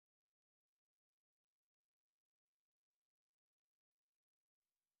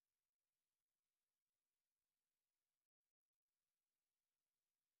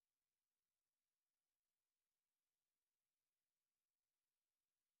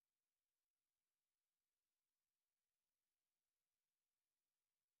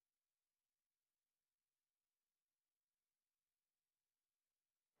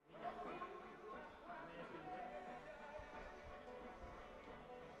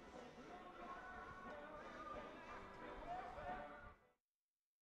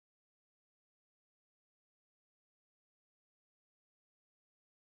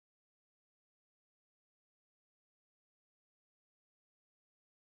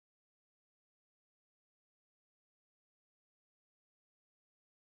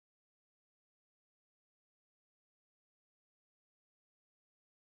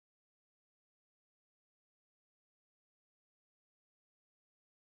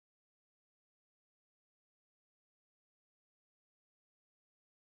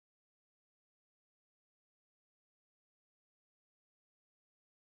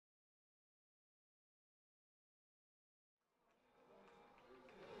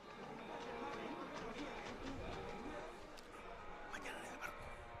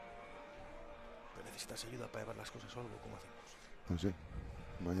¿Necesitas ayuda para llevar las cosas o algo? ¿Cómo hacemos? No sé,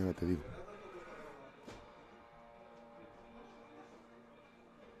 mañana te digo.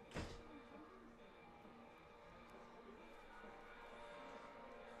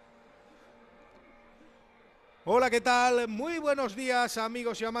 Hola, ¿qué tal? Muy buenos días,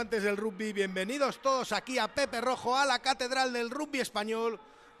 amigos y amantes del rugby. Bienvenidos todos aquí a Pepe Rojo, a la Catedral del Rugby Español,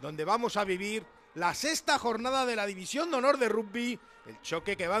 donde vamos a vivir la sexta jornada de la División de Honor de Rugby, el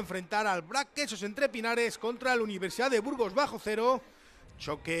choque que va a enfrentar al Vrac Quesos Entrepinares contra la Universidad de Burgos Bajo, Cero.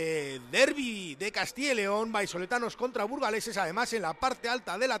 Choque derbi de Castilla y León, vallisoletanos contra burgaleses, además en la parte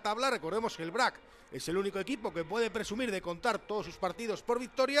alta de la tabla. Recordemos que el Vrac es el único equipo que puede presumir de contar todos sus partidos por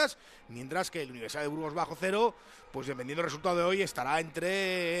victorias, mientras que la Universidad de Burgos Bajo Cero, pues dependiendo del resultado de hoy, estará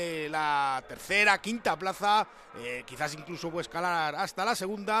entre la tercera, quinta plaza, quizás incluso puede escalar hasta la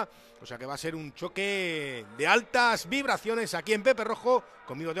segunda, o sea que va a ser un choque de altas vibraciones aquí en Pepe Rojo.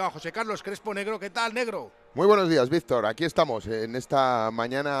 Conmigo tengo a José Carlos Crespo Negro. ¿Qué tal, Negro? Muy buenos días, Víctor. Aquí estamos en esta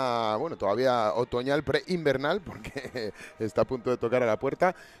mañana, bueno, todavía otoñal, pre-invernal, porque está a punto de tocar a la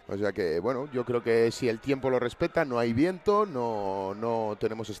puerta. O sea que, bueno, yo creo que si el tiempo lo respeta, no hay viento, no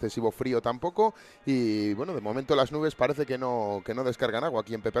tenemos excesivo frío tampoco. Y, bueno, de momento las nubes parece que no descargan agua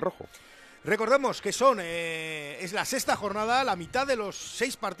aquí en Pepe Rojo. Recordemos que es la sexta jornada, la mitad de los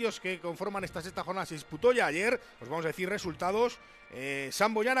 6 partidos que conforman esta sexta jornada se disputó ya ayer. Os vamos a decir resultados.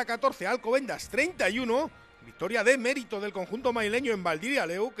 Samboyana 14, Alcobendas 31, victoria de mérito del conjunto madrileño en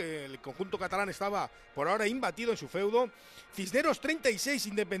Valdir-i-Aleu, que el conjunto catalán estaba por ahora imbatido en su feudo. Cisneros 36,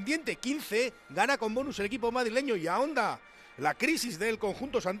 Independiente 15, gana con bonus el equipo madrileño y ahonda la crisis del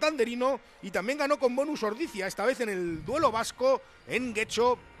conjunto santanderino, y también ganó con bonus Ordizia, esta vez en el duelo vasco en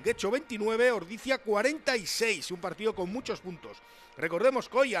Guecho 29, Ordizia 46, un partido con muchos puntos. Recordemos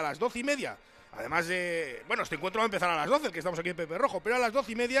que hoy a las 12:30, además de, bueno, este encuentro va a empezar a las 12, que estamos aquí en Pepe Rojo, pero a las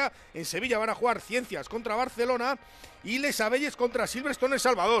 12:30 en Sevilla van a jugar Ciencias contra Barcelona y Les Abelles contra Silverstone El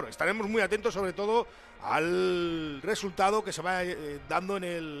Salvador. Estaremos muy atentos sobre todo al resultado que se va dando en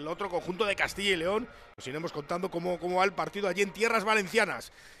el otro conjunto de Castilla y León. Os iremos contando cómo va el partido allí en tierras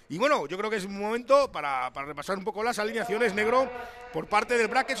valencianas. Y bueno, yo creo que es un momento para repasar un poco las alineaciones, Negro. Por parte del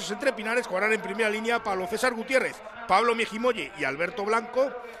Vrac, esos Entrepinares jugarán en primera línea Pablo César Gutiérrez, Pablo Mijimoye y Alberto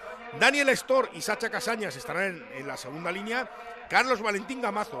Blanco. Daniel Estor y Sacha Casañas estarán en la segunda línea. Carlos Valentín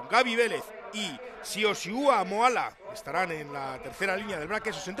Gamazo, Gaby Vélez y Siosiua Moala estarán en la tercera línea del Vrac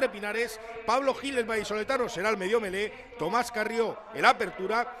esos Entrepinares. Pablo Giles vallisoletano será el medio melé. Tomás Carrió el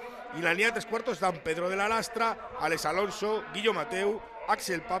apertura. Y la línea de tres cuartos están Pedro de la Lastra, Alex Alonso, Guillo Mateu,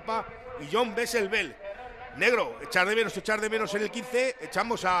 Axel Papa y John Besselbel. Negro, echar de menos en el 15,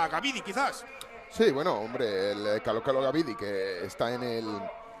 echamos a Gavidi quizás. Sí, bueno, hombre, el Calo Gavidi, que está en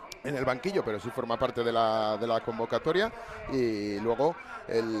el banquillo, pero sí forma parte de la convocatoria. Y luego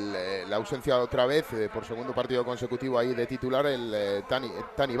la ausencia otra vez, por segundo partido consecutivo ahí de titular, el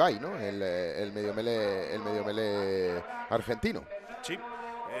Tani Bay, ¿no? El medio melé argentino. Sí.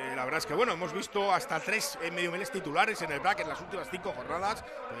 La verdad es que, bueno, hemos visto hasta 3 mediomeles titulares en el Vrac en las últimas 5 jornadas.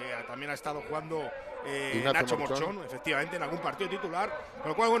 También ha estado jugando Nacho Morchón, efectivamente, en algún partido titular. Con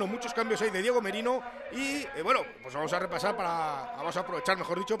lo cual, bueno, muchos cambios hay de Diego Merino. Y, bueno, pues vamos a repasar vamos a aprovechar,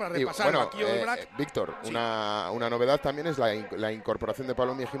 mejor dicho, para repasar el banquillo del Vrac. Víctor, sí. Una novedad también es la incorporación de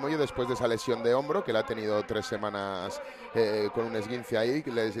Pablo Mijimoye después de esa lesión de hombro, que le ha tenido 3 semanas con un esguince ahí,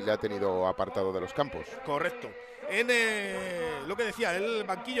 que le ha tenido apartado de los campos. Correcto. En lo que decía, el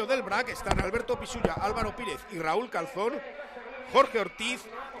banquillo del Vrac están Alberto Pisulla, Álvaro Pírez y Raúl Calzón, Jorge Ortiz,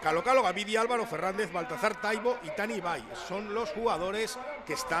 Calo Gavidi, Álvaro Fernández, Baltazar Taibo y Tani Bay. Son los jugadores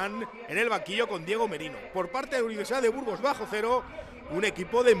que están en el banquillo con Diego Merino. Por parte de la Universidad de Burgos Bajo Cero, un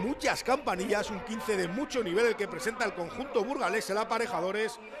equipo de muchas campanillas, un 15 de mucho nivel el que presenta el conjunto burgalés, el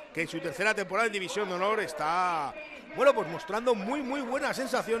Aparejadores, que en su tercera temporada en División de Honor está, bueno, pues mostrando muy buenas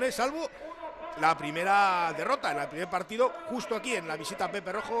sensaciones, salvo la primera derrota en el primer partido, justo aquí en la visita a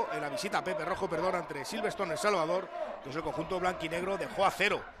Pepe Rojo, entre Silverstone El Salvador. Entonces el conjunto blanquinegro dejó a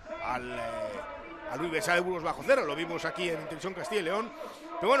 0 al Universidad de Burgos Bajo Cero. Lo vimos aquí en Televisión Castilla y León.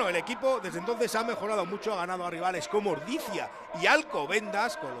 Pero bueno, el equipo desde entonces ha mejorado mucho, ha ganado a rivales como Ordizia y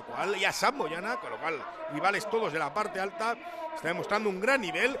Alcobendas, con lo cual, y a Samboyana, con lo cual rivales todos de la parte alta. Está demostrando un gran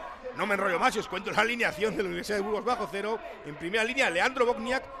nivel. No me enrollo más y os cuento la alineación de la Universidad de Burgos Bajo Cero. En primera línea, Leandro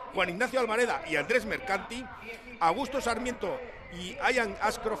Bogniak, Juan Ignacio Alvareda y Andrés Mercanti. Augusto Sarmiento y Ian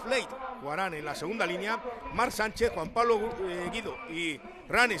Ashcroft-Late jugarán en la segunda línea. Marc Sánchez, Juan Pablo Guido y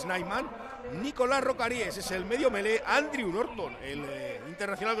Ran Snaiman. Nicolás Rocaríes es el medio melé. Andrew Norton, el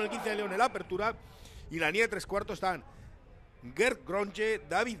internacional con el 15 de León en la apertura. Y la línea de tres cuartos están Gert Gronje,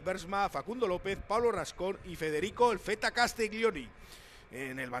 David Bersma, Facundo López, Pablo Rascón y Federico El Feta Castiglioni.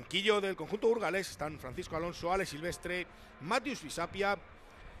 En el banquillo del conjunto burgalés están Francisco Alonso, Alex Silvestre, Matius Visapia,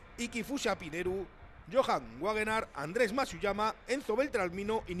 Ikifusa Pineru, Johan Wagenar, Andrés Masuyama, Enzo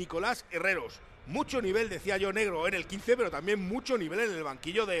Beltralmino y Nicolás Herreros. Mucho nivel, decía yo, negro en el 15, pero también mucho nivel en el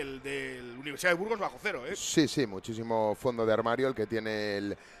banquillo del Universidad de Burgos Bajo Cero, ¿eh? Sí, muchísimo fondo de armario el que tiene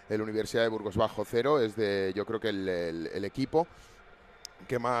el Universidad de Burgos Bajo Cero. Es yo creo que el equipo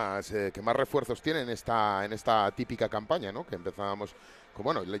que más refuerzos tiene en esta típica campaña, ¿no? Que empezábamos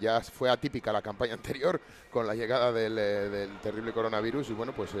bueno, ya fue atípica la campaña anterior con la llegada del terrible coronavirus y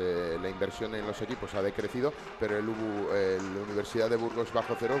bueno, pues la inversión en los equipos ha decrecido, pero la Universidad de Burgos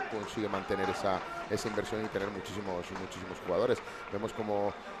Bajo Cero consigue mantener esa inversión y tener muchísimos jugadores. Vemos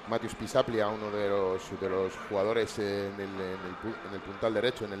como Matius Pisaplia, uno de los jugadores en el puntal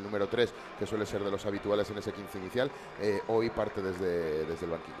derecho, en el número 3, que suele ser de los habituales en ese 15 inicial, hoy parte desde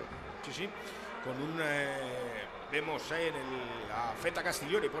el banquillo. Sí, con vemos en la Feta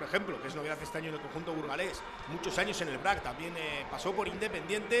Castiglione, por ejemplo, que es novedad este año en el conjunto burgalés, muchos años en el Vrac, también pasó por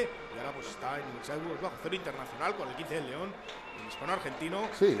Independiente y ahora pues está en Universidad de Burgos Bajo Cero internacional con el 15 del León, el hispano-argentino.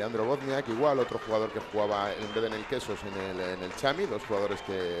 Sí, Leandro Bozniak igual, otro jugador que jugaba en vez de en el Quesos en el Chami, dos jugadores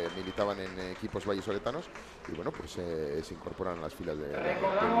que militaban en equipos vallisoletanos y bueno, pues se incorporan a las filas del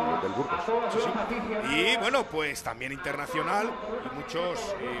Burgos. Sí. Y bueno, pues también internacional y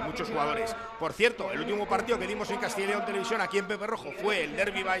muchos jugadores. Por cierto, el último partido que dimos en Castilla y León Televisión aquí en Pepe Rojo fue el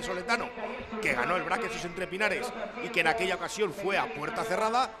derbi vallisoletano, que ganó el Vrac Quesos Entrepinares y que en aquella ocasión fue a puerta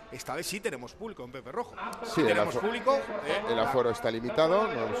cerrada. Esta vez sí tenemos público en Pepe Rojo. Sí, tenemos público. El aforo está limitado,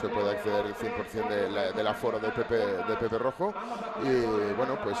 no se puede acceder el 100% del aforo de Pepe Rojo y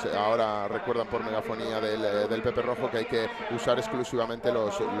bueno, pues ahora recuerdan por megafonía del Pepe Rojo que hay que usar exclusivamente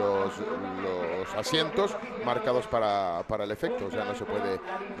los asientos marcados para el efecto, o sea, no se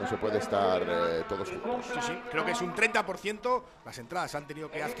puede estar todos juntos. Sí, creo que es un 30%, las entradas se han tenido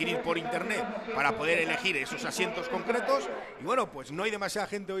que adquirir por internet para poder elegir esos asientos concretos y bueno, pues no hay demasiada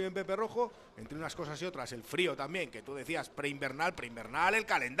gente hoy en Pepe Rojo, entre unas cosas y otras, el frío también, que tú decías, preinvernal el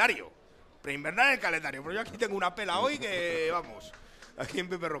calendario, pero yo aquí tengo una pela hoy que, vamos, aquí en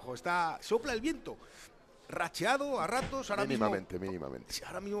Pepe Rojo, sopla el viento, racheado a ratos, mínimamente.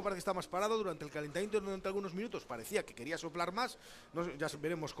 Ahora mismo parece que está más parado, durante el calentamiento, durante algunos minutos parecía que quería soplar más, ya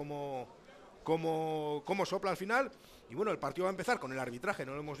veremos cómo sopla al final. Y bueno, el partido va a empezar con el arbitraje,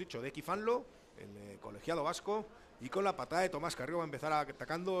 no lo hemos dicho, de Equifanlo, el colegiado vasco, y con la patada de Tomás Carrió va a empezar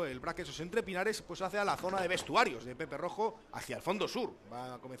atacando el Vrac Quesos Entrepinares, pues hacia la zona de vestuarios de Pepe Rojo, hacia el fondo sur,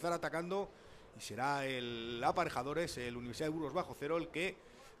 va a comenzar atacando y será el aparejadores, el Universidad de Burgos Bajo Cero, el que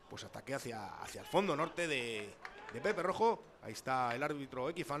pues ataque hacia el fondo norte de Pepe Rojo. Ahí está el árbitro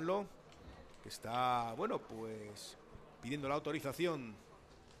Equifanlo, que está, bueno, pues pidiendo la autorización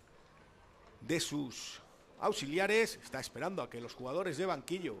de sus auxiliares, está esperando a que los jugadores de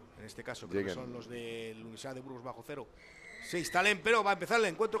banquillo, en este caso creo que son los de la Universidad de Burgos Bajo Cero, se instalen, pero va a empezar el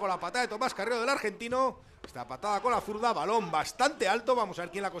encuentro con la patada de Tomás Carrero del argentino. Esta patada con la zurda, balón bastante alto, vamos a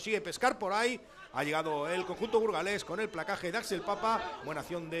ver quién la consigue pescar por ahí. Ha llegado el conjunto burgalés con el placaje de Axel Papa, buena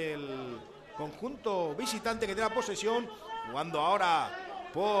acción del conjunto visitante que tiene la posesión, jugando ahora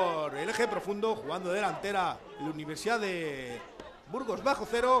por el eje profundo, jugando de delantera la Universidad de Burgos Bajo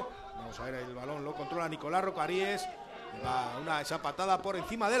Cero. Vamos a ver, el balón lo controla Nicolás Rocaríes. Esa patada por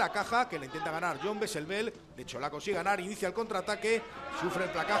encima de la caja que le intenta ganar John Besselbel. De hecho la consigue ganar, inicia el contraataque, sufre el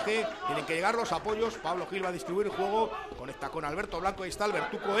placaje, tienen que llegar los apoyos. Pablo Gil va a distribuir el juego, conecta con Alberto Blanco, ahí está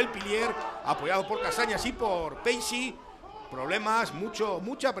Albertuco el Pilier, apoyado por Casañas y por Peixi. Problemas,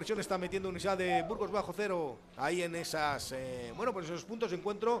 mucha presión está metiendo Universidad de Burgos Bajo Cero ahí en esas, pues esos puntos de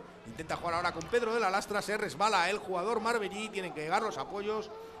encuentro. Intenta jugar ahora con Pedro de la Lastra, se resbala el jugador Marbellí, tienen que llegar los apoyos.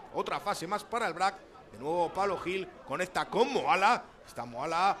 Otra fase más para el Vrac. De nuevo Pablo Gil conecta con Moala. Esta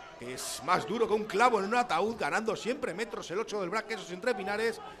Moala que es más duro que un clavo en un ataúd, ganando siempre metros el 8 del Vrac Quesos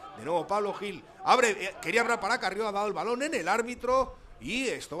Entrepinares. De nuevo Pablo Gil quería hablar para Carrió, ha dado el balón en el árbitro. Y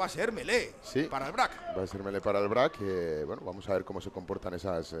esto va a ser melé para el Vrac. Va a ser melé para el Vrac. Bueno, vamos a ver cómo se comportan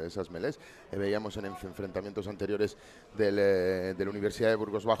esas melés. Veíamos en enfrentamientos anteriores de la Universidad de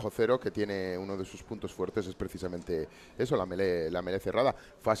Burgos Bajo Cero que tiene uno de sus puntos fuertes, es precisamente eso, la melé cerrada.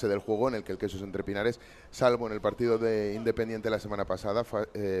 Fase del juego en el que el Quesos Entrepinares, salvo en el partido de Independiente la semana pasada,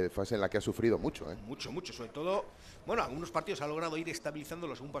 fase en la que ha sufrido mucho. Mucho, sobre todo. Bueno, algunos partidos ha logrado ir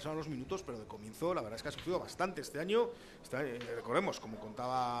estabilizándolos según pasaban los minutos, pero de comienzo la verdad es que ha sufrido bastante este año. Recordemos, como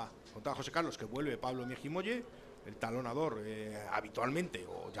contaba José Carlos, que vuelve Pablo Miejimoye, el talonador habitualmente,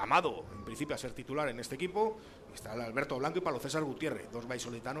 o llamado en principio a ser titular en este equipo. Está el Alberto Blanco y Pablo César Gutiérrez, dos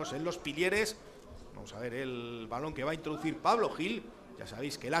vallisoletanos en los pilieres. Vamos a ver el balón que va a introducir Pablo Gil. Ya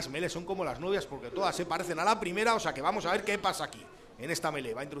sabéis que las meles son como las novias porque todas se parecen a la primera, o sea que vamos a ver qué pasa aquí en esta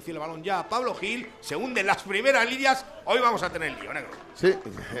melee. Va a introducir el balón ya a Pablo Gil, se hunden las primeras líneas, hoy vamos a tener lío, negro. Sí,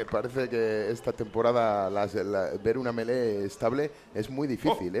 parece que esta temporada ver una melee estable es muy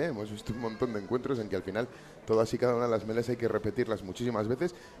difícil, ¿eh? Hemos visto un montón de encuentros en que al final todas y cada una de las melees hay que repetirlas muchísimas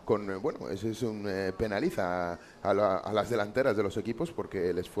veces, bueno, eso es penaliza a las delanteras de los equipos, porque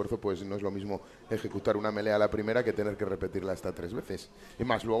el esfuerzo pues no es lo mismo ejecutar una melee a la primera que tener que repetirla hasta 3 veces. Y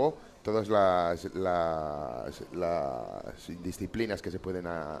más luego todas las disciplinas que se pueden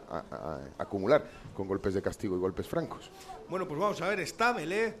acumular con golpes de castigo y golpes francos. Bueno, pues vamos a ver esta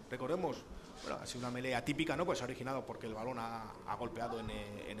melee, recordemos, bueno, ha sido una melee atípica, ¿no? Pues se ha originado porque el balón ha golpeado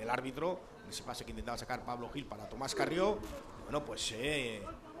en el árbitro, en ese pase que intentaba sacar Pablo Gil para Tomás Carrió. Bueno, pues el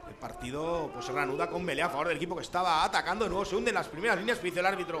partido pues se reanuda con melee a favor del equipo que estaba atacando. De nuevo se hunden las primeras líneas, dice el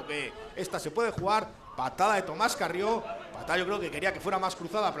árbitro que esta se puede jugar. Patada de Tomás Carrió, patada yo creo que quería que fuera más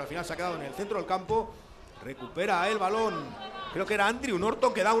cruzada, pero al final se ha quedado en el centro del campo. Recupera el balón, creo que era Andrew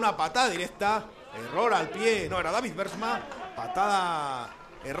Norton que da una patada directa. Error al pie, no, era David Bersma. Patada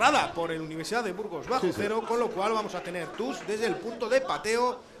errada por el Universidad de Burgos bajo cero, con lo cual vamos a tener TUS desde el punto de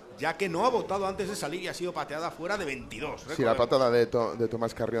pateo, ya que no ha votado antes de salir y ha sido pateada fuera de 22. Sí, la patada de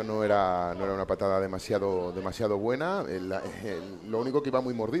Tomás Carrió no era una patada demasiado buena. Lo único que iba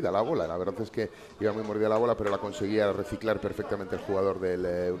muy mordida la bola, la verdad es que iba muy mordida la bola, pero la conseguía reciclar perfectamente el jugador de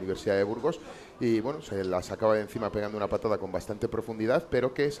la Universidad de Burgos. Y bueno, se la sacaba de encima pegando una patada con bastante profundidad,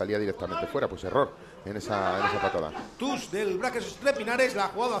 pero que salía directamente fuera, pues error en esa patada. TUS del Vrac, Quesos Entrepinares, la ha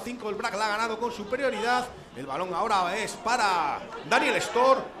jugado a 5, el Vrac la ha ganado con superioridad. El balón ahora es para Daniel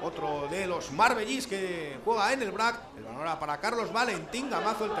Storr, otro de los marbellís que juega en el Vrac. El balón ahora para Carlos Valentín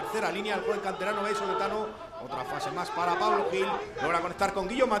Gamazo, el tercera línea, el joven canterano vallisoletano. Otra fase más para Pablo Gil, logra conectar con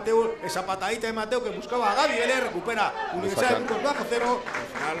Guillo Mateo, esa patadita de Mateo que buscaba a Gaby Vélez, recupera Universidad de Burgos bajo cero. Al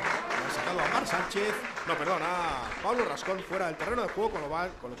final ha sacado a Mar Sánchez, a Pablo Rascón fuera del terreno de juego,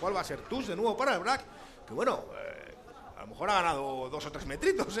 con lo cual va a ser TUS de nuevo para el Vrac, que bueno, a lo mejor ha ganado 2 o 3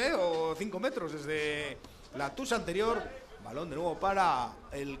 metritos, o 5 metros desde la TUS anterior. Balón de nuevo para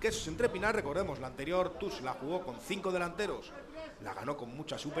el Quesos Entrepinares. Recordemos, la anterior TUS la jugó con 5 delanteros, la ganó con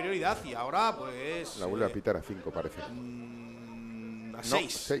mucha superioridad y ahora pues... La vuelve a pitar a 5, parece. A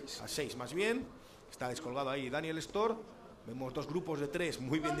 6. A 6 más bien. Está descolgado ahí Daniel Storr. Vemos 2 grupos de 3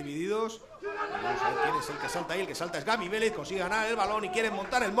 muy bien divididos. Vamos a ver quién es el que salta ahí. El que salta es Gaby Vélez. Consigue ganar el balón y quieren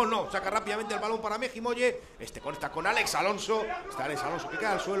montar el mol. No, saca rápidamente el balón para Mejimoye. Conecta con Alex Alonso. Está Alex Alonso que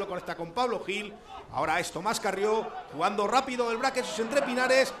cae al suelo. Conecta con Pablo Gil. Ahora es Tomás Carrió. Jugando rápido el Vrac, esos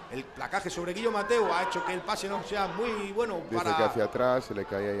Entrepinares. El placaje sobre Guillo Mateo ha hecho que el pase no sea muy bueno para... Dice que hacia atrás. Se le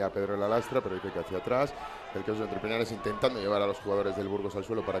cae ahí a Pedro la lastra, pero dice que hacia atrás. El Quesos Entrepinares intentando llevar a los jugadores del Burgos al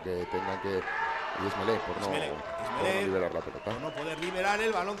suelo para que tengan que... Y es melee por no liberar la pelota. Por no poder liberar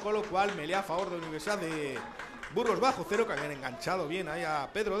el balón, con lo cual melee a favor de la Universidad de Burgos bajo cero, que habían enganchado bien ahí a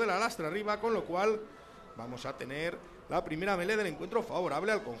Pedro de la lastra arriba, con lo cual vamos a tener la primera melee del encuentro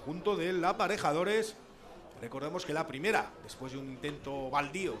favorable al conjunto de aparejadores. Recordemos que la primera, después de un intento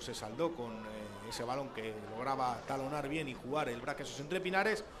baldío, se saldó con ese balón que lograba talonar bien y jugar el Vrac Quesos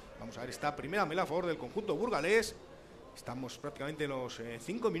Entrepinares. Vamos a ver esta primera melee a favor del conjunto burgalés. Estamos prácticamente en los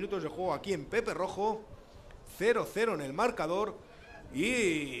 5 minutos de juego aquí en Pepe Rojo. 0-0 en el marcador.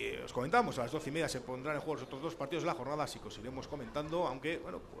 Y os comentamos, a las 12:30 se pondrán en juego los otros 2 partidos de la jornada, así que os iremos comentando, aunque,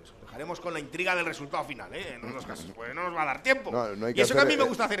 bueno, pues dejaremos con la intriga del resultado final, En unos casos, pues no nos va a dar tiempo. No hay y eso que a mí me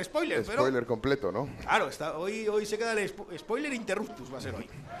gusta hacer spoilers, pero... Spoiler completo, ¿no? Claro, hoy se queda el spoiler interruptus, va a ser hoy.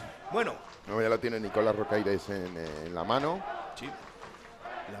 Bueno. No, ya lo tiene Nicolás Rocaires en la mano. Sí.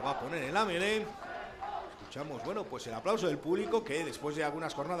 La va a poner en la melee. Escuchamos, bueno, pues el aplauso del público, que después de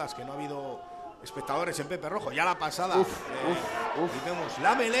algunas jornadas que no ha habido espectadores en Pepe Rojo, ya la pasada, y vemos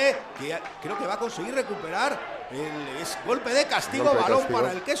la melee, que creo que va a conseguir recuperar golpe de castigo, balón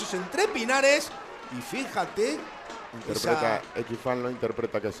para el Quesos Entrepinares, y fíjate... Xfan lo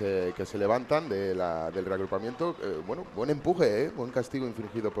interpreta que se levantan del reagrupamiento. Bueno, buen empuje, buen castigo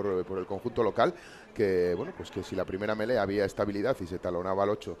infringido por el conjunto local, que bueno, pues que si la primera melee había estabilidad y se talonaba al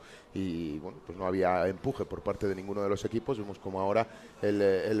 8 y bueno, pues no había empuje por parte de ninguno de los equipos, vemos como ahora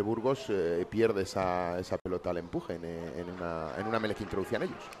el Burgos pierde esa pelota al empuje en una melee que introducían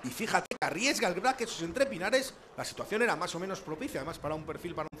ellos. Y fíjate que arriesga el Vrac Quesos Entrepinares. La situación era más o menos propicia, además para un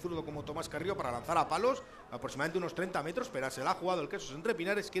perfil, para un zurdo como Tomás Carrió, para lanzar a palos aproximadamente unos 30 metros, pero se la ha jugado el Quesos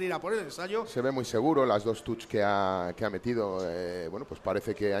Entrepinares, quiere ir a por el ensayo. Se ve muy seguro, las 2 touch que ha metido, bueno, pues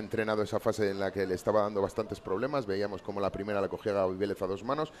parece que ha entrenado esa fase en la que le estaba dando bastantes problemas. Veíamos como la primera la cogía Gaby Vélez a 2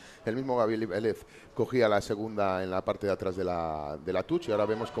 manos, el mismo Gaby Vélez cogía la segunda en la parte de atrás de la touch, y ahora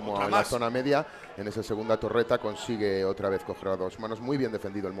vemos como en la zona media, en esa segunda torreta, consigue otra vez coger a 2 manos. Muy bien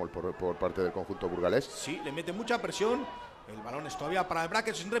defendido el mol por parte del conjunto burgalés. Sí, le mete mucha mucha presión. El balón es todavía para el Vrac,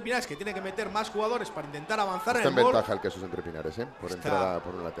 Quesos Entrepinares, que tiene que meter más jugadores para intentar avanzar en el gol. Está en ventaja el Quesos Entrepinares, por entrada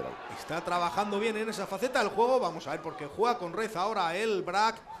por un lateral. Está trabajando bien en esa faceta del juego. Vamos a ver, porque juega con red ahora el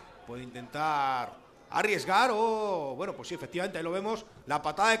Vrac. Puede intentar arriesgar o, bueno, pues sí, efectivamente, ahí lo vemos. La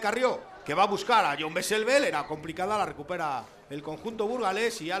patada de Carrió, que va a buscar a John Besselbel, era complicada, la recupera el conjunto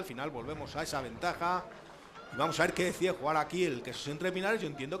burgalés y al final volvemos a esa ventaja. Y vamos a ver qué decide jugar aquí el Quesos Entrepinares. Yo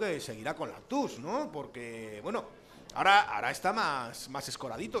entiendo que seguirá con la TUS, ¿no? Porque, bueno, ahora está más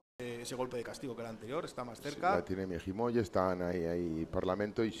escoradito ese golpe de castigo que el anterior, está más cerca. Sí, la tiene Miejimoye, están ahí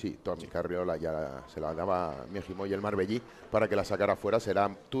Parlamento y sí, Toni Carriola ya se la daba Miejimoye el Marbellí para que la sacara fuera,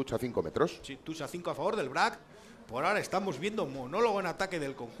 será touch a 5 metros. Sí, touch a 5 a favor del Vrac. Por ahora estamos viendo monólogo en ataque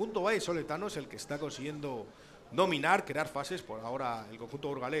del conjunto vallisoletano, es el que está consiguiendo dominar, crear fases. Por ahora el conjunto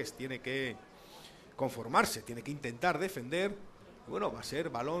burgalés tiene que conformarse, tiene que intentar defender. Bueno, va a ser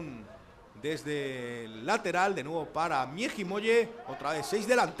balón desde el lateral, de nuevo para Miejimoye, otra vez 6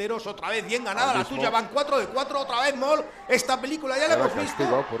 delanteros, otra vez bien ganada la tuya, van 4 de 4, otra vez Mol. Esta película ya la hemos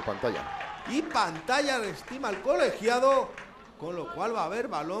visto. Por pantalla. Y pantalla le estima el colegiado, con lo cual va a haber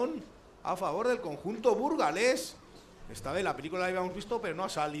balón a favor del conjunto burgalés. Esta vez la película la habíamos visto, pero no ha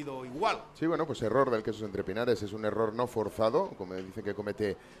salido igual. Sí, bueno, pues error del Quesos Entrepinares, es un error no forzado, como dicen que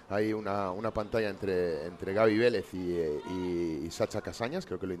comete ahí una pantalla entre Gaby Vélez y Sacha Casañas,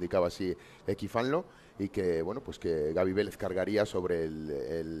 creo que lo indicaba así Equifanlo, y que, bueno, pues que Gaby Vélez cargaría sobre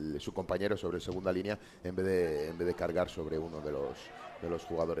su compañero, sobre el segunda línea, en vez de cargar sobre uno de los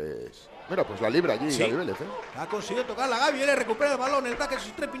jugadores. Mira, pues la libra allí, sí. Gaby Vélez, ha conseguido tocar la Gaby Vélez, recupera el balón, el Vrac, Quesos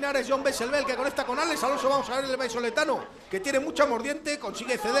Entrepinares, John Besselbel, que conecta con Alex Alonso. Vamos a ver el vallisoletano, que tiene mucha mordiente,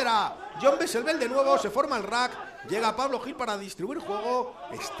 consigue ceder a John Besselbel de nuevo, se forma el rack, llega Pablo Gil para distribuir juego,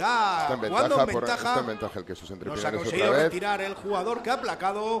 está jugando en ventaja. Está en ventaja el Quesos Entrepinares. Nos ha conseguido retirar el jugador que ha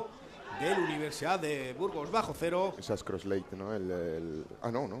aplacado de la Universidad de Burgos, Bajo Cero. Esa es Crosslake, ¿no?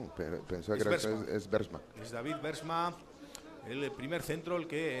 No, pensaba que es Bersma. Es David Bersma, el primer centro, el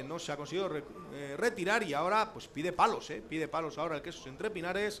que no se ha conseguido retirar, y ahora pues pide palos ahora el Quesos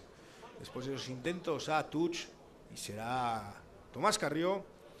Entrepinares, después de los intentos a touch, y será Tomás Carrió,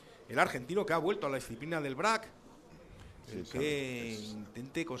 el argentino, que ha vuelto a la disciplina del Vrac, el que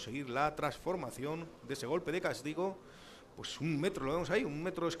intente conseguir la transformación de ese golpe de castigo. Pues un metro, lo vemos ahí, un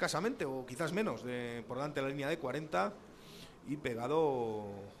metro escasamente, o quizás menos, por delante de la línea de 40, y pegado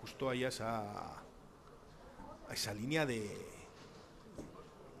justo ahí a esa línea de,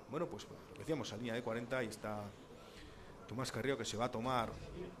 bueno, pues decíamos, esa línea de 40, y está Tomás Carrió, que se va a tomar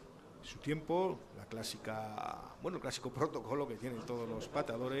su tiempo, el clásico protocolo que tienen todos los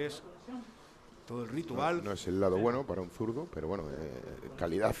pateadores, todo el ritual. No es el lado bueno para un zurdo, pero bueno,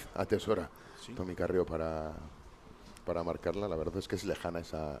 calidad atesora Tommy Carrió para marcarla. La verdad es que es lejana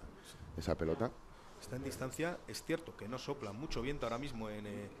esa pelota. Está en distancia, es cierto que no sopla mucho viento ahora mismo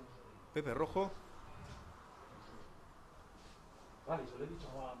en Pepe Rojo.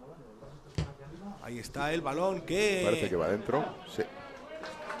 Ahí está el balón que parece que va adentro. Sí.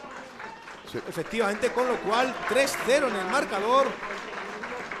 Efectivamente, con lo cual 3-0 en el marcador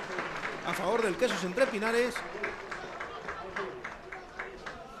a favor del Quesos Entrepinares.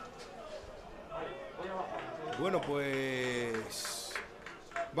 Bueno, pues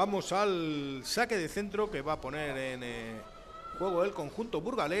vamos al saque de centro que va a poner en juego el conjunto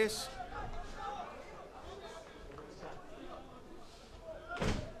burgalés.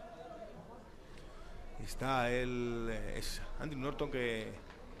 Está es Andrew Norton, que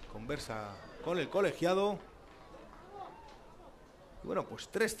conversa con el colegiado. Y bueno, pues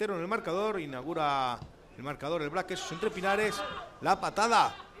 3-0 en el marcador. Inaugura el marcador el Vrac, Quesos Entrepinares. La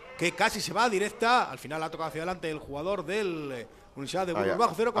patada que casi se va directa, al final ha tocado hacia adelante el jugador del Universidad de Burgos,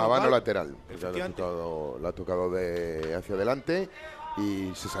 Bajo Cero. A mano lateral, la ha tocado hacia adelante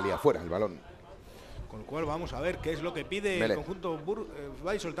y se salía fuera el balón. Con lo cual vamos a ver qué es lo que pide el conjunto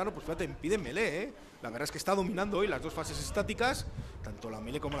vallisoletano. Pues fíjate, pide Melé, La verdad es que está dominando hoy las dos fases estáticas, tanto la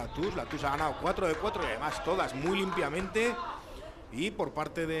Melé como la TUS. La TUS ha ganado 4 de 4 y además todas muy limpiamente. Y por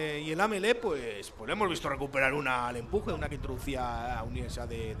parte de el Amelé, pues hemos visto recuperar una al empuje, una que introducía a Universidad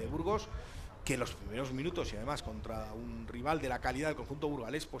de Burgos, que en los primeros minutos, y además contra un rival de la calidad del conjunto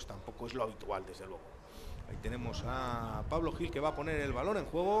burgalés, pues tampoco es lo habitual, desde luego. Ahí tenemos a Pablo Gil, que va a poner el balón en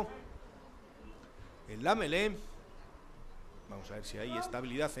juego. El Amelé. Vamos a ver si hay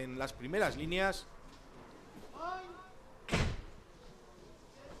estabilidad en las primeras líneas.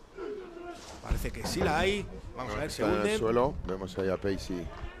 Parece que sí la hay. Vamos a ver si hunde. Suelo. Vemos ahí a Pacey.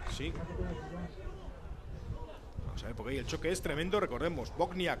 Sí. Vamos a ver, porque ahí el choque es tremendo. Recordemos,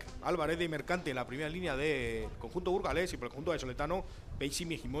 Bogniak, Álvarez y Mercante en la primera línea del conjunto burgalés, y por el conjunto vallisoletano, Pacey,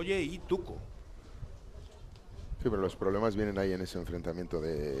 Miejimoye y Tuco. Sí, pero los problemas vienen ahí en ese enfrentamiento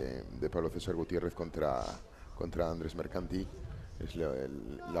de Pablo César Gutiérrez contra Andrés Mercanti. Es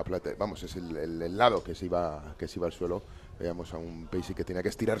la plata, vamos, es el lado que se iba al suelo. Veíamos a un Pacey que tenía que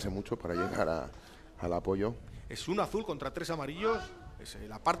estirarse mucho para llegar al apoyo. Es un azul contra 3 amarillos. Es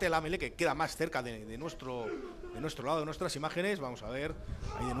la parte de la melee que queda más cerca de nuestro lado, de nuestras imágenes. Vamos a ver,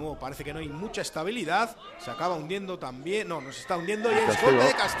 ahí de nuevo parece que no hay mucha estabilidad. Se acaba hundiendo también, no, nos está hundiendo y es golpe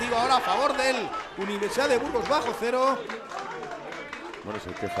de castigo ahora a favor del Universidad de Burgos bajo cero. Bueno,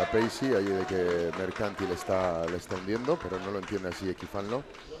 se queja Pacey ahí de que Mercanti le está hundiendo, pero no lo entiende así Equifalno.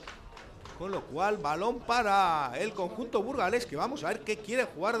 Con lo cual, balón para el conjunto burgalés, que vamos a ver qué quiere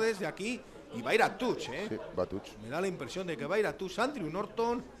jugar desde aquí. Y va a ir a touch, ¿eh? Sí, va a touch. Me da la impresión de que va a ir a touch. Andrew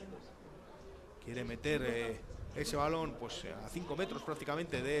Norton quiere meter ese balón pues a 5 metros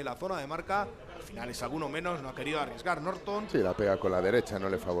prácticamente de la zona de marca. Al final es alguno menos, no ha querido arriesgar Norton. Sí, la pega con la derecha, no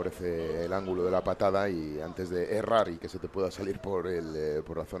le favorece el ángulo de la patada y antes de errar y que se te pueda salir por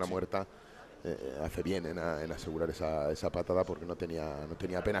la zona muerta, hace bien en asegurar esa patada porque no tenía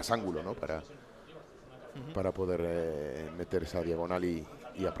apenas ángulo, ¿no? para poder meter esa diagonal y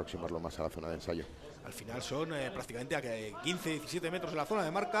aproximarlo más a la zona de ensayo. Al final son prácticamente a 15-17 metros de la zona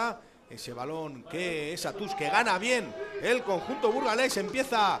de marca. Ese balón que es Atus, que gana bien el conjunto burgalés,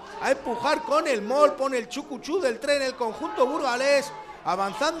 empieza a empujar con el mol, pone el chucuchú del tren el conjunto burgalés,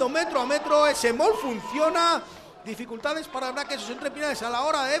 avanzando metro a metro, ese mol funciona. Dificultades para Vrac, Quesos, Entrepinares a la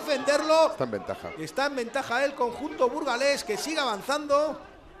hora de defenderlo. Está en ventaja el conjunto burgalés, que sigue avanzando.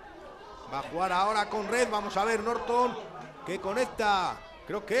 Va a jugar ahora con red, vamos a ver Norton, que conecta,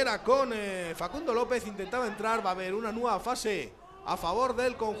 creo que era con Facundo López, intentaba entrar, va a haber una nueva fase a favor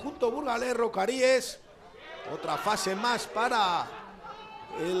del conjunto burgalés. Rocaríes, otra fase más para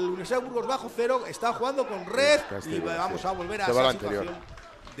el Universidad de Burgos bajo cero, está jugando con red y vamos a volver a esa situación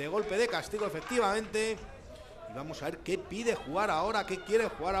de golpe de castigo efectivamente. Y vamos a ver qué pide jugar ahora, qué quiere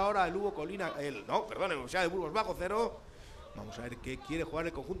jugar ahora el Hugo Colina, el Universidad de Burgos bajo cero. Vamos a ver qué quiere jugar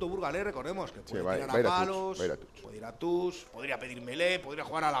el conjunto burgalés. Recordemos que puede tirar a palos, puede ir a tus, podría pedir melee, podría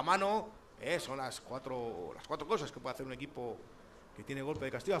jugar a la mano. Son las cuatro cosas que puede hacer un equipo que tiene golpe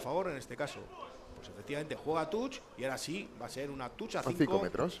de castigo a favor. En este caso, pues efectivamente juega a touch y ahora sí va a ser una touch a 5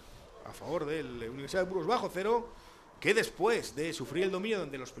 metros a favor de la Universidad de Burgos bajo cero, que después de sufrir el dominio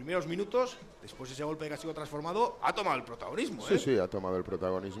de los primeros minutos, después de ese golpe de castigo transformado, ha tomado el protagonismo. Sí, ha tomado el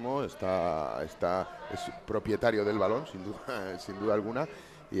protagonismo, es propietario del balón, sin duda alguna,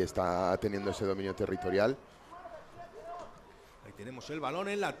 y está teniendo ese dominio territorial. Ahí tenemos el balón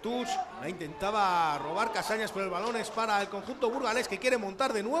en la touch, la intentaba robar Casañas, pero el balón es para el conjunto burgalés, que quiere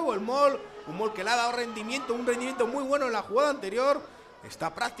montar de nuevo el mol, un mol que le ha dado un rendimiento muy bueno en la jugada anterior.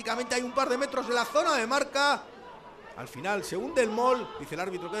 Está prácticamente a un par de metros de la zona de marca. Al final se hunde el mol, dice el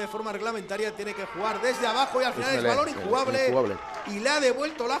árbitro que de forma reglamentaria tiene que jugar desde abajo y al final es balón injugable. Y le ha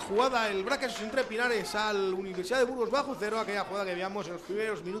devuelto la jugada el Vrac, Quesos, Entrepinares al Universidad de Burgos bajo cero, aquella jugada que veíamos en los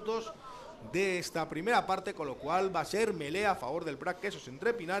primeros minutos de esta primera parte, con lo cual va a ser melee a favor del Vrac, Quesos,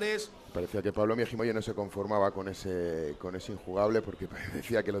 Entrepinares. Parecía que Pablo Miejimoye no se conformaba con ese injugable porque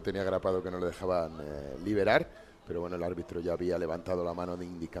decía que lo tenía grapado, que no lo dejaban liberar, pero bueno, el árbitro ya había levantado la mano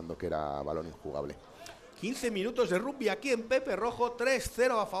indicando que era balón injugable. 15 minutos de rugby aquí en Pepe Rojo,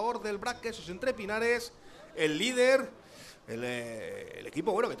 3-0 a favor del Vrac, Quesos, Entrepinares. El líder, el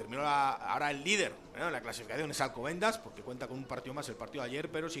equipo que terminó ahora el líder en la clasificación es Alcobendas, porque cuenta con un partido más el partido de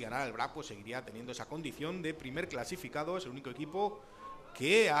ayer, pero si ganara el Vrac pues seguiría teniendo esa condición de primer clasificado. Es el único equipo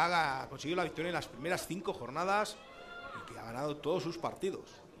que ha conseguido la victoria en las primeras 5 jornadas y que ha ganado todos sus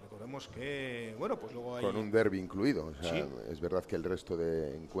partidos. Recordemos que, pues luego hay... Con un derbi incluido, o sea, sí. Es verdad que el resto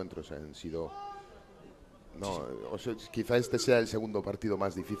de encuentros han sido... No, o sea, quizá este sea el segundo partido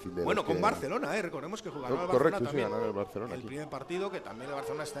más difícil de con Barcelona, recordemos que jugaron al Barcelona también. Sí, el Barcelona el primer partido, que también el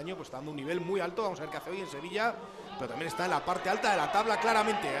Barcelona este año pues está dando un nivel muy alto. Vamos a ver qué hace hoy en Sevilla, pero también está en la parte alta de la tabla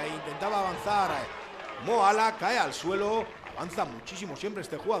claramente. Intentaba avanzar Moala, cae al suelo, avanza muchísimo siempre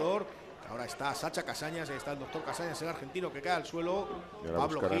este jugador. Ahora está Sacha Casañas, está el doctor Casañas, el argentino, que cae al suelo. Y ahora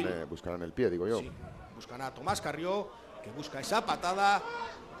Pablo buscarán el pie, digo yo. Sí, buscan a Tomás Carrió, que busca esa patada.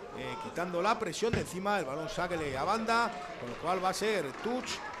 Quitando la presión de encima, el balón sale a banda, con lo cual va a ser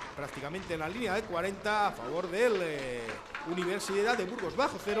touch prácticamente en la línea de 40 a favor del Universidad de Burgos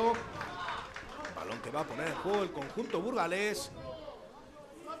bajo cero. Balón que va a poner en juego el conjunto burgalés.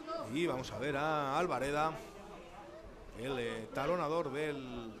 Y vamos a ver a Alvareda, el talonador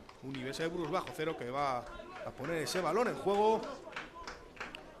del Universidad de Burgos bajo cero, que va a poner ese balón en juego.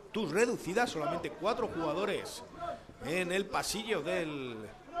 Touch reducida, solamente 4 jugadores en el pasillo del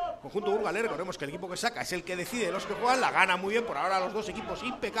conjunto burgalés. Recordemos que el equipo que saca es el que decide, los que juegan la gana muy bien. Por ahora los dos equipos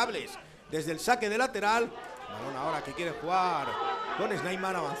impecables desde el saque de lateral. Balón ahora que quiere jugar con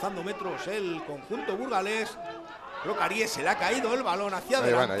Snyman, avanzando metros el conjunto burgalés. Rocaríes, se le ha caído el balón hacia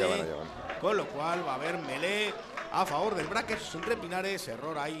adelante, con lo cual va a haber melé a favor del Vrac, Quesos Entrepinares.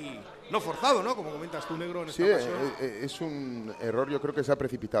 Error ahí, no forzado, ¿no? Como comentas tú, Negro, en esta ocasión. Es un error, yo creo que se ha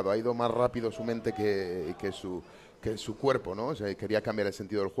precipitado, ha ido más rápido su mente que su cuerpo, ¿no? O sea, quería cambiar el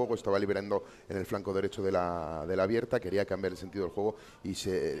sentido del juego, estaba liberando en el flanco derecho de la abierta, quería cambiar el sentido del juego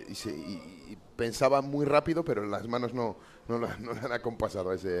y pensaba muy rápido, pero las manos no le han acompasado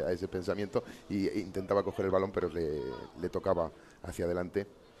a ese pensamiento e intentaba coger el balón, pero le tocaba hacia adelante.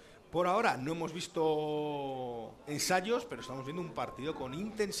 Por ahora no hemos visto ensayos, pero estamos viendo un partido con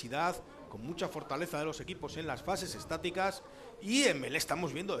intensidad, con mucha fortaleza de los equipos en las fases estáticas, y en Melé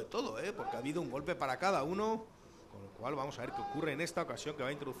estamos viendo de todo, porque ha habido un golpe para cada uno, con lo cual vamos a ver qué ocurre en esta ocasión, que va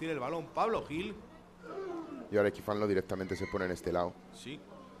a introducir el balón Pablo Gil. Y ahora Equifanlo directamente se pone en este lado. Sí.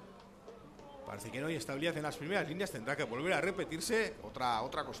 Parece que no hay estabilidad en las primeras líneas, tendrá que volver a repetirse,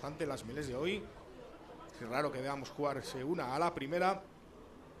 otra constante en las Melés de hoy. Es raro que veamos jugarse una a la primera.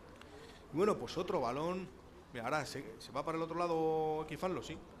 Bueno, pues otro balón. Mira, ahora se va para el otro lado Equifanlo,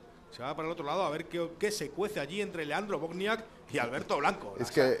 sí. Se va para el otro lado a ver qué se cuece allí entre Leandro Bogniak y Alberto Blanco. Es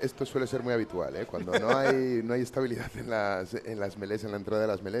que esto suele ser muy habitual, cuando no hay estabilidad en las melés, en la entrada de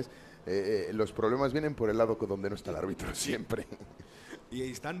las melés, los problemas vienen por el lado donde no está el árbitro siempre. Y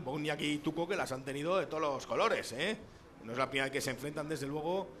ahí están Bogniak y Tuco, que las han tenido de todos los colores, No es la primera vez que se enfrentan, desde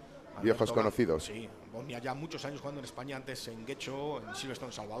luego. Viejos conocidos. Sí, Bogniak ya muchos años jugando en España, antes en Guecho, en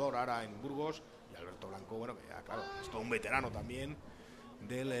Silverstone, Salvador, ahora en Burgos. Y Alberto Blanco, bueno, que ya, claro, es todo un veterano también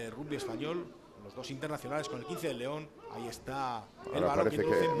del rugby español. Los dos internacionales con el 15 del León. Ahí está el balón que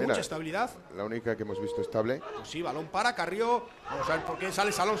introduce mucha estabilidad. La única que hemos visto estable. Pues sí, balón para Carrió. Vamos a ver por qué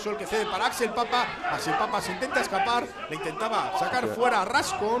sale Alonso, el que cede para Axel Papa. Axel Papa se intenta escapar. Le intentaba sacar fuera a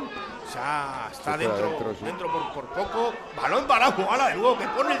Rascon. O sea, está dentro por poco. Balón para Moala de nuevo, que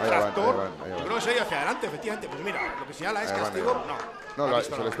pone el tractor. Yo creo que se ha ido hacia adelante, efectivamente. Pues mira, lo que señala es castigo. No,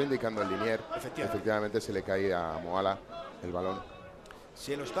 se lo está indicando el linier. Efectivamente se le cae a Moala el balón.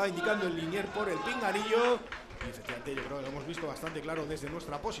 Se lo estaba indicando el linier por el pinganillo. Y efectivamente yo creo que lo hemos visto bastante claro desde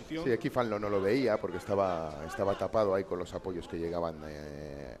nuestra posición. Sí, Equifanlo no lo veía porque estaba tapado ahí con los apoyos que llegaban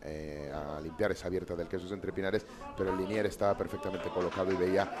a limpiar esa abierta del Quesos Entrepinares, pero el linier estaba perfectamente colocado y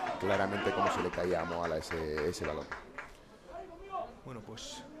veía claramente cómo se le caía a Moala ese balón. Bueno,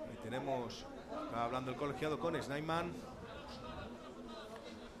 pues ahí tenemos, estaba hablando el colegiado con Snyman.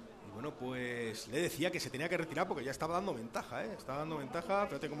 Bueno, pues le decía que se tenía que retirar porque ya estaba dando ventaja, Estaba dando ventaja.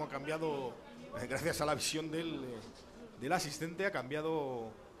 Fíjate cómo ha cambiado, gracias a la visión del asistente, ha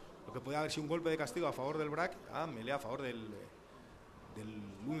cambiado lo que podía haber sido un golpe de castigo a favor del Vrac a melé a favor del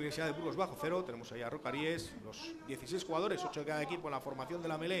Universidad de Burgos Bajo Cero. Tenemos ahí a Rocaríes, los 16 jugadores, 8 de cada equipo en la formación de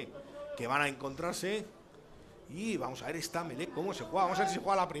la melé, que van a encontrarse. Y vamos a ver esta melé cómo se juega. Vamos a ver si se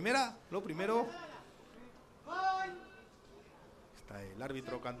juega la primera, lo primero. El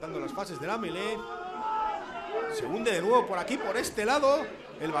árbitro cantando las fases de la melé. Se hunde de nuevo por aquí, por este lado.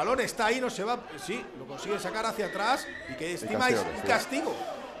 El balón está ahí, no se va. Sí, lo consigue sacar hacia atrás. Y que estimáis un castigo.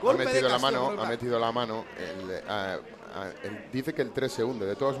 Golpe de castigo. Ha metido la mano. Dice que el 3 se hunde.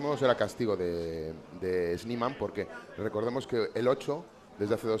 De todos modos era castigo de Snyman, porque recordemos que el 8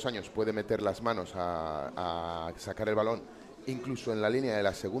 desde hace 2 años puede meter las manos a sacar el balón incluso en la línea de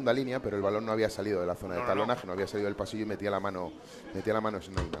la segunda línea, pero el balón no había salido de la zona de talonaje, no había salido del pasillo y metía la mano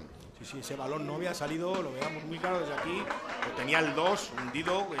Snyman. Sí, ese balón no había salido, lo veamos muy claro desde aquí. Lo tenía el 2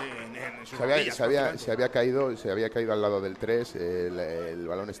 hundido en sus rodillas. Se había caído al lado del 3, el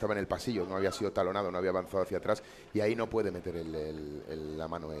balón estaba en el pasillo, no había sido talonado, no había avanzado hacia atrás, y ahí no puede meter la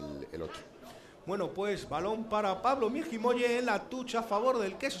mano el 8. Bueno, pues balón para Pablo Mijimoye en la tucha a favor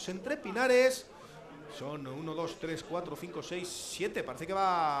del Quesos Entrepinares. Son 1, 2, 3, 4, 5, 6, 7. Parece que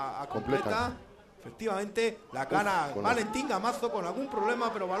va a completa. Efectivamente, la gana Valentín Gamazo con algún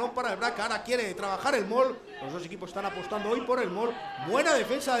problema, pero balón para el Vrac. Ahora quiere trabajar el Mol. Los dos equipos están apostando hoy por el Mol. Buena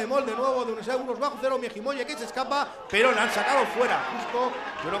defensa de Mol de nuevo de Universidad de Burgos Bajo Cero. Mijimoye que se escapa, pero le han sacado fuera. Justo,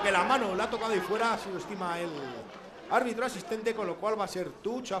 yo creo que la mano le ha tocado ahí fuera, si lo estima el árbitro asistente, con lo cual va a ser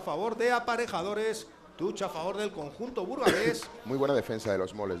touch a favor de aparejadores. Touch a favor del conjunto burgalés. Muy buena defensa de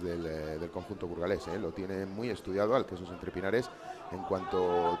los moles del conjunto burgalés, Lo tiene muy estudiado al Quesos Entrepinares. En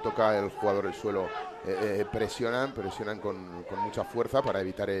cuanto toca el jugador el suelo, presionan con mucha fuerza para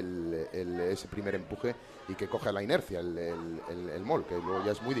evitar ese primer empuje y que coja la inercia el mol, que luego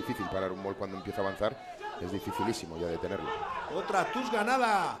ya es muy difícil parar un mol cuando empieza a avanzar. Es dificilísimo ya detenerlo. Otra touch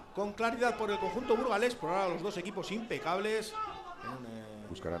ganada con claridad por el conjunto burgalés. Por ahora los dos equipos impecables.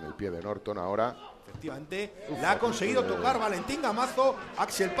 buscarán el pie de Norton ahora. Efectivamente, la ha conseguido tocar Valentín Gamazo.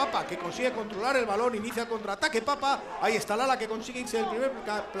 Axel Papa, que consigue controlar el balón, inicia contraataque Papa. Ahí está Lala, que consigue irse el primer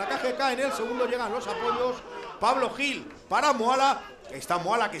placaje, cae en el segundo, llegan los apoyos. Pablo Gil para Moala. Está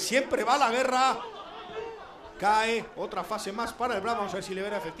Moala, que siempre va a la guerra. Cae, otra fase más para el Vrac. Vamos a ver si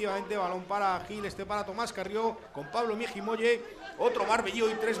libera efectivamente. Balón para Gil, para Tomás Carrió, con Pablo Mijimoye. Otro marbellí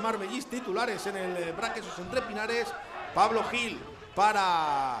y 3 marbellís titulares en el Vrac, esos Entrepinares. Pablo Gil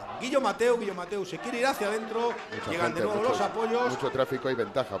para Guillo Mateu. Guillo Mateu se quiere ir hacia adentro. Llegan de nuevo los apoyos. Mucho tráfico y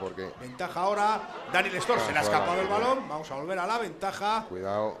ventaja porque... Ventaja ahora. Daniel Estor se le ha escapado el balón. Vamos a volver a la ventaja.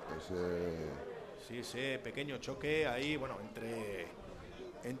 Cuidado. Sí, ese pequeño choque ahí, bueno,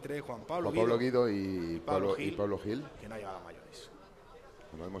 entre Juan Pablo Guido y Pablo Gil. Que no ha llegado a mayores.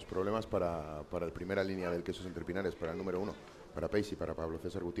 No vemos problemas para la primera línea del Quesos Entrepinares, para el número 1, para Peixi, para Pablo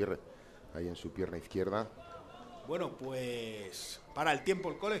César Gutiérrez, ahí en su pierna izquierda. Bueno, pues para el tiempo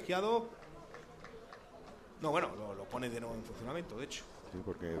el colegiado. No, bueno, lo pone de nuevo en funcionamiento, de hecho. Sí,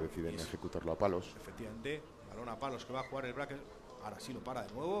 porque deciden ejecutarlo a palos. Efectivamente, balón a palos que va a jugar el Vrac. Ahora sí lo para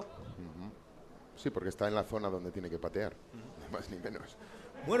de nuevo. Sí, porque está en la zona donde tiene que patear, ni más ni menos.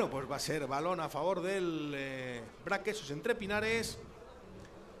 Bueno, pues va a ser balón a favor del Vrac, Quesos Entrepinares.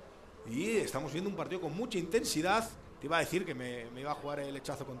 Y estamos viendo un partido con mucha intensidad. Te iba a decir que me iba a jugar el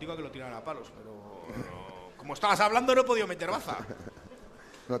hechazo contigo a que lo tiraran a palos, pero como estabas hablando no he podido meter baza.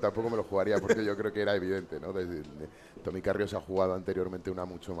 No, tampoco me lo jugaría porque yo creo que era evidente, ¿no? Tommy Carrió se ha jugado anteriormente una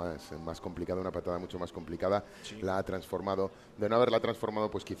mucho más complicada, una patada mucho más complicada. Sí. La ha transformado. De no haberla transformado,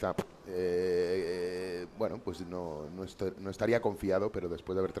 pues quizá, bueno, pues no estaría confiado, pero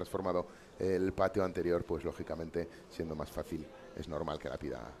después de haber transformado el pateo anterior, pues lógicamente, siendo más fácil, es normal que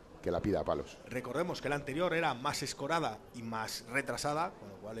la pida a palos. Recordemos que la anterior era más escorada y más retrasada, con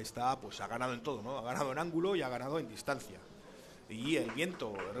lo cual pues ha ganado en todo, ¿no? Ha ganado en ángulo y ha ganado en distancia. Y el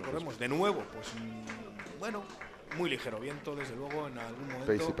viento, recordemos, de nuevo, pues bueno, muy ligero viento, desde luego, en algún momento.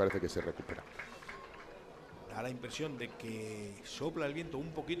 Peixi parece que se recupera. Da la impresión de que sopla el viento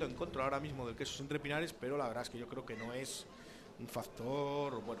un poquito en contra ahora mismo del Quesos Entrepinares, pero la verdad es que yo creo que no es un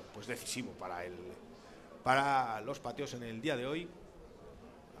factor, bueno, pues decisivo para los pateos en el día de hoy.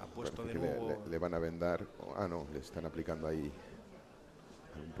 Ha puesto de nuevo... Le van a vendar, no, le están aplicando ahí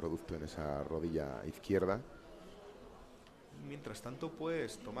un producto en esa rodilla izquierda. Mientras tanto,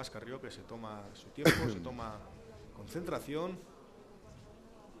 pues Tomás Carrió, que se toma su tiempo, se toma concentración.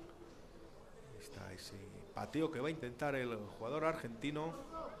 Está ese pateo que va a intentar el jugador argentino.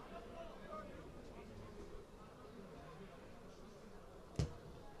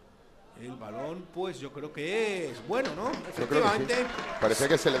 El balón, pues yo creo que es bueno, ¿no? Efectivamente. Sí. Parecía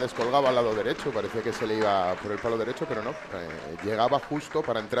que se le descolgaba al lado derecho, parecía que se le iba por el palo derecho, pero no. Llegaba justo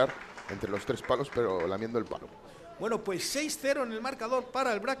para entrar entre los 3 palos, pero lamiendo el palo. Bueno, pues 6-0 en el marcador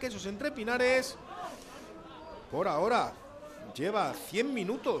para el Vrac, Quesos Entrepinares. Por ahora lleva 100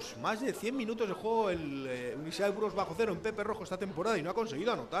 minutos, más de 100 minutos de juego el Universidad de Burgos bajo cero en Pepe Rojo esta temporada y no ha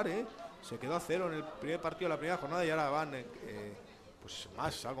conseguido anotar, ¿eh? Se quedó a 0 en el primer partido de la primera jornada y ahora van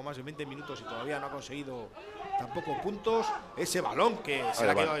pues algo más de 20 minutos y todavía no ha conseguido tampoco puntos. Ese balón que se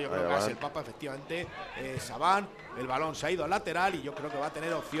le ha quedado, yo creo que es el Papa, efectivamente. Sabán, el balón se ha ido al lateral y yo creo que va a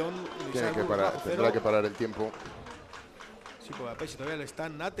tener opción. Tendrá que parar el tiempo. Sí, porque a Peixi todavía le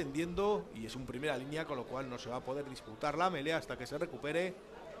están atendiendo y es un primera línea, con lo cual no se va a poder disputar la melea hasta que se recupere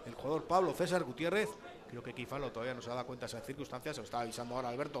el jugador Pablo César Gutiérrez. Creo que Quifalo todavía no se ha dado cuenta de esas circunstancias, se lo está avisando ahora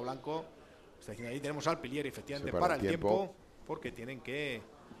Alberto Blanco. Está diciendo, ahí tenemos al Pilieri, efectivamente, para el tiempo, porque tienen que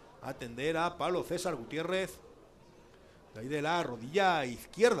atender a Pablo César Gutiérrez. De ahí de la rodilla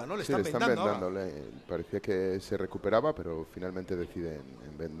izquierda, ¿no? Le están vendando. Parecía que se recuperaba, pero finalmente deciden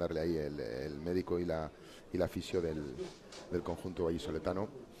vendarle ahí el médico y la fisio del conjunto vallisoletano.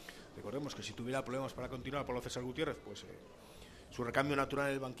 Recordemos que si tuviera problemas para continuar Pablo César Gutiérrez, pues su recambio natural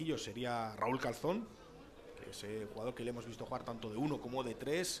en el banquillo sería Raúl Calzón, que es el jugador que le hemos visto jugar tanto de 1 como de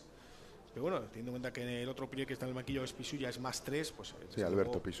 3. Pero bueno, teniendo en cuenta que el otro Pilier que está en el banquillo es Pisuya, es más 3, pues... Sí,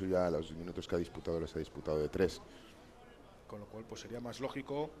 Alberto Pisuya, a los minutos que ha disputado, los ha disputado de 3. Con lo cual, pues sería más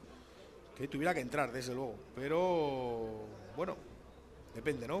lógico que tuviera que entrar, desde luego. Pero, bueno,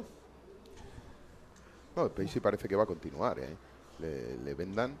 depende, ¿no? No, Peixi parece que va a continuar, ¿eh? Le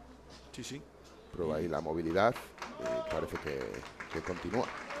vendan. Sí. Prueba ahí la movilidad y parece que continúa.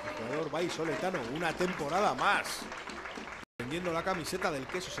 El jugador vallisoletano, una temporada más. Vendiendo la camiseta del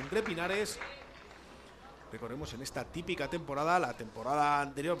Quesos Entrepinares. Recordemos en esta típica temporada, la temporada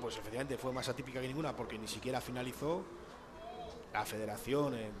anterior, pues efectivamente fue más atípica que ninguna porque ni siquiera finalizó. La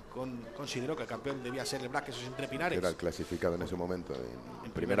federación consideró que el campeón debía ser el Vrac, Quesos Entrepinares. Era el clasificado en ese momento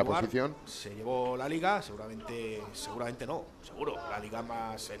en primera lugar, posición. Se llevó la liga, seguramente no, seguro. La liga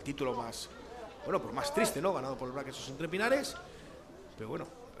más, el título más, bueno, pues más triste, ¿no? Ganado por el Vrac, Quesos Entrepinares. Pero bueno,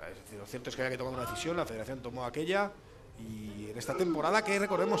 lo cierto es que había que tomar una decisión, la federación tomó aquella. Y en esta temporada, que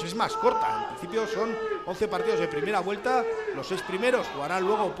recordemos es más corta, en principio son 11 partidos de primera vuelta, los 6 primeros jugarán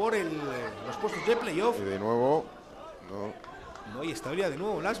luego por los puestos de playoff. Y de nuevo, no, y esta de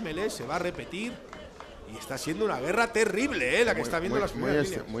nuevo las melés, se va a repetir y está siendo una guerra terrible, la que está viendo las primeras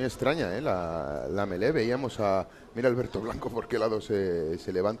líneas. Muy extraña, la melé. Veíamos mira Alberto Blanco por qué lado se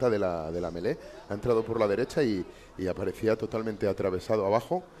levanta de la melé, ha entrado por la derecha y aparecía totalmente atravesado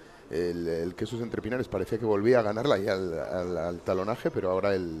abajo. El Quesos Entrepinares parecía que volvía a ganarla ahí al talonaje, pero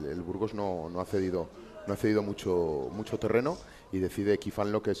ahora el Burgos no ha cedido mucho terreno y decide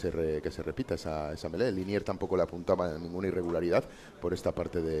Kifanlo que se repita esa melé. El Linier tampoco le apuntaba a ninguna irregularidad por esta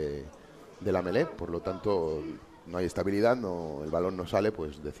parte de la melé, por lo tanto no hay estabilidad, el balón no sale,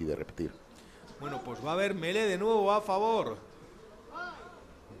 pues decide repetir. Bueno, pues va a haber melé de nuevo a favor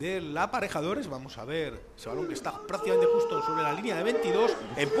del aparejadores. Vamos a ver ese balón que está prácticamente justo sobre la línea de 22.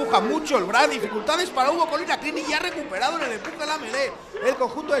 Empuja mucho el Vrac, dificultades para Hugo Colina Clini, ya recuperado en el empuje de la melé el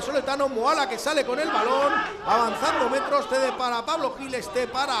conjunto de Soletano. Moala que sale con el balón, avanzando metros, cede para Pablo Gil,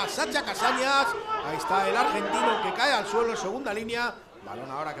 para Sacha Casañas. Ahí está el argentino que cae al suelo en segunda línea. Balón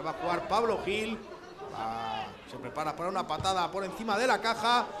ahora que va a jugar Pablo Gil. Se prepara para una patada por encima de la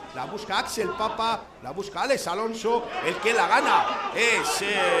caja, la busca Axel Papa, la busca Alex Alonso, el que la gana es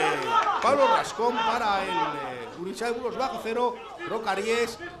Pablo Rascón para el Universidad de Burgos Bajo Cero.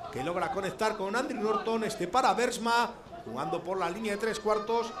 Rocaries que logra conectar con Andrew Norton, para Bersma, jugando por la línea de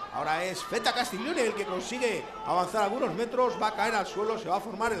 3/4, ahora es Feta Castiglione el que consigue avanzar algunos metros, va a caer al suelo, se va a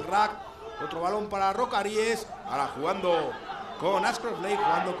formar el rack, otro balón para Rocaries, ahora jugando con Ascrosley,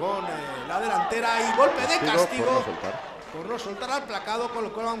 jugando con la delantera y golpe de castigo por no soltar al placado, con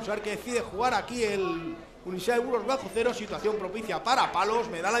lo cual vamos a ver que decide jugar aquí el Universidad de Burgos Bajo Cero. Situación propicia para palos,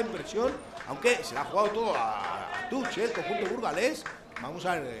 me da la impresión, aunque se la ha jugado todo a touch, el conjunto burgalés. Vamos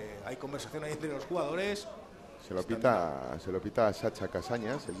a ver, hay conversación ahí entre los jugadores. Se lo pita a Sacha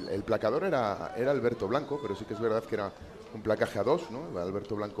Casañas. El placador era Alberto Blanco, pero sí que es verdad que era un placaje a 2, ¿no?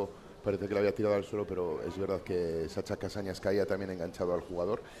 Alberto Blanco parece que lo había tirado al suelo, pero es verdad que Sacha Casañas caía también enganchado al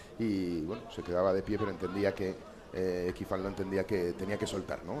jugador y bueno, se quedaba de pie, pero entendía que Kifan lo entendía que tenía que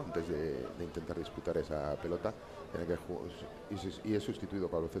soltar, ¿no? Antes de intentar disputar esa pelota, y es sustituido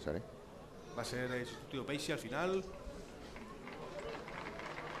Pablo César, Va a ser sustituido Peixi al final.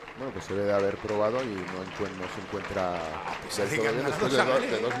 Bueno, pues se debe de haber probado y no se encuentra del todo bien después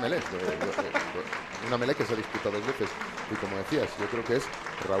de dos melés. Una melé que se ha disputado 2 veces. Y como decías, yo creo que es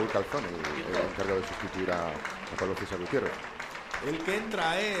Raúl Calzón el encargado de sustituir a Pablo César Gutiérrez. El que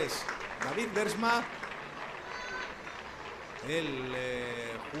entra es David Bersma, el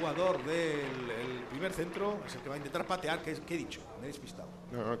jugador del primer centro, es el que va a intentar patear, que he dicho, me he despistado.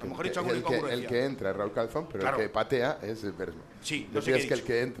 No, el que entra es Raúl Calzón, pero claro, el que patea es Bersma. Sí, no sé que el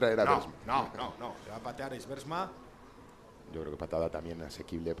que entra era Bersma. No, el que va a patear es Bersma. Yo creo que patada también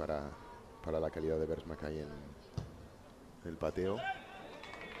asequible para la calidad de Bersma que hay en el pateo.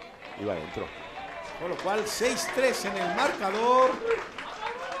 Y va adentro. Con lo cual 6-3 en el marcador.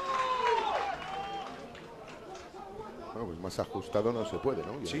 Bueno, pues más ajustado no se puede,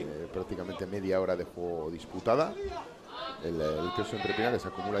 ¿no? Sí. Prácticamente media hora de juego disputada. El Quesos Entrepinares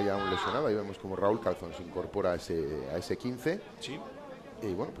acumula ya un lesionado. Ahí vemos como Raúl Calzón se incorpora a ese 15. Sí.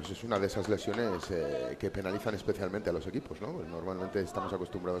 Y bueno, pues es una de esas lesiones que penalizan especialmente a los equipos, ¿no? Pues normalmente estamos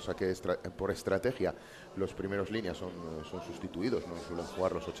acostumbrados a que por estrategia los primeros líneas son sustituidos, no suelen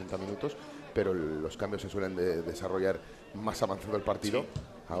jugar los 80 minutos, pero los cambios se suelen desarrollar más avanzado el partido. Sí.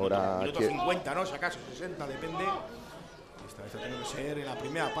 Ahora minuto 50, ¿no? Si acaso 60, depende. Esta vez ha tenido que ser en la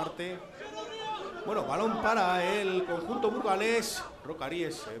primera parte. Bueno, balón para el conjunto burgalés.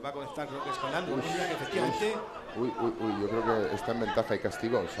 Rocaries va a conectar, creo que es con Andrew, que efectivamente. Uy, yo creo que está en ventaja y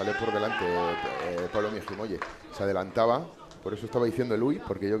castigo. Sale por delante Pablo Mijimoye. Se adelantaba, por eso estaba diciendo el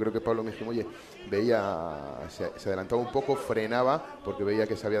porque yo creo que Pablo Mijimoye se adelantaba un poco, frenaba, porque veía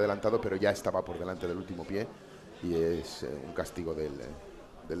que se había adelantado, pero ya estaba por delante del último pie. Y es un castigo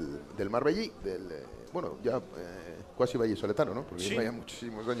del Marbellí, bueno, ya cuasi vallisoletano, ¿no? Porque lleva ya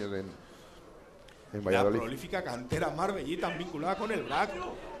muchísimos años en Valladolid. La prolífica cantera marbellita vinculada con el Vrac,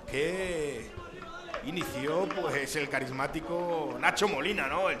 que inició pues el carismático Nacho Molina,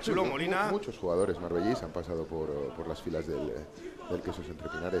 ¿no? El chulo Molina. Muchos jugadores marbellís han pasado por las filas del Quesos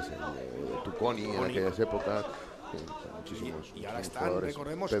Entrepinares, el Tuconi en aquellas épocas. Muchísimos y ahora están, jugadores.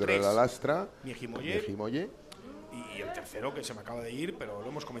 recordemos, Pedro 3. de la Lastra, Mijimoye Y el tercero, que se me acaba de ir, pero lo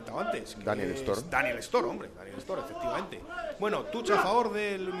hemos comentado antes. Daniel Storr. Daniel Storr, hombre. Daniel Storr, efectivamente. Bueno, touch a favor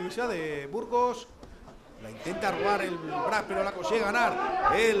de la Universidad de Burgos. La intenta robar el Vrac, pero la consigue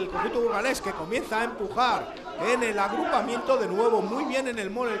ganar el conjunto burgalés, que comienza a empujar en el agrupamiento. De nuevo, muy bien en el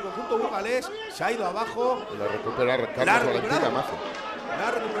mole el conjunto burgalés. Se ha ido abajo. La recupera Valentín Gamazo. La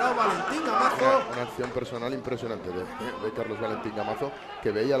ha recuperado Valentín Gamazo. Una acción personal impresionante de Carlos Valentín Gamazo, que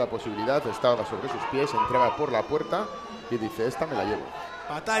veía la posibilidad, estaba sobre sus pies, entraba por la puerta y dice, esta me la llevo.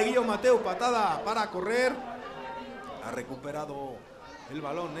 Patada de Guillo Mateu, patada para correr. Ha recuperado el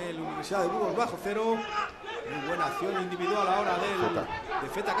balón la Universidad de Burgos bajo cero. Muy buena acción individual ahora de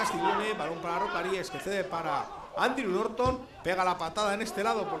Feta Castiglione. Balón para Rocaríes, que cede para Andrew Norton. Pega la patada en este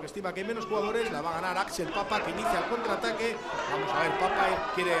lado porque estima que hay menos jugadores. La va a ganar Axel Papa, que inicia el contraataque. Vamos a ver,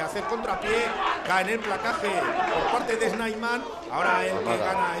 Papa quiere hacer contrapié. Cae en el placaje por parte de Snyman. Ahora el que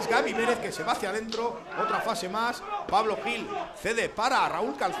gana es Gaby Mérez, que se va hacia adentro. Otra fase más. Pablo Gil cede para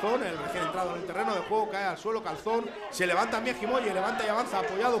Raúl Calzón, el recién entrado en el terreno de juego. Cae al suelo Calzón. Se levanta Miejimoye, levanta y avanza,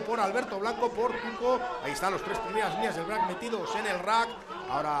 apoyado por Alberto Blanco, por Tuco. Ahí están los tres primeras líneas del Vrac metidos en el rack.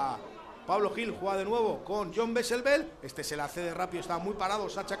 Ahora Pablo Gil juega de nuevo con John Besselbel. Este se la cede rápido, está muy parado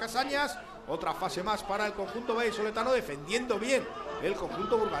Sacha Casañas. Otra fase más para el conjunto vallisoletano, defendiendo bien el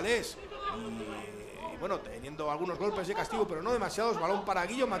conjunto burgalés. Y bueno, teniendo algunos golpes de castigo, pero no demasiados. Balón para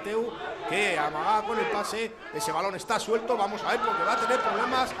Guillo Mateu, que amagaba con el pase. Ese balón está suelto, vamos a ver, porque va a tener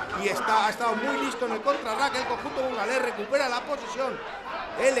problemas. Y ha estado muy listo en el contrarrack. El conjunto burgalés recupera la posesión.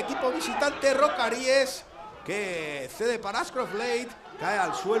 El equipo visitante Rocaríes, que cede para Ashcroft Lade. Cae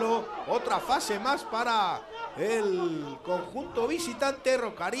al suelo. Otra fase más para el conjunto visitante.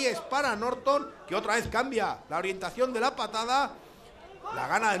 Rocaríes para Norton, que otra vez cambia la orientación de la patada. La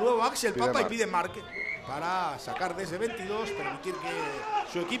gana de nuevo Axel Papa y pide marque para sacar desde 22, permitir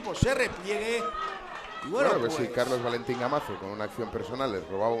que su equipo se repliegue. Y bueno, pues sí, Carlos Valentín Gamazo, con una acción personal, les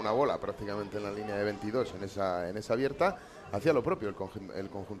robaba una bola prácticamente en la línea de 22 en esa abierta. Hacía lo propio el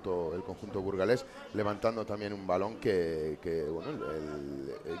conjunto burgalés, levantando también un balón que bueno,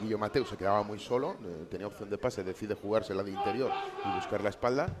 el Guillo Mateu se quedaba muy solo, tenía opción de pase, decide jugársela de interior y buscar la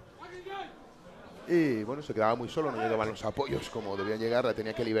espalda. Y bueno, se quedaba muy solo, no llegaban los apoyos como debían llegar, la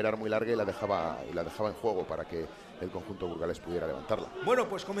tenía que liberar muy larga y la dejaba en juego para que el conjunto burgalés pudiera levantarla. Bueno,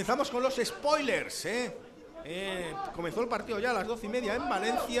 pues comenzamos con los spoilers, comenzó el partido ya a las 12:30 en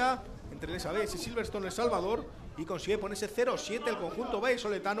Valencia, entre el Sabés y Silverstone, El Salvador, y consigue ponerse 0-7 el conjunto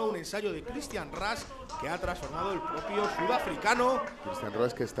vallisoletano, un ensayo de Christian Ras, que ha transformado el propio sudafricano. Christian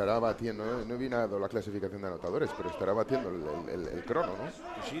Ras, que estará batiendo, no he visto la clasificación de anotadores, pero estará batiendo el crono, ¿no?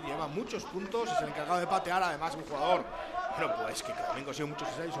 Pues sí, lleva muchos puntos, es el encargado de patear, además un jugador, bueno, pues que también consigue muchos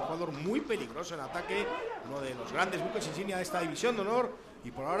ensayos, un jugador muy peligroso en ataque, uno de los grandes buques insignia de esta división de honor. Y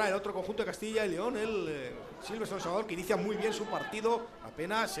por ahora el otro conjunto de Castilla y León, el Silverstone El Salvador, que inicia muy bien su partido,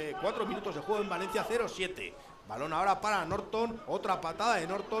 apenas 4 minutos de juego en Valencia, 0-7. Balón ahora para Norton, otra patada de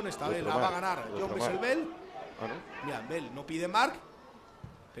Norton, esta vez la va a ganar John Besselbel. Mira, Bell no pide mark,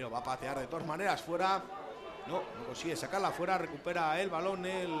 pero va a patear de todas maneras fuera. No consigue sacarla fuera, recupera el balón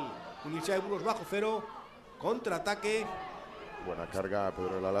el Universidad de Burgos bajo cero. Contraataque. Buena carga a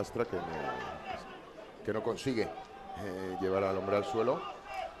Pedro de la Lastra, que no consigue llevar al hombre al suelo.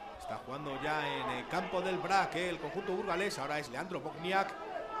 Está jugando ya en el campo del Vrac, el conjunto burgalés. Ahora es Leandro Bogniak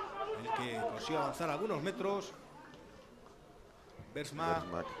el que consigue avanzar algunos metros. Bersma.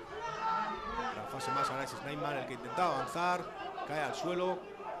 La fase más ahora es Snyman el que intentaba avanzar. Cae al suelo.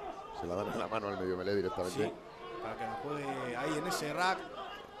 Se la dan en la mano al medio melee directamente. Sí, para que la juegue ahí en ese rack.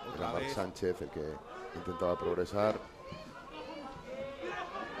 Otra vez Sánchez el que intentaba progresar.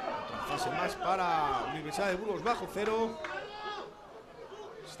 Otra fase más para Universidad de Burgos bajo cero.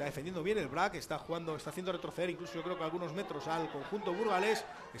 Se está defendiendo bien el Vrac, está haciendo retroceder incluso yo creo que algunos metros al conjunto burgalés.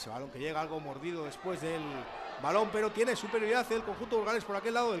 Ese balón que llega algo mordido después del balón, pero tiene superioridad el conjunto burgalés por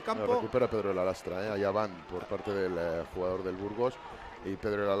aquel lado del campo. Lo recupera Pedro de la Lastra, allá van por parte del jugador del Burgos. Y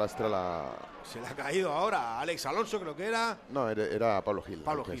Pedro de la Lastra se le ha caído ahora a Alex Alonso, creo que era. No, era Pablo Gil,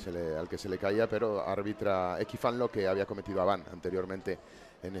 al que se le caía, pero arbitra Equifanlo, que había cometido a Van anteriormente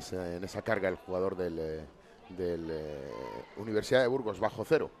en esa carga, el jugador del Universidad de Burgos bajo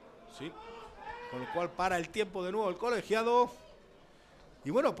cero. Sí, con lo cual para el tiempo de nuevo el colegiado. Y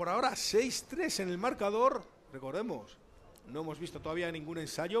bueno, por ahora 6-3 en el marcador. Recordemos, no hemos visto todavía ningún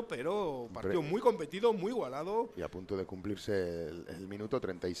ensayo, pero partido muy competido, muy igualado. Y a punto de cumplirse el minuto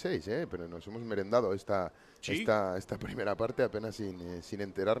 36, pero nos hemos merendado esta primera parte apenas sin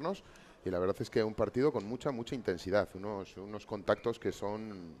enterarnos. Y la verdad es que un partido con mucha intensidad, unos contactos que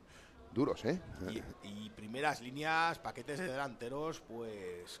son duros, y primeras líneas, paquetes de delanteros,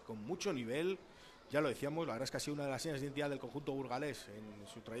 pues con mucho nivel. Ya lo decíamos, la verdad es que ha sido una de las señas de identidad del conjunto burgalés en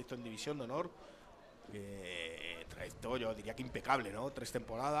su trayecto en División de Honor. Trayecto, yo diría que impecable, ¿no? 3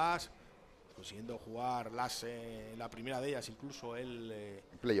 temporadas, consiguiendo jugar la primera de ellas, incluso el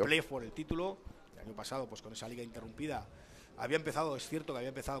playoff por el título. El año pasado, pues con esa liga interrumpida, había empezado, es cierto que había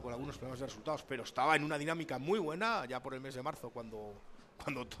empezado con algunos problemas de resultados, pero estaba en una dinámica muy buena ya por el mes de marzo, cuando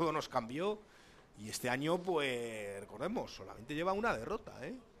todo nos cambió. Y este año, pues, recordemos, solamente lleva una derrota,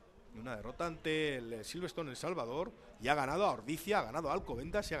 una derrota ante el Silverstone en El Salvador, y ha ganado a Ordicia, ha ganado a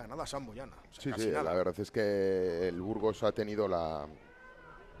Alcobendas y ha ganado a San Boyana. O sea, sí, la verdad es que el Burgos ha tenido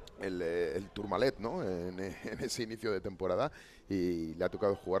el Tourmalet, ¿no? en ese inicio de temporada, y le ha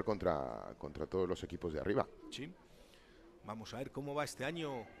tocado jugar contra todos los equipos de arriba. Sí. Vamos a ver cómo va este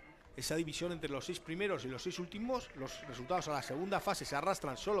año esa división entre los 6 primeros y los 6 últimos. Los resultados a la segunda fase se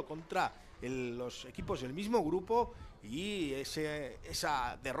arrastran solo contra los equipos del mismo grupo, y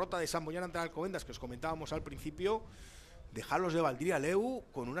esa derrota de San Boyana ante Alcobendas que os comentábamos al principio deja a los de Valdría Leu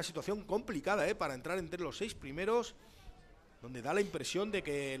con una situación complicada para entrar entre los 6 primeros, donde da la impresión de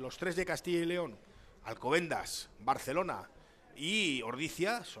que los 3 de Castilla y León, Alcobendas, Barcelona y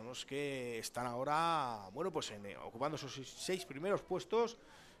Ordicia, son los que están ahora, bueno, pues ocupando esos 6 primeros puestos,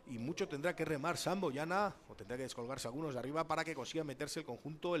 y mucho tendrá que remar San Boyana, o tendrá que descolgarse algunos de arriba para que consiga meterse el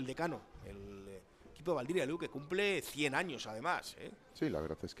conjunto, el decano, el equipo de Valdría Leu, que cumple 100 años además. Sí, la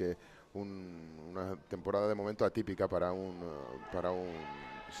verdad es que una temporada de momento atípica para un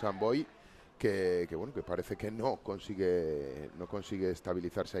San Boy, que bueno, que parece que no consigue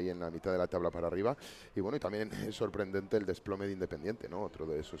estabilizarse ahí en la mitad de la tabla para arriba. Y bueno, y también es sorprendente el desplome de Independiente, ¿no? Otro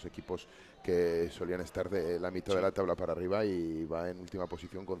de esos equipos que solían estar de la mitad de la tabla para arriba, y va en última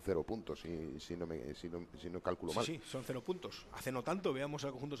posición con 0 puntos, si no calculo mal. Sí, son 0 puntos. Hace no tanto veamos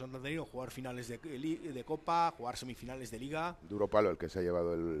al conjunto santanderino jugar finales de Copa, jugar semifinales de Liga. Duro palo el que se ha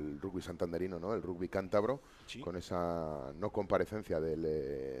llevado el rugby santanderino, ¿no? El rugby cántabro, con esa no comparecencia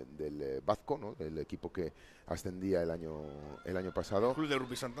del Bajo, ¿no? El equipo que ascendía el año pasado. El Club de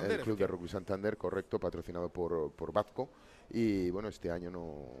Rugby Santander. El Club de Rugby Santander, correcto, patrocinado por Bajo. Y bueno, este año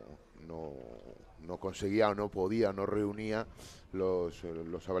no conseguía, o no podía, no reunía los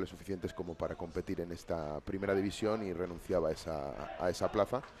avales suficientes como para competir en esta primera división, y renunciaba a esa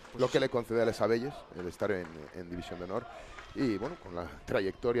plaza, pues lo que le concede a Les Abelles el estar en División de Honor. Y bueno, con la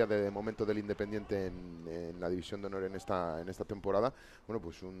trayectoria de momento del Independiente en la División de Honor en esta temporada, bueno,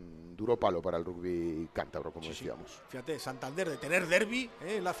 pues un duro palo para el rugby cántabro, como decíamos. Sí. Fíjate, Santander, de tener derbi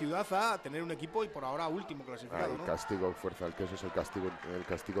en la ciudad, a tener un equipo, y por ahora último clasificado. El castigo, fuerza al Quesos, el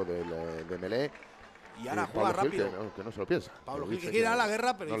castigo de Melé. Y ahora juega rápido. Que no se lo piensa. Pablo Gil, que quiere ir a la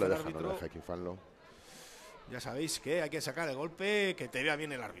guerra, pero no dice le el deja, árbitro. No le deja equifarlo. Ya sabéis que hay que sacar el golpe, que te vea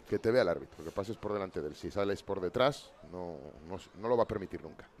bien el árbitro. Que te vea el árbitro, que pases por delante de él. Si sales por detrás, no lo va a permitir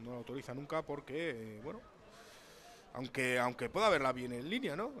nunca. No lo autoriza nunca porque, bueno, aunque pueda verla bien en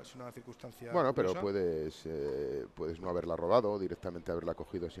línea, ¿no? Es una circunstancia bueno, curiosa. Pero puedes no haberla rodado, directamente haberla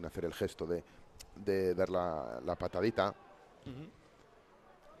cogido sin hacer el gesto de dar la patadita.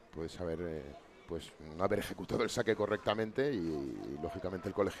 Puedes no haber ejecutado el saque correctamente, y lógicamente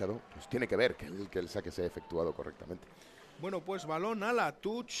el colegiado pues tiene que ver que el saque se ha efectuado correctamente. Bueno, pues balón a la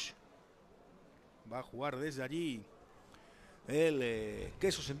touch. Va a jugar desde allí el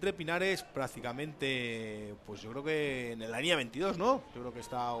Quesos Entrepinares, prácticamente, pues yo creo que en la línea 22, ¿no? Yo creo que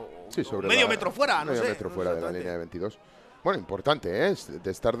está sobre medio metro fuera, no sé. Medio metro fuera de la línea de 22. Bueno, importante, de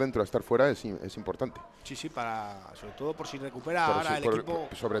estar dentro a estar fuera es importante. Sí, sobre todo por si recupera ahora el equipo.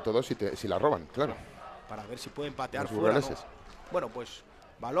 Sobre todo si la roban, claro. Para ver si pueden patear los fuera, ¿no? Bueno, pues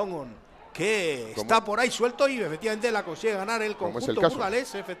balón que está por ahí suelto, y efectivamente la consigue ganar el conjunto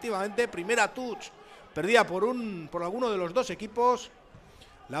burgalés. Efectivamente, primera touch perdida por alguno de los dos equipos.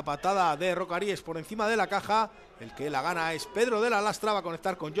 La patada de Rocaríes por encima de la caja. El que la gana es Pedro de la Lastra. Va a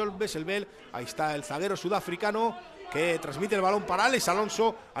conectar con John Besselbel. Ahí está el zaguero sudafricano, que transmite el balón para Alex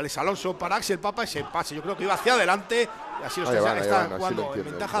Alonso. Alex Alonso para Axel Papa. Ese pase, yo creo que iba hacia adelante. Así lo está jugando en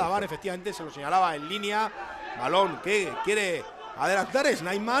ventaja de Aván. Efectivamente, se lo señalaba en línea. Balón que quiere adelantar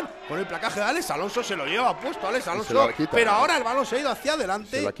Snyman con el placaje de Alex Alonso. Se lo lleva puesto Alex Alonso. Pero ahora el balón se ha ido hacia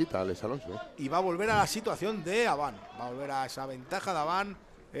adelante. Se la quita Alex Alonso. Y va a volver a la situación de Aván. Va a volver a esa ventaja de Aván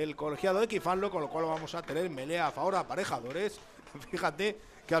el colegiado de Equifanlo, con lo cual vamos a tener melea a favor de aparejadores. Fíjate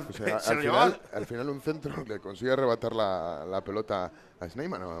que al final un centro le consigue arrebatar la pelota a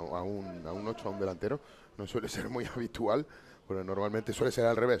Snyman, a un 8, a un delantero. No suele ser muy habitual, porque normalmente suele ser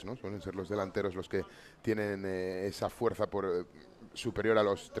al revés, ¿no? Suelen ser los delanteros los que tienen esa fuerza superior a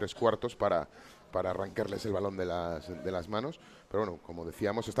los 3/4 para arrancarles el balón de las manos. Pero bueno, como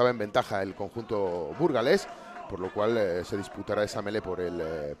decíamos, estaba en ventaja el conjunto burgalés, por lo cual se disputará esa melee por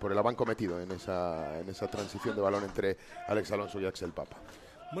el abanco metido en esa transición de balón entre Alex Alonso y Axel Papa.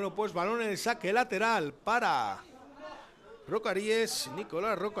 Bueno, pues balón en el saque lateral para Rocaríes,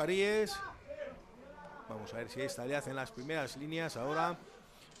 Nicolás Rocaríes. Vamos a ver si esta le hacen las primeras líneas ahora.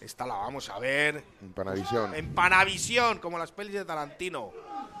 Esta la vamos a ver. En Panavisión. En Panavisión, como las pelis de Tarantino.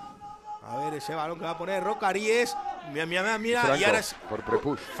 A ver ese balón que va a poner Rocaríes. Mira, Franco, y ahora es por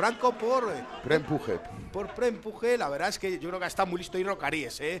prepush. Franco por preempuje. Por preempuje. La verdad es que yo creo que está muy listo y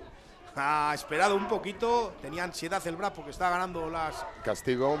Rocaríes, ha esperado un poquito. Tenía ansiedad el Vrac porque estaba ganando las...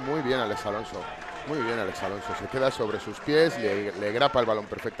 Castigo muy bien Alex Alonso. Muy bien Alex Alonso, se queda sobre sus pies, le grapa el balón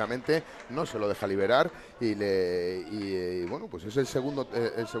perfectamente, no se lo deja liberar y bueno, pues es el segundo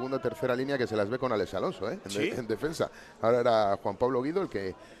tercera línea que se las ve con Alex Alonso, ¿Sí? en defensa. Ahora era Juan Pablo Guido el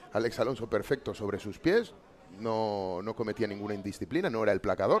que Alex Alonso perfecto sobre sus pies, no cometía ninguna indisciplina, no era el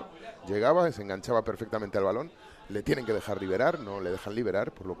placador, llegaba, se enganchaba perfectamente al balón, le tienen que dejar liberar, no le dejan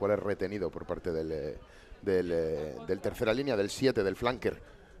liberar, por lo cual es retenido por parte del tercera línea, del 7, del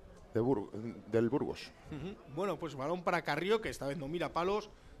flanker. Del Burgos. Bueno, pues balón para Carrillo, que esta vez no mira palos.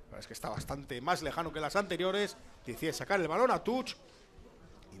 La verdad es que está bastante más lejano que las anteriores. Decide sacar el balón a touch.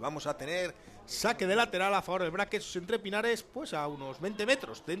 Y vamos a tener saque de lateral a favor del Vrac, Quesos Entrepinares, pues a unos 20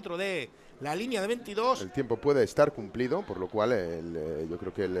 metros dentro de la línea de 22. El tiempo puede estar cumplido, por lo cual yo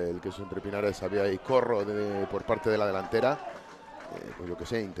creo que el Quesos Entrepinares había ahí corro por parte de la delantera. Pues yo que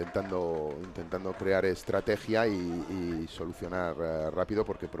sé, intentando crear estrategia y solucionar rápido,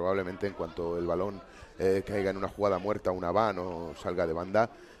 porque probablemente en cuanto el balón caiga en una jugada muerta, una van o salga de banda,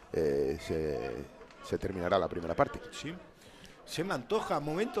 se terminará la primera parte. Sí, se me antoja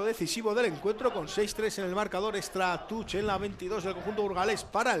momento decisivo del encuentro con 6-3 en el marcador, extra touch en la 22 del conjunto burgalés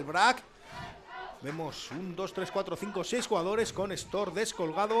para el Vrac. Vemos 1, 2, 3, 4, 5, 6 jugadores con Stor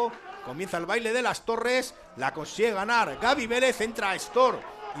descolgado. Comienza el baile de las torres. La consigue ganar Gaby Vélez. Entra Stor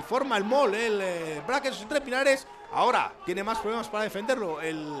y forma el mol. El Vrac Quesos Entrepinares. Ahora tiene más problemas para defenderlo.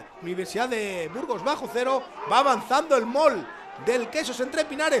 El Universidad de Burgos bajo cero. Va avanzando el mol del Quesos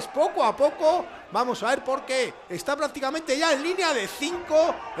Entrepinares poco a poco. Vamos a ver por qué. Está prácticamente ya en línea de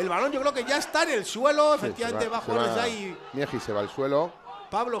 5. El balón yo creo que ya está en el suelo. Sí, efectivamente Bajo ahí. Miegi se va al suelo.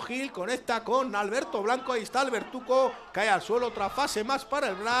 Pablo Gil conecta con Alberto Blanco, ahí está Albertuco, cae al suelo, otra fase más para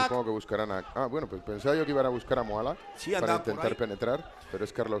el Vrac. Supongo que buscarán bueno, pues pensaba yo que iban a buscar a Moala para intentar penetrar, pero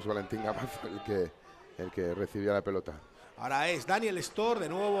es Carlos Valentín Gamazo el que recibía la pelota. Ahora es Daniel Stor, de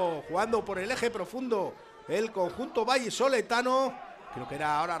nuevo jugando por el eje profundo, el conjunto vallisoletano. Creo que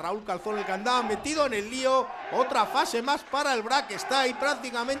era ahora Raúl Calzón el que andaba metido en el lío. Otra fase más para el Vrac, está ahí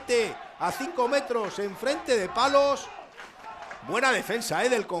prácticamente a 5 metros enfrente de palos. Buena defensa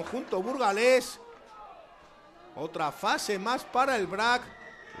del conjunto burgalés. Otra fase más para el Vrac.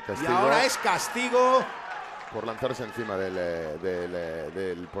 Y ahora es castigo. Por lanzarse encima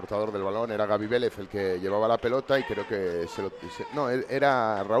del portador del balón. Era Gaby Vélez el que llevaba la pelota y creo que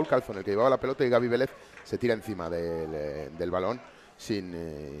era Raúl Calzón el que llevaba la pelota y Gaby Vélez se tira encima del balón sin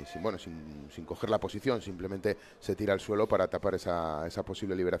coger la posición. Simplemente se tira al suelo para tapar esa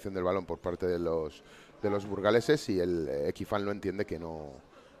posible liberación del balón por parte de los burgaleses y el Equifan lo entiende que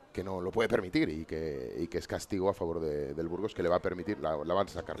no lo puede permitir y que es castigo a favor del Burgos, que le va a permitir, la van a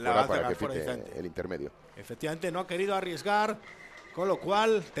sacar fuera para que pite el intermedio. Efectivamente no ha querido arriesgar, con lo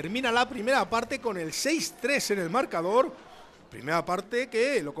cual termina la primera parte con el 6-3 en el marcador. Primera parte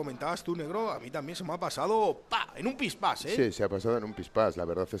que, lo comentabas tú, Negro, a mí también se me ha pasado en un pispás, Sí, se ha pasado en un pispás. La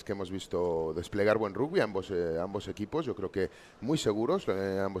verdad es que hemos visto desplegar buen rugby ambos equipos. Yo creo que muy seguros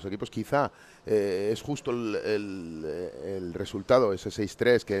ambos equipos. Quizá es justo el resultado, ese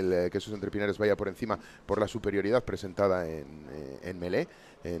 6-3, que esos Entrepinares vaya por encima por la superioridad presentada en melee,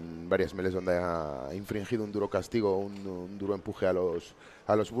 en varias melees donde ha infringido un duro castigo, un duro empuje a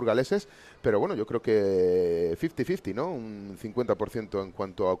los burgaleses. Pero bueno, yo creo que 50-50, ¿no? Un 50% en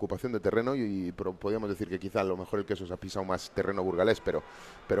cuanto a ocupación de terreno y podríamos decir que quizá a lo mejor el Quesos ha pisado más terreno burgalés, pero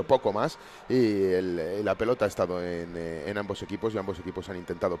poco más. Y la pelota ha estado en ambos equipos y ambos equipos han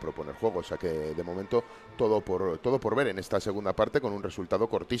intentado proponer juego. O sea que de momento todo por ver en esta segunda parte, con un resultado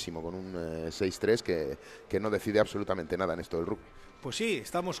cortísimo, con un 6-3 que no decide absolutamente nada en esto del rugby. Pues sí,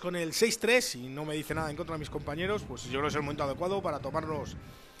 estamos con el 6-3 y no me dice nada en contra de mis compañeros, pues yo creo que es el momento adecuado para tomarnos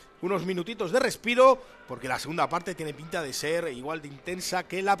unos minutitos de respiro, porque la segunda parte tiene pinta de ser igual de intensa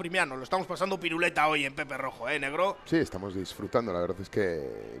que la primera. Nos lo estamos pasando piruleta hoy en Pepe Rojo, Negro. Sí, estamos disfrutando, la verdad es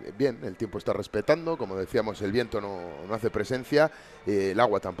que bien, el tiempo está respetando, como decíamos, el viento no hace presencia, el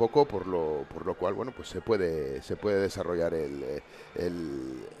agua tampoco, por lo cual, bueno, pues se puede desarrollar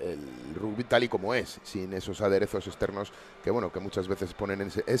el rugby tal y como es, sin esos aderezos externos que bueno, que muchas veces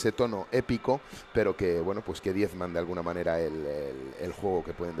ponen ese tono épico, pero que bueno, pues que diezman de alguna manera el juego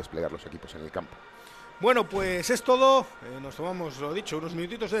que pueden desplegar los equipos en el campo. Bueno, pues es todo. Nos tomamos, lo dicho, unos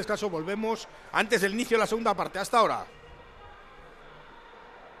minutitos de descanso. Volvemos antes del inicio de la segunda parte. Hasta ahora.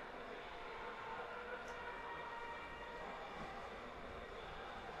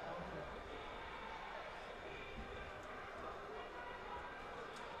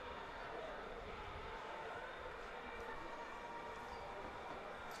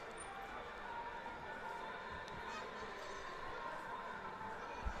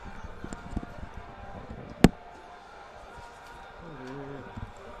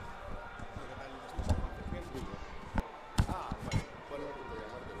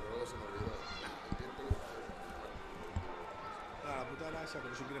 Que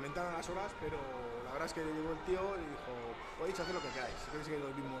nos incrementaron las horas, pero la verdad es que llegó el tío y dijo, podéis hacer lo que queráis, si queréis seguir con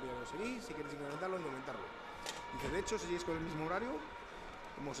el mismo horario lo seguís, si queréis incrementarlo, incrementarlo. Dice, de hecho, si seguís con el mismo horario,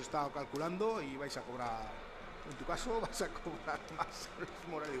 hemos estado calculando y vais a cobrar, en tu caso, vas a cobrar más el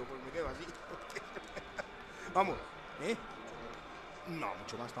mismo horario. Digo, pues me quedo así. Vamos, ¿eh? No,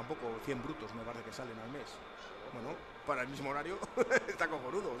 mucho más tampoco, 100 brutos me parece que salen al mes. Bueno, para el mismo horario está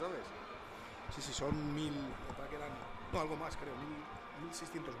cojonudo, ¿sabes? Sí, sí, son 1000, para que eran, no, algo más creo,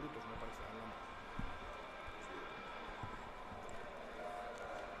 1600 brutos me parece.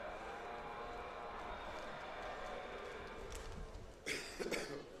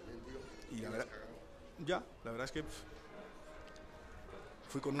 Y la verdad es que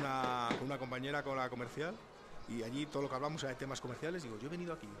fui con una compañera, con la comercial, y allí todo lo que hablamos era de temas comerciales. Digo, yo he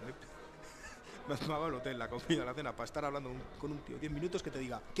venido aquí, me has pagado el hotel, la comida, la cena, para estar hablando con un tío 10 minutos que te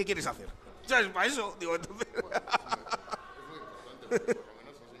diga, ¿qué quieres hacer? ¿Sabes? Para eso, digo, entonces... Es muy importante, porque por lo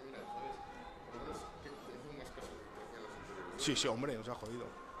menos así, mira, ¿sabes? Por lo menos que te hacen más caso que las anteriores. Sí, hombre, nos ha jodido.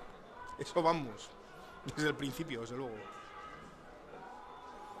 Eso vamos, desde el principio, desde luego.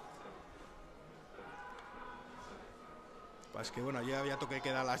 Pues que bueno, ya había toque de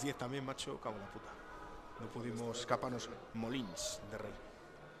queda a las 10 también, macho, cago en la puta. No pudimos escaparnos, Molins de Rey.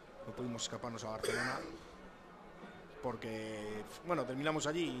 No pudimos escaparnos a Barcelona porque, bueno, terminamos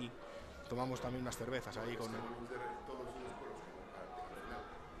allí y tomamos también unas cervezas ahí con...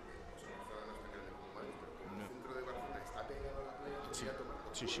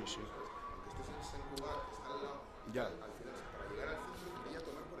 Sí, sí, sí. Ya.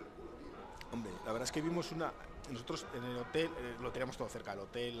 Hombre, la verdad es que vimos una... Nosotros en el hotel, lo teníamos todo cerca, el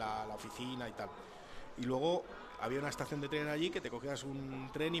hotel, la oficina y tal. Y luego había una estación de tren allí que te cogías un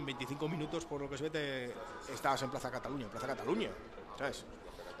tren y en 25 minutos, por lo que se ve, estabas en Plaza Cataluña, ¿sabes?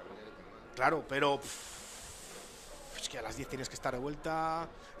 Claro, pero es que a las 10 tienes que estar de vuelta.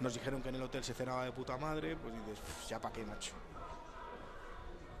 Nos dijeron que en el hotel se cenaba de puta madre, pues dices, ya para qué, macho.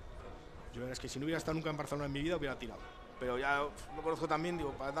 Yo la verdad es que si no hubiera estado nunca en Barcelona en mi vida hubiera tirado. Pero ya lo conozco también,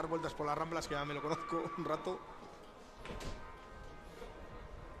 digo, para dar vueltas por las Ramblas, que ya me lo conozco un rato.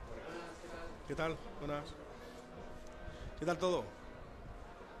 ¿Qué tal? Buenas. ¿Qué tal todo?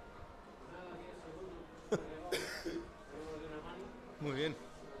 Muy bien.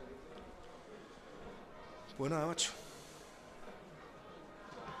 Pues nada, macho.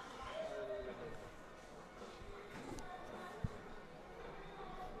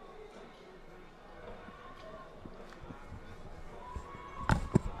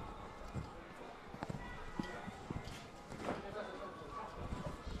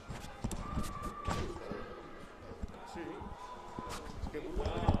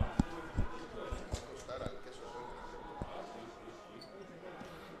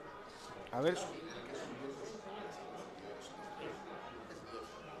 A ver.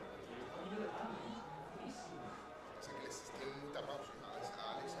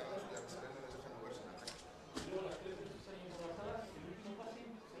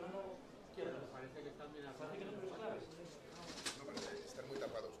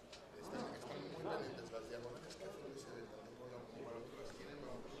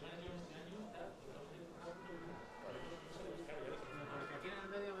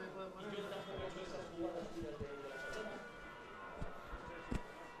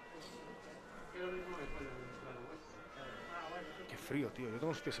 Qué frío, tío. Yo tengo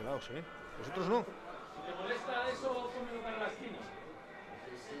los pies helados, ¿eh? ¿Vosotros no? Si te molesta eso, cómelo para la esquina.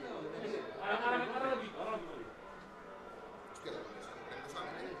 Ahora lo quito.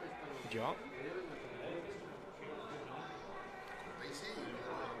 Ya.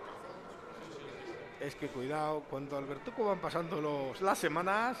 Es que cuidado, cuando Albertuco van pasando las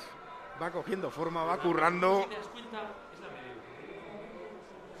semanas, va cogiendo forma, va currando. Si te das cuenta, es la medida.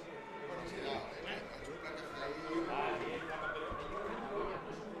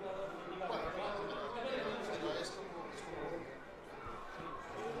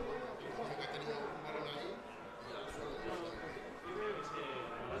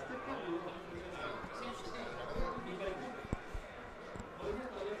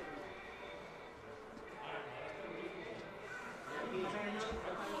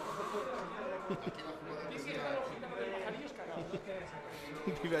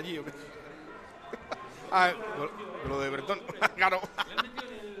 Vive allí, ¿o qué? Ah, lo de Bretón. Claro.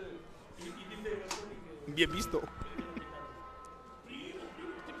 Bien visto.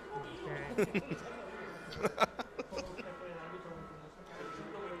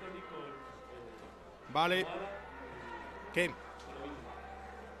 Vale. ¿Qué?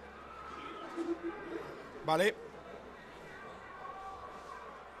 Vale.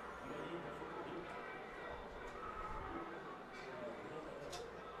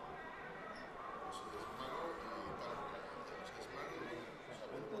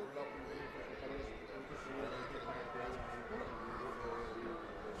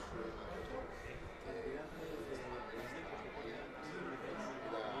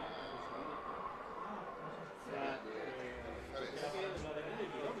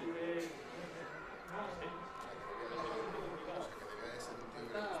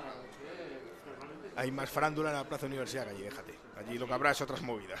 Hay más farándula en la Plaza Universidad que allí, déjate. Allí lo que habrá es otras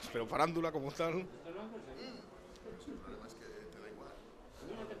movidas, pero farándula como tal.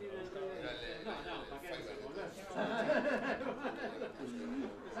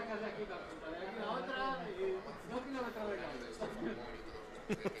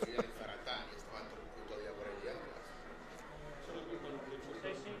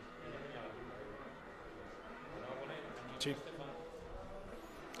 Sí.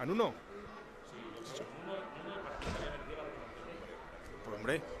 ¿An uno? Pues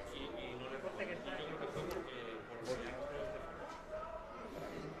hombre.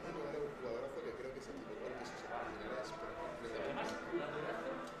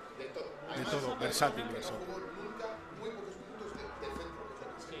 De todo, versátil, versátil.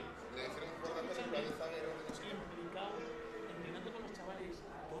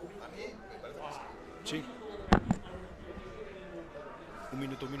 Sí. Un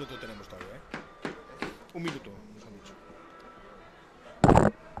minuto tenemos todavía, ¿eh? Un minuto, nos han dicho.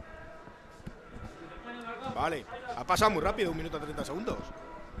 Vale, ha pasado muy rápido, 1 minuto 30 segundos.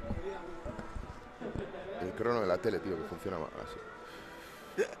 El crono de la tele, tío, que funciona así.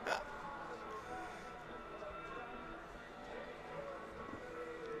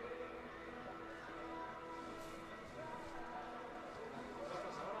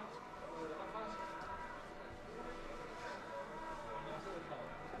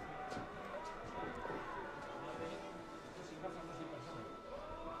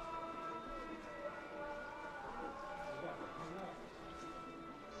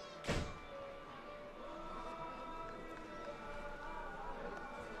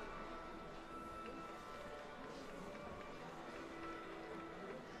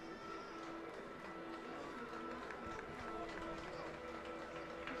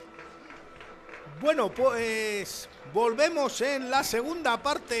 Bueno, pues volvemos en la segunda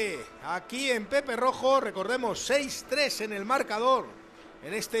parte, aquí en Pepe Rojo. Recordemos 6-3 en el marcador,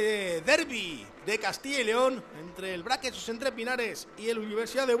 en este derbi de Castilla y León, entre el Vrac, Quesos, Entrepinares y el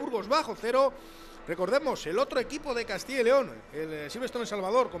Universidad de Burgos, Bajo, Cero. Recordemos, el otro equipo de Castilla y León, el Silvestre El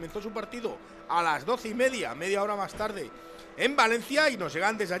Salvador, comenzó su partido a las 12:30, media hora más tarde, en Valencia, y nos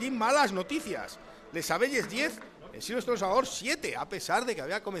llegan desde allí malas noticias. Les Abelles 10, el Silvestre El Salvador 7, a pesar de que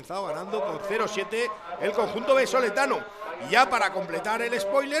había comenzado ganando con 0-7 el conjunto vesoletano. Y ya para completar el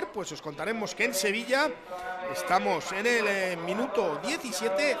spoiler, pues os contaremos que en Sevilla estamos en el minuto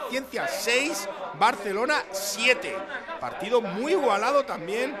 17, Ciencias 6, Barcelona 7. Partido muy igualado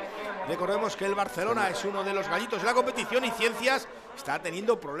también. Recordemos que el Barcelona es uno de los gallitos de la competición y Ciencias está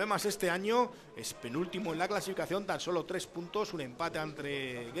teniendo problemas este año. Es penúltimo en la clasificación, tan solo 3 puntos, un empate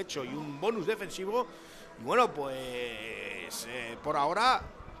entre Guecho y un bonus defensivo. Y bueno, pues por ahora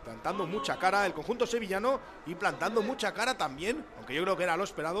plantando mucha cara el conjunto sevillano y plantando mucha cara también, aunque yo creo que era lo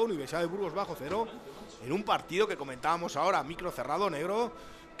esperado, Universidad de Burgos Bajo Cero, en un partido que comentábamos ahora, micro cerrado, negro,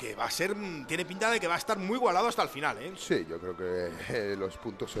 que va a ser, tiene pinta de que va a estar muy igualado hasta el final, ¿eh? Sí, yo creo que los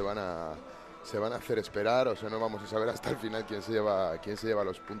puntos se van a hacer esperar, o sea, no vamos a saber hasta el final quién se lleva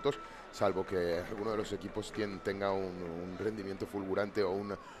los puntos, salvo que alguno de los equipos tenga un rendimiento fulgurante o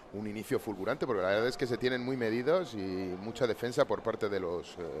un inicio fulgurante, porque la verdad es que se tienen muy medidos y mucha defensa por parte de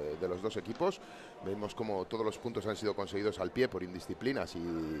los dos equipos. Vemos como todos los puntos han sido conseguidos al pie por indisciplinas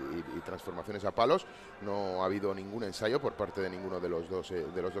y transformaciones a palos. No ha habido ningún ensayo por parte de ninguno de los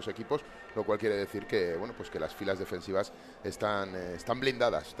dos equipos, lo cual quiere decir que, bueno, pues que las filas defensivas están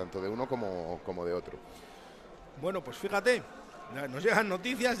blindadas, tanto de uno como de otro. Bueno, pues fíjate, nos llegan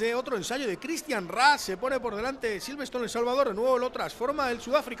noticias de otro ensayo de Christian Ras. Se pone por delante Silvestre El Salvador, de nuevo lo transforma el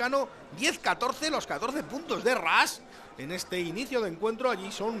sudafricano. 10-14, los 14 puntos de Ras en este inicio de encuentro.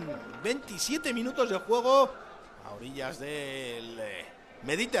 Allí son 27 minutos de juego a orillas del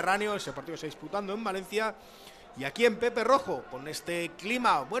mediterráneo, ese partido se está disputando en Valencia. Y aquí en Pepe Rojo, con este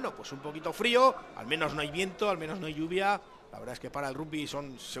clima, bueno, pues un poquito frío, al menos no hay viento, al menos no hay lluvia. La verdad es que para el rugby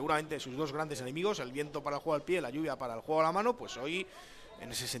son seguramente sus dos grandes enemigos, el viento para el juego al pie, la lluvia para el juego a la mano. Pues hoy, en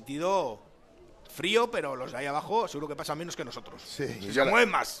ese sentido, frío, pero los de ahí abajo seguro que pasan menos que nosotros. Sí, y se mueven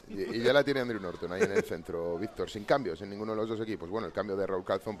más. Y ya la tiene Andrew Norton ahí en el centro, Víctor, sin cambios en ninguno de los dos equipos. Bueno, el cambio de Raúl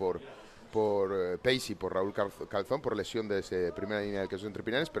Calzón por Pace y por Raúl Calzón por lesión de esa primera línea del Quesos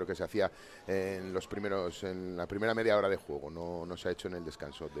Entrepinares, pero que se hacía en la primera media hora de juego, no se ha hecho en el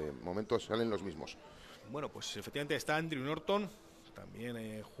descanso. De momento salen los mismos. Bueno, pues efectivamente está Andrew Norton,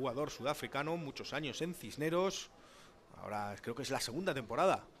 también jugador sudafricano, muchos años en Cisneros. Ahora creo que es la segunda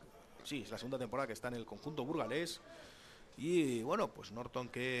temporada. Sí, es la segunda temporada que está en el conjunto burgalés. Y bueno, pues Norton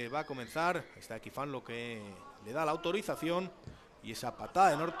que va a comenzar. Está Kifan lo que le da la autorización. Y esa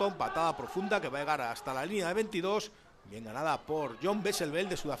patada de Norton, patada profunda que va a llegar hasta la línea de 22. Bien ganada por John Besselbel,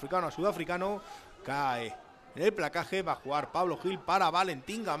 de sudafricano a sudafricano. Cae en el placaje, va a jugar Pablo Gil para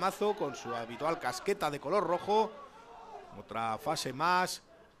Valentín Gamazo con su habitual casqueta de color rojo. Otra fase más.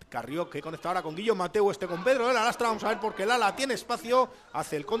 Carrió que conecta ahora con Guillo Mateu, con Pedro de la Lastra. Vamos a ver porque Lala tiene espacio,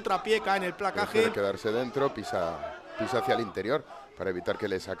 hace el contrapié, cae en el placaje. Quiere quedarse dentro, pisa hacia el interior para evitar que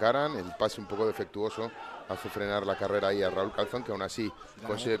le sacaran. El pase un poco defectuoso hace frenar la carrera ahí a Raúl Calzón, que aún así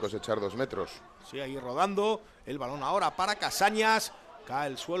consigue cosechar 2 metros. Sí, ahí rodando el balón ahora para Casañas. Cae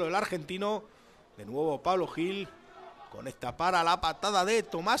el suelo el argentino. De nuevo Pablo Gil conecta para la patada de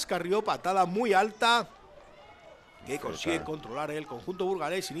Tomás Carrió, patada muy alta que consigue controlar el conjunto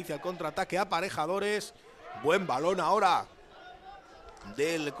burgalés. Inicia el contraataque aparejadores. Buen balón ahora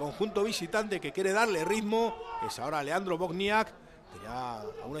del conjunto visitante que quiere darle ritmo. Es ahora Leandro Bogniak, que ya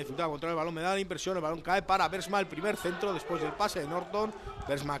a una dificultad de controlar el balón, me da la impresión. El balón cae para Bersma, el primer centro después del pase de Norton.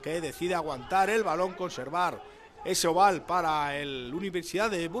 Bersma que decide aguantar el balón, conservar ese oval para el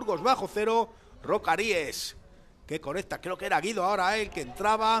Universidad de Burgos bajo cero. Rocaríes que conecta, creo que era Guido ahora el que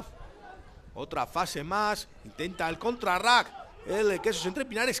entraba. Otra fase más, intenta el contrarrack, el Quesos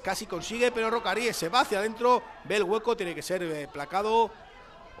Entrepinares casi consigue, pero Rocaríes se va hacia adentro, ve el hueco, tiene que ser placado.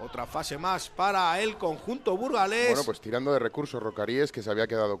 Otra fase más para el conjunto burgalés. Bueno, pues tirando de recursos Rocaríes, que se había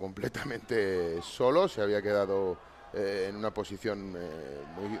quedado completamente solo, se había quedado en una posición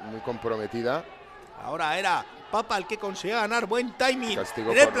muy comprometida. Ahora era Papa el que conseguía ganar, buen timing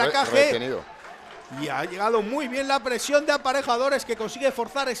Castigo en el por placaje. retenido. Y ha llegado muy bien la presión de aparejadores, que consigue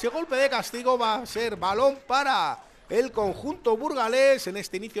forzar ese golpe de castigo. Va a ser balón para el conjunto burgalés en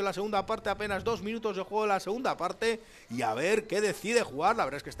este inicio de la segunda parte. Apenas 2 minutos de juego de la segunda parte. Y a ver qué decide jugar. La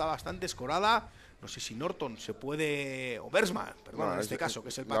verdad es que está bastante escorada. No sé si Norton se puede... O Bersma, perdón, no, en este caso, que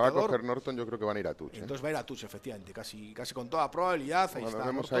es el pateador. La va a coger Norton, yo creo que van a ir a touch. Entonces va a ir a touch, efectivamente, casi con toda probabilidad. Ahí está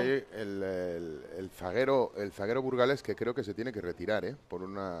vemos Norton. ahí el zaguero burgalés, que creo que se tiene que retirar, por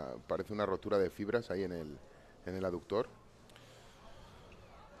parece una rotura de fibras ahí en el aductor.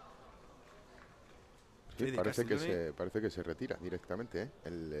 Sí, parece que se retira directamente,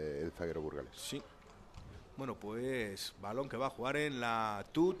 el zaguero burgalés. Sí. Bueno, pues balón que va a jugar en la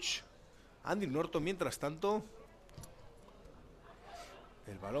touch Andy Norton. Mientras tanto,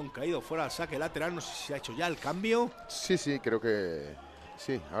 el balón caído fuera al saque lateral. No sé si se ha hecho ya el cambio. Sí, creo que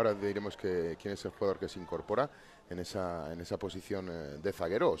sí. Ahora diremos quién es el jugador que se incorpora en esa posición de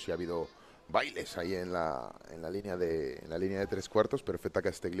zaguero, o si ha habido bailes ahí en la línea de 3 cuartos. Perfecta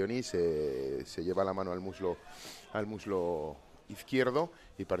Castiglioni se lleva la mano al muslo izquierdo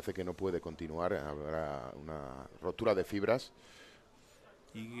y parece que no puede continuar. Habrá una rotura de fibras.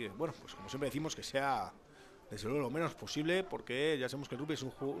 Y bueno, pues como siempre decimos, que sea desde luego lo menos posible, porque ya sabemos que el rugby es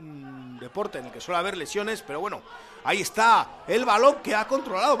un deporte en el que suele haber lesiones. Pero bueno, ahí está el balón que ha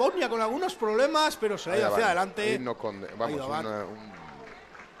controlado Bognia con algunos problemas, pero se le ha ido hacia adelante.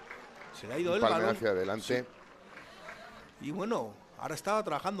 Se le ha ido el balón hacia adelante. Sí. Y bueno, ahora estaba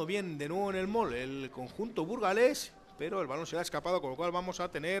trabajando bien de nuevo en el mall el conjunto burgalés, pero el balón se le ha escapado, con lo cual vamos a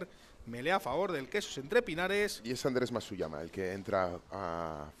tener melea a favor del Quesos Entrepinares. Y es Andrés Masuyama el que entra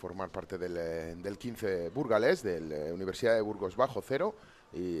a formar parte del 15 burgalés, de la Universidad de Burgos bajo cero,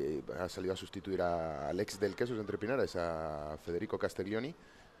 y ha salido a sustituir al ex del Quesos Entrepinares, a Federico Castiglioni.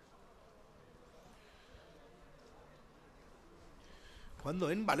 Cuando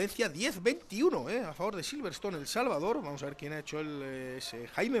en Valencia 10-21 a favor de Silverstone, El Salvador. Vamos a ver quién ha hecho ese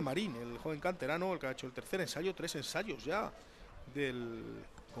Jaime Marín, el joven canterano, el que ha hecho el tercer ensayo, 3 ensayos ya del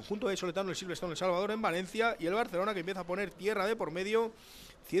conjunto de soletano del Silverstone, El Salvador en Valencia. Y el Barcelona, que empieza a poner tierra de por medio.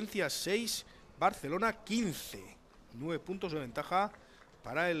 Ciencias 6, Barcelona 15. 9 puntos de ventaja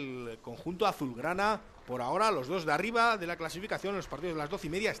para el conjunto azulgrana. Por ahora, los dos de arriba de la clasificación en los partidos de las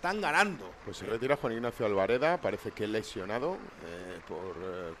 12:30 están ganando. Pues se retira Juan Ignacio Alvareda, parece que lesionado por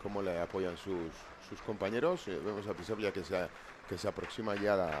cómo le apoyan sus compañeros. Vemos a Pisapia que se aproxima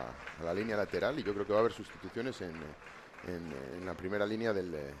ya a la línea lateral, y yo creo que va a haber sustituciones en la primera línea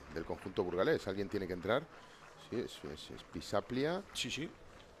del conjunto burgalés. Alguien tiene que entrar. Sí, es Pisapia. Sí.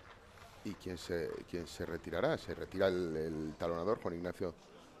 ¿Y quién se retirará? Se retira el talonador, Juan Ignacio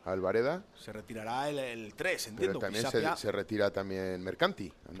Alvareda. Se retirará el 3, entiendo. Pero también se retira también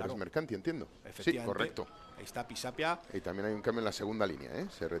Mercanti, Andrés Claro. Mercanti, entiendo. Sí, correcto. Ahí está Pisapia. Y también hay un cambio en la segunda línea, ¿eh?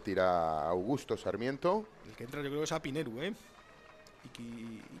 Se retira Augusto Sarmiento. El que entra yo creo que es a Pineru, ¿eh?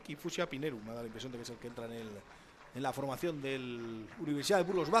 Iki Fusia Pineru, me da la impresión de que es el que entra en la formación del Universidad de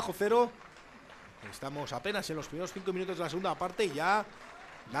Burgos Bajo Cero. Estamos apenas en los primeros 5 minutos de la segunda parte y ya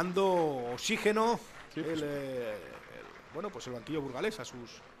dando oxígeno pues el banquillo burgalés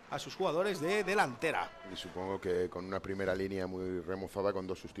a sus jugadores de delantera. Y supongo que con una primera línea muy remozada, con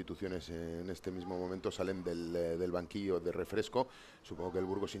 2 sustituciones en este mismo momento, salen del banquillo de refresco. Supongo que el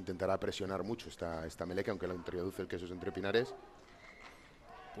Burgos intentará presionar mucho esta meleca, aunque la introduce el Quesos Entrepinares.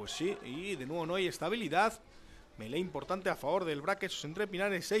 Pues sí, y de nuevo no hay estabilidad. Melé importante a favor del Vrac, Quesos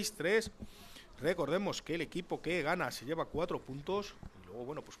Entrepinares 6-3. Recordemos que el equipo que gana se lleva 4 puntos. Y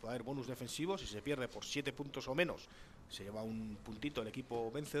luego, pues puede haber bonus defensivos. Si se pierde por 7 puntos o menos, se lleva un puntito el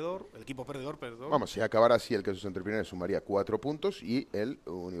equipo perdedor, perdón. Vamos, si acabara así, el Quesos Entrepinares sumaría 4 puntos y el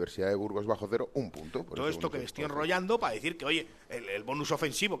Universidad de Burgos Bajo Cero 1 punto. Todo esto que me estoy enrollando para decir que, oye, el bonus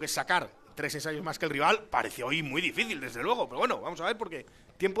ofensivo, que es sacar 3 ensayos más que el rival, parece hoy muy difícil, desde luego. Pero bueno, vamos a ver, porque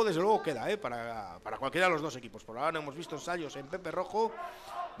tiempo desde luego queda, para cualquiera de los dos equipos. Por ahora no hemos visto ensayos en Pepe Rojo.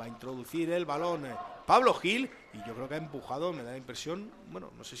 Va a introducir el balón Pablo Gil, y yo creo que ha empujado, me da la impresión,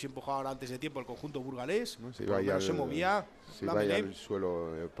 no sé si ha empujado ahora antes de tiempo el conjunto burgalés, no, se movía. Se iba ya al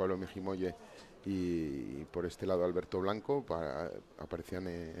suelo Pablo Mijimoye, y por este lado Alberto Blanco aparecían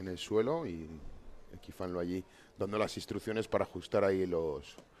en el suelo, y Equifanlo allí dando las instrucciones para ajustar ahí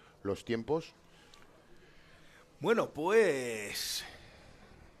los tiempos. Bueno, pues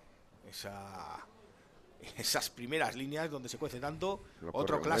esas primeras líneas donde se cuece tanto.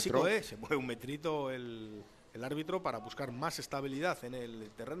 Otro clásico, se mueve un metrito el árbitro para buscar más estabilidad en el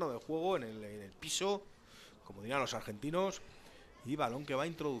terreno de juego, en el piso, como dirían los argentinos. Y balón que va a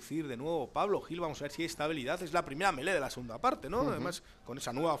introducir de nuevo Pablo Gil. Vamos a ver si hay estabilidad. Es la primera melé de la segunda parte, ¿no? Además, con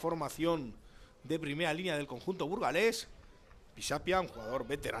esa nueva formación de primera línea del conjunto burgalés. Pisapia, un jugador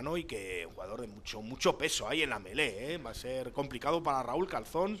veterano y un jugador de mucho peso ahí en la melé, ¿eh? Va a ser complicado para Raúl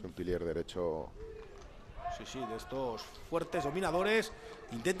Calzón. Es un pilier derecho. Sí, de estos fuertes dominadores.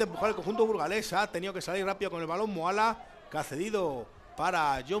 Intenta empujar el conjunto burgalés. Ha tenido que salir rápido con el balón Moala, que ha cedido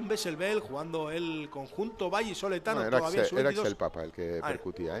para John Besselbel, jugando el conjunto vallisoletano. Era Axel Papa el que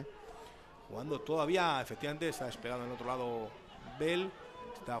percutía, Jugando todavía, efectivamente, está despegado en el otro lado Bell.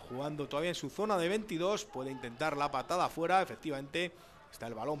 Está jugando todavía en su zona de 22. Puede intentar la patada afuera. Efectivamente, está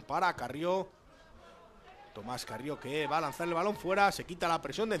el balón para Carrió. Tomás Carrió, que va a lanzar el balón fuera. Se quita la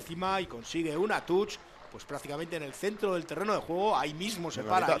presión de encima y consigue una touch. Pues prácticamente en el centro del terreno de juego. Ahí mismo se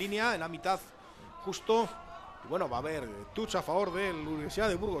para en línea, en la mitad justo. Y bueno, va a haber touch a favor de la Universidad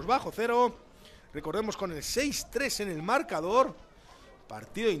de Burgos Bajo Cero. Recordemos con el 6-3 en el marcador.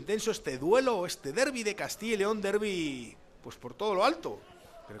 Partido intenso este duelo, este derbi de Castilla y León. Derbi pues por todo lo alto.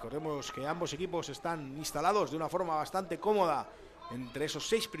 Recordemos que ambos equipos están instalados de una forma bastante cómoda entre esos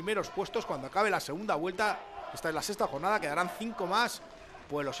 6 primeros puestos. Cuando acabe la segunda vuelta, esta es la sexta jornada, quedarán 5 más.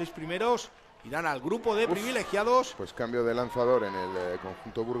 Pues los 6 primeros irán al grupo de privilegiados. Pues cambio de lanzador en el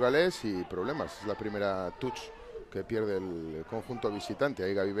conjunto burgalés y problemas. Es la primera touch que pierde el conjunto visitante.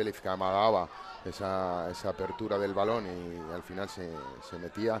 Ahí Gaby Vélez que amagaba esa apertura del balón y al final se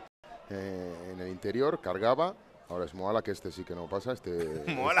metía en el interior, cargaba. Ahora es Moala, que sí que no pasa.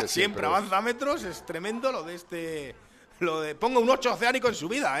 Moala siempre avanza metros, es tremendo lo de ponga un 8 oceánico en su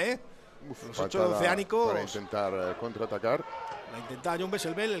vida, los 8 oceánicos. Para intentar contraatacar. La intenta John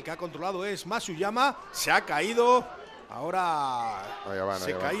Besselbel, el que ha controlado es Masuyama, se ha caído. Ahora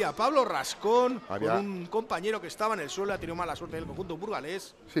se caía Pablo Rascón con un compañero que estaba en el suelo, ha tenido mala suerte del conjunto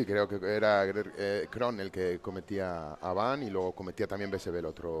burgalés. Sí, creo que era Kron el que cometía Aván y luego cometía también Besselbel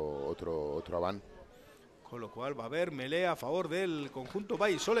otro Aván. Con lo cual va a haber melé a favor del conjunto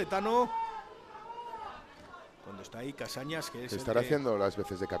vallisoletano. Cuando está ahí Casañas, que es estará haciendo las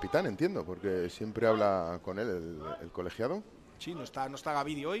veces de capitán, entiendo, porque siempre habla con él el colegiado. Sí, no está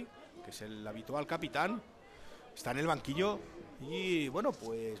Gavidi hoy, que es el habitual capitán. Está en el banquillo. Y bueno,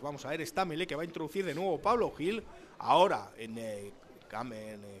 pues vamos a ver esta melé que va a introducir de nuevo Pablo Gil. Ahora en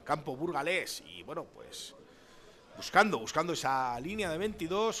campo burgalés. Y bueno, pues buscando esa línea de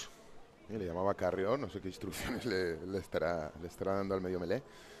 22. Le llamaba Carrió, no sé qué instrucciones le estará dando al medio melé.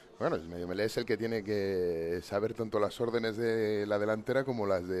 Bueno, el medio melé es el que tiene que saber tanto las órdenes de la delantera como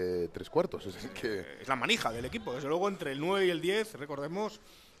las de tres cuartos. Es el que... Es la manija del equipo. Desde luego, entre el 9 y el 10, recordemos,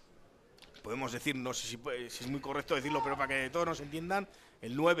 podemos decir, no sé si es muy correcto decirlo, pero para que todos nos entiendan,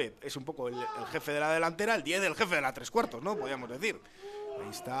 el 9 es un poco el jefe de la delantera, el 10 el jefe de la tres cuartos, ¿no? Podríamos decir. Ahí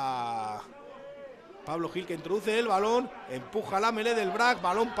está Pablo Gil, que introduce el balón, empuja la melé del Vrac,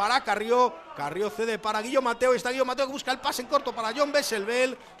 balón para Carrió, Carrió cede para Guillo Mateo, está Guillo Mateo que busca el pase en corto para John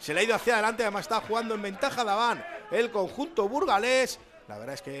Besselbel, se le ha ido hacia adelante, además está jugando en ventaja Daván el conjunto burgalés. La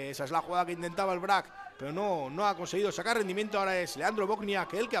verdad es que esa es la jugada que intentaba el Vrac, pero no ha conseguido sacar rendimiento. Ahora es Leandro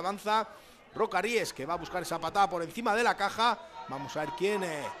Bogniak el que avanza, Rocaríes que va a buscar esa patada por encima de la caja. Vamos a ver quién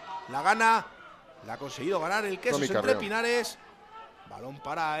la gana, la ha conseguido ganar el Quesos Entrepinares. Balón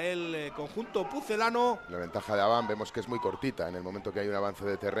para el conjunto pucelano. La ventaja de Aván vemos que es muy cortita en el momento que hay un avance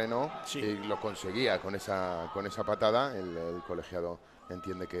de terreno, sí. Y lo conseguía con esa patada. El colegiado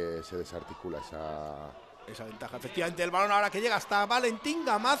entiende que se desarticula esa ventaja. Efectivamente, el balón ahora que llega hasta Valentín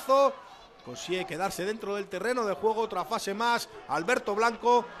Gamazo. Consigue quedarse dentro del terreno de juego. Otra fase más. Alberto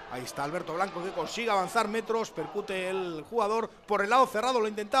Blanco. Ahí está Alberto Blanco que consigue avanzar metros. Percute el jugador por el lado cerrado. Lo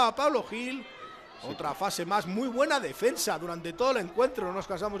intentaba Pablo Gil. Otra fase más, muy buena defensa durante todo el encuentro, no nos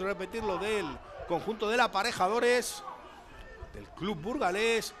cansamos de repetirlo, del conjunto de aparejadores del club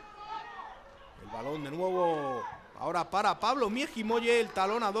burgalés. El balón de nuevo ahora para Pablo Miejimoye, el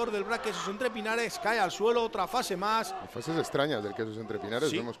talonador del Vrac Quesos Entrepinares, cae al suelo, otra fase más. Fases extrañas del Quesos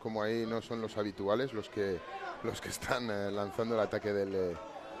Entrepinares, sí. Vemos como ahí no son los habituales los que están lanzando el ataque del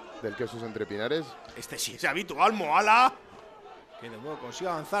Quesos Entrepinares. Este sí es habitual, Moala, que de nuevo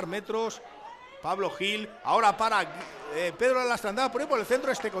consigue avanzar metros. Pablo Gil, ahora para Pedro Lastrandada, por ahí por el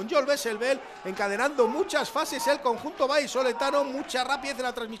centro, con Joel Besselbel, encadenando muchas fases el conjunto vallisoletano, mucha rapidez en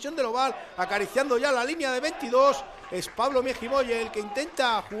la transmisión del oval, acariciando ya la línea de 22, es Pablo Miejimoye el que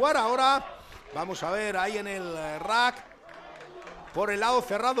intenta jugar ahora. Vamos a ver ahí en el rack, por el lado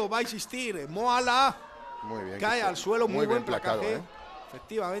cerrado va a insistir Moala, muy bien, cae al suelo, muy buen placado, placaje,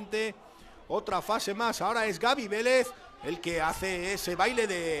 efectivamente. Otra fase más, ahora es Gaby Vélez, el que hace ese baile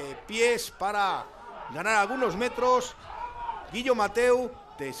de pies para ganar algunos metros. Guillo Mateu,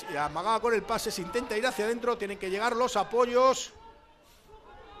 amagaba con el pase, se intenta ir hacia adentro, tienen que llegar los apoyos.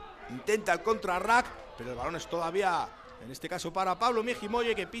 Intenta el contrarrack, pero el balón es todavía, en este caso para Pablo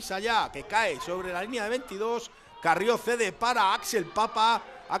Miejimoye, que pisa ya, que cae sobre la línea de 22. Carrió cede para Axel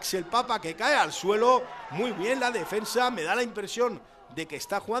Papa que cae al suelo. Muy bien la defensa, me da la impresión de que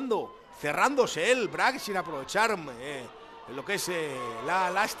está jugando cerrándose el Vrac sin aprovechar lo que es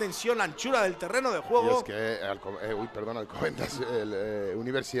la extensión, la anchura del terreno de juego. Y es que, Alcobendas,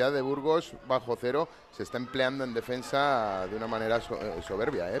 Universidad de Burgos, bajo cero, se está empleando en defensa de una manera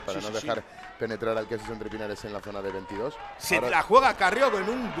soberbia, para no dejar penetrar al Quesos Entrepinares en la zona de 22. Ahora la juega Carrió con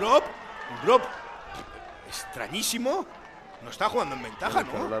un drop extrañísimo. No está jugando en ventaja,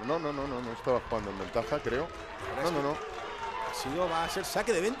 ¿no? No estaba jugando en ventaja, creo. No. Va a ser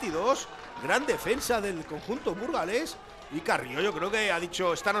saque de 22, gran defensa del conjunto burgalés. Y Carrió yo creo que ha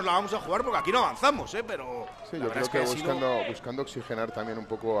dicho, esta nos la vamos a jugar porque aquí no avanzamos, pero... Sí, yo creo que buscando oxigenar también un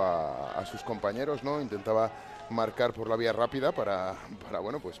poco a sus compañeros, ¿no? Intentaba marcar por la vía rápida para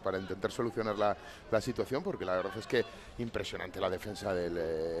intentar solucionar la situación, porque la verdad es que impresionante la defensa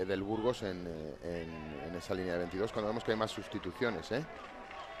del Burgos en esa línea de 22, cuando vemos que hay más sustituciones,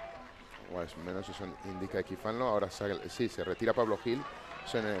 O al menos eso indica Equifanlo. Ahora se retira Pablo Gil.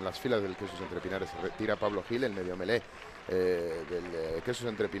 Son en las filas del Quesos Entrepinares. Se retira Pablo Gil, el medio melé del Quesos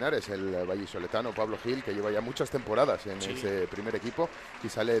Entrepinares, el vallisoletano Pablo Gil, que lleva ya muchas temporadas en ese primer equipo. Y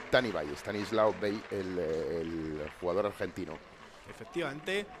sale Stanislao Bey, el jugador argentino.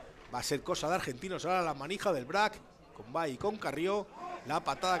 Efectivamente, va a ser cosa de argentinos ahora la manija del Vrac, con Bay y con Carrió. La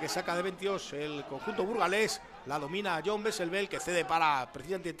patada que saca de 22 el conjunto burgalés, la domina John Besselbel, que cede para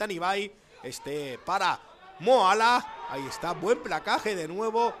precisamente Tanibay, para Moala. Ahí está, buen placaje de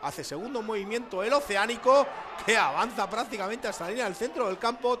nuevo, hace segundo movimiento el oceánico, que avanza prácticamente hasta la línea del centro del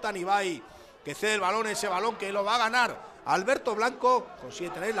campo. Tanibay, que cede el balón, ese balón que lo va a ganar Alberto Blanco,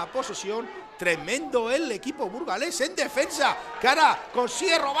 consigue tener la posesión. Tremendo el equipo burgalés en defensa, que ahora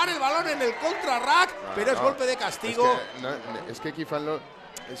consigue robar el balón en el contrarrack, pero es golpe de castigo. Es que Equifanlo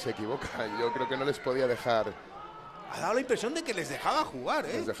se equivoca, yo creo que no les podía dejar. Ha dado la impresión de que les dejaba jugar,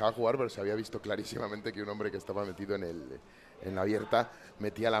 Les dejaba jugar, pero se había visto clarísimamente que un hombre que estaba metido en la abierta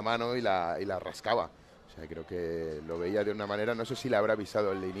metía la mano y la rascaba. O sea, creo que lo veía de una manera, no sé si le habrá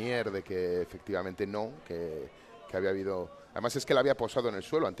avisado el linier de que efectivamente no, que había habido. Además es que la había posado en el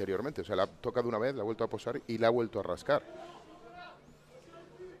suelo anteriormente, o sea, la ha tocado una vez, la ha vuelto a posar y la ha vuelto a rascar.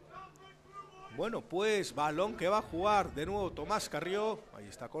 Bueno, pues balón que va a jugar de nuevo Tomás Carrió. Ahí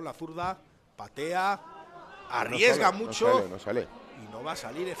está con la zurda, patea, arriesga mucho. No sale. Y no va a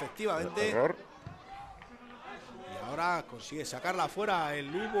salir efectivamente. Error. Y ahora consigue sacarla fuera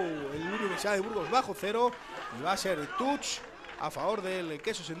el Universidad de Burgos bajo cero. Y va a ser touch a favor del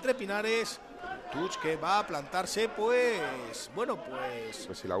Quesos Entrepinares. Touch que va a plantarse, pues, bueno, pues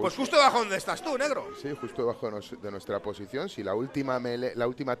justo debajo donde estás tú, negro. Sí, justo debajo de nuestra posición. Si la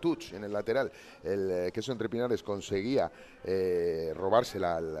última touch en el lateral, el Quesos Entrepinares conseguía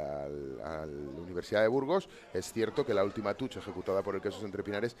robársela a la Universidad de Burgos, es cierto que la última touch ejecutada por el Quesos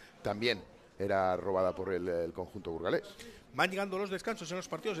Entrepinares también era robada por el conjunto burgalés. Van llegando los descansos en los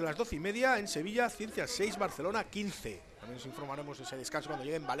partidos de las 12:30 en Sevilla, Ciencias 6, Barcelona 15. También os informaremos de ese descanso cuando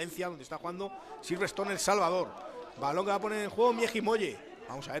llegue en Valencia, donde está jugando Silverstone El Salvador. Balón que va a poner en juego Mieji Molle.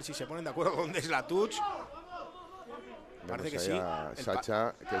 Vamos a ver si se ponen de acuerdo dónde es la touch. Parece que sí.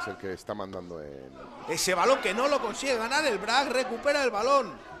 Sacha, que es el que está mandando en... Ese balón que no lo consigue ganar el Vrac, recupera el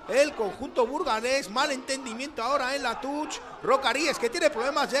balón el conjunto burgalés. Mal entendimiento ahora en la touch. Rocaríes, que tiene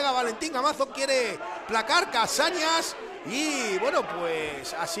problemas, llega Valentín Gamazo, quiere placar Casañas. Y bueno,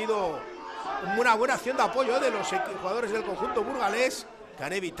 pues ha sido una buena acción de apoyo de los jugadores del conjunto burgalés, que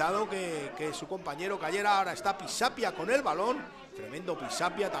han evitado que su compañero cayera. Ahora está Pisapia con el balón, tremendo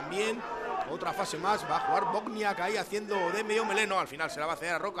Pisapia también. Otra fase más, va a jugar Bogniak ahí haciendo de medio meleno. Al final se la va a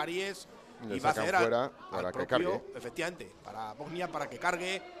ceder a Rocaríes y va a ceder al que propio, cargue. efectivamente, para Bogniak, para que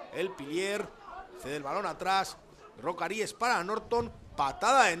cargue el Pilier. Cede el balón atrás, Rocaríes para Norton,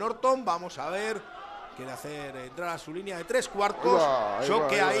 patada de Norton. Vamos a ver, quiere hacer entrar a su línea de 3/4.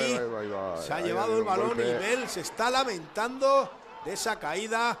 Choque ahí, se ha llevado el balón y Bell se está lamentando de esa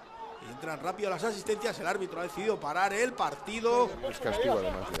caída. Y entran rápido las asistencias, el árbitro ha decidido parar el partido. Es castigo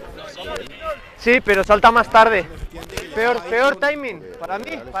además de él. Sí, pero salta más tarde. Peor timing, para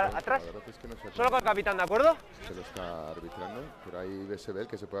mí, para atrás. Es que no sé, Solo con el capitán, ¿de acuerdo? se lo está arbitrando, pero ahí se ve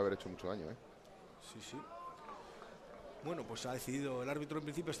que se puede haber hecho mucho daño, ¿eh? Sí. Bueno, pues ha decidido, el árbitro en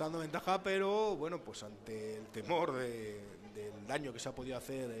principio está dando ventaja, pero bueno, pues ante el temor del daño que se ha podido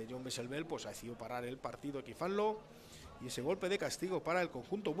hacer John Besselbel, pues ha decidido parar el partido, equifarlo. Y ese golpe de castigo para el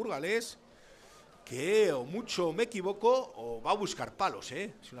conjunto burgalés, que o mucho me equivoco o va a buscar palos,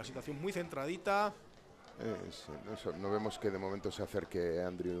 ¿eh? Es una situación muy centradita. No vemos que de momento se acerque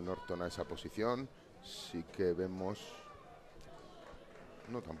Andrew Norton a esa posición. Sí que vemos...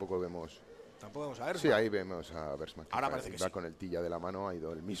 No, tampoco vemos... Tampoco vamos a ver. Sí, ahí vemos a Bersman. Ahora parece que va sí. con el tilla de la mano, ha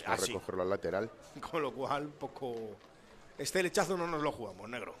ido el mismo a sí. recogerlo al lateral. Con lo cual, poco... Este lechazo no nos lo jugamos,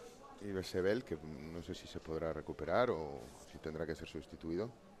 negro. Y Besebel, que no sé si se podrá recuperar o si tendrá que ser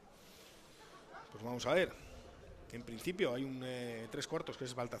sustituido. Pues vamos a ver. En principio hay un 3/4 que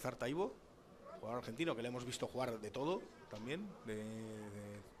es Baltazar Taibo, jugador argentino que le hemos visto jugar de todo también.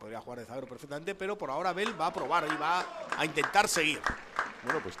 Podría jugar de zaguero perfectamente, pero por ahora Bell va a probar y va a intentar seguir.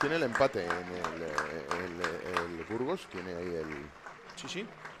 Bueno, pues tiene el empate en el Burgos, tiene ahí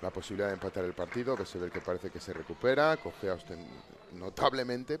la posibilidad de empatar el partido. Besebel, que parece que se recupera, cojea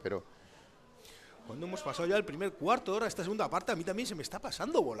notablemente, pero... Cuando hemos pasado ya el primer cuarto de hora, esta segunda parte, a mí también se me está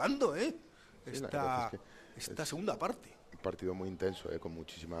pasando volando, ¿eh? Esta segunda parte. Un partido muy intenso, con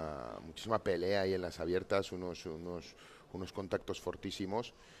muchísima pelea ahí en las abiertas, unos contactos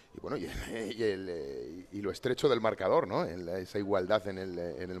fortísimos y bueno, y lo estrecho del marcador, ¿no? Esa igualdad en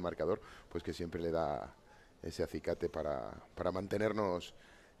el marcador, pues que siempre le da ese acicate para mantenernos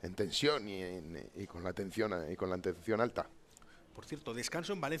en tensión y con la atención alta. Por cierto,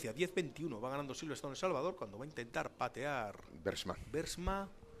 descanso en Valencia, 10-21, va ganando Silverstone El Salvador cuando va a intentar patear Bersma.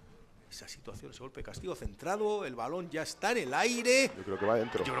 Esa situación, ese golpe de castigo centrado, el balón ya está en el aire. Yo creo que va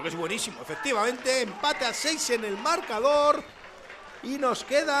dentro. Yo creo que es buenísimo, efectivamente, empate a 6 en el marcador y nos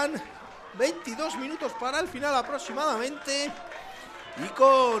quedan 22 minutos para el final aproximadamente. Y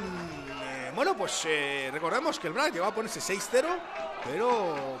con... bueno, pues recordemos que el Vrac llegó a ponerse 6-0,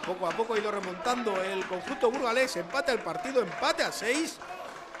 pero poco a poco ha ido remontando el conjunto burgalés, empate al partido, empate a 6.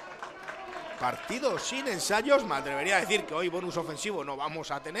 Partido sin ensayos, me atrevería a decir que hoy bonus ofensivo no vamos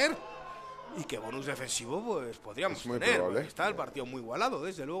a tener y que bonus defensivo pues podríamos tener. Probable. Está el partido muy igualado,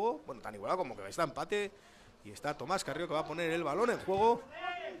 desde luego, bueno, tan igualado como que está empate y está Tomás Carrió que va a poner el balón en juego.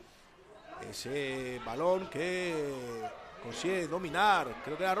 Ese balón que consigue dominar,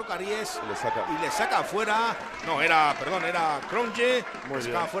 creo que era Rocaríes y le saca afuera. No, era Cronje. Le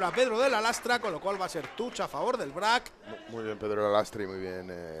saca afuera Pedro de la Lastra, con lo cual va a ser touch a favor del Vrac. Muy bien Pedro de la Lastra y muy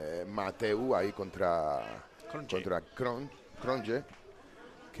bien Mateu ahí contra Cronje.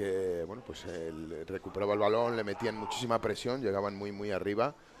 que bueno, pues recuperaba el balón, le metían muchísima presión, llegaban muy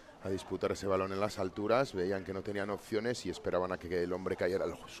arriba a disputar ese balón en las alturas, veían que no tenían opciones y esperaban a que el hombre cayera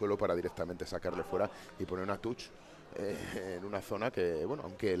al suelo para directamente sacarle fuera y poner una touch en una zona que, bueno,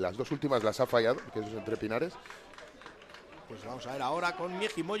 aunque las dos últimas las ha fallado, que esos Entrepinares. Pues vamos a ver ahora con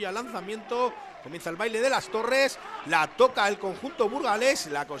Miejimoya, lanzamiento, comienza el baile de las torres, la toca el conjunto burgalés,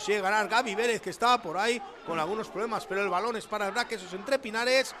 la consigue ganar Gaby Vélez, que estaba por ahí con algunos problemas, pero el balón es para el Vrac, esos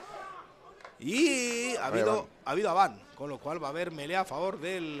Entrepinares, y ha habido Aván, con lo cual va a haber melea a favor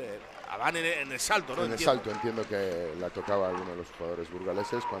del Aván en el salto, ¿no? En el salto, entiendo que la tocaba alguno de los jugadores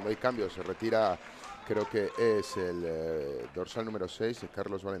burgaleses. Cuando hay cambios se retira, creo que es el dorsal número 6,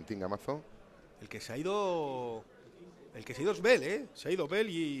 Carlos Valentín Gamazo. El que se ha ido es Bell, ¿eh? Se ha ido Bell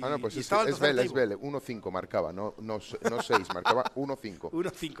y... Ah, no, pues y es Bell, 1-5 marcaba, no 6, marcaba 1-5.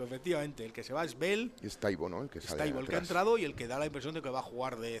 1-5, efectivamente. El que se va es Bell. Y es Taibo, ¿no? El que sale Taibo, el que ha entrado y el que da la impresión de que va a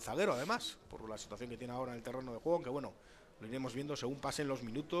jugar de zaguero, además, por la situación que tiene ahora en el terreno de juego, aunque bueno, lo iremos viendo según pasen los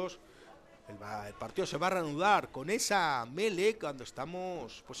minutos. El partido se va a reanudar con esa melee cuando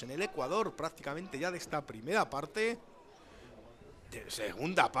estamos pues en el Ecuador prácticamente ya de esta primera parte. De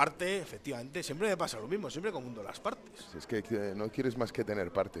segunda parte, efectivamente, siempre me pasa lo mismo, siempre confundo las partes. Es que no quieres más que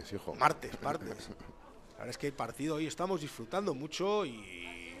tener partes, hijo. Partes. La verdad es que el partido hoy estamos disfrutando mucho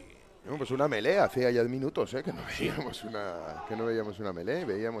y... Bueno, pues una melee, hacía ya minutos, que no veíamos una melee,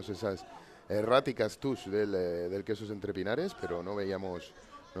 veíamos esas erráticas tus del Quesos Entrepinares, pero no veíamos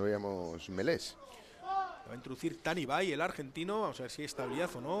melés. Va a introducir Tani Bay, el argentino, vamos a ver si hay estabilidad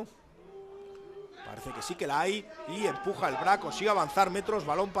o no. Parece que sí que la hay y empuja el Vrac, consigue avanzar metros,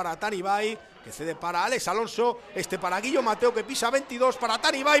 balón para Tani Bay, que cede para Alex Alonso, para Guillo Mateo que pisa 22, para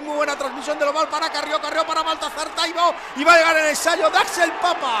Tani Bay, muy buena transmisión del oval para Carrió para Baltazar Taibo y va a llegar el ensayo Daxel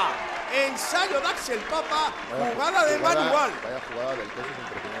Papa, jugada de manual. Vaya jugada del Quesos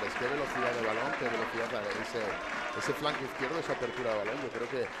Entrepinares, qué velocidad de balón, qué velocidad ese flanco izquierdo, esa apertura de balón. Yo creo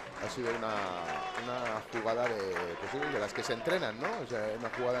que ha sido una jugada de las que se entrenan, ¿no? O sea, una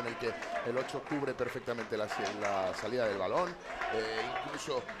jugada en la que el 8 cubre perfectamente la salida del balón,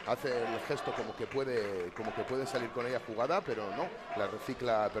 incluso hace el gesto como que puede salir con ella jugada, pero no, la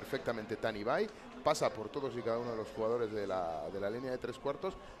recicla perfectamente Tani Bay, pasa por todos y cada uno de los jugadores de la línea de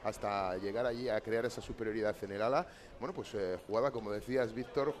 3/4 hasta llegar allí a crear esa superioridad en el ala. Bueno, pues jugada, como decías,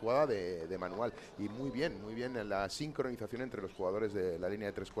 Víctor, jugada de manual, y muy bien en la sincronización entre los jugadores de la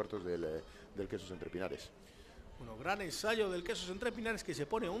línea de 3/4 del Quesos Entrepinares. Bueno, gran ensayo del Quesos Entrepinares, que se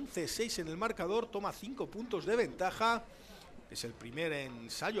pone 11-6 en el marcador, toma 5 puntos de ventaja. Es el primer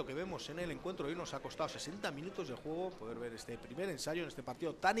ensayo que vemos en el encuentro. Hoy nos ha costado 60 minutos de juego poder ver este primer ensayo en este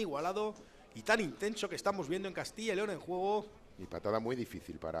partido tan igualado y tan intenso que estamos viendo en Castilla y León en juego. Y patada muy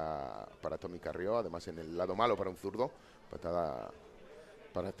difícil para Tommy Carrió, además en el lado malo para un zurdo. Patada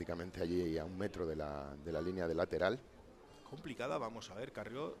prácticamente allí a 1 metro de la línea de lateral. Complicada, vamos a ver,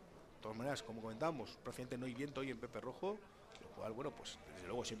 Carrió. De todas maneras, como comentábamos, prácticamente no hay viento hoy en Pepe Rojo, lo cual, bueno, pues desde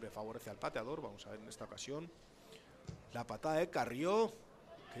luego siempre favorece al pateador. Vamos a ver en esta ocasión la patada de Carrió,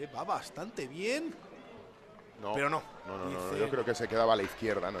 que va bastante bien. No, pero no. No, yo creo que se quedaba a la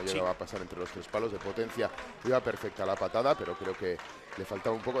izquierda, no llegaba a pasar entre los 3 palos de potencia. Iba perfecta la patada, pero creo que le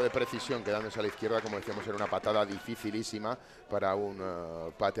faltaba un poco de precisión quedándose a la izquierda. Como decíamos, era una patada dificilísima para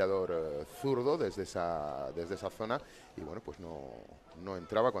un pateador zurdo desde esa zona. Y bueno, pues no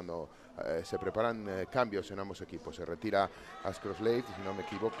entraba cuando se preparan cambios en ambos equipos. Se retira Ascroslade, si no me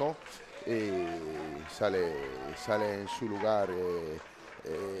equivoco, y sale en su lugar...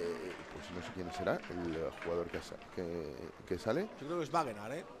 pues no sé quién será el jugador que sale. Yo creo que es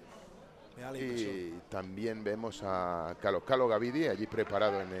Wagenar, me da la impresión. Y también vemos a Calo Gavidi allí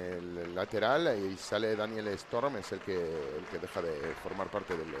preparado en el lateral, y sale Daniel Storm, es el que deja de formar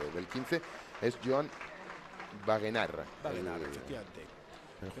parte del 15. Es Joan Wagenar, efectivamente,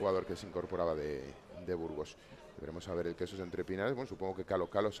 el jugador que se incorporaba de Burgos. Veremos a ver el Quesos Entrepinares. Bueno, supongo que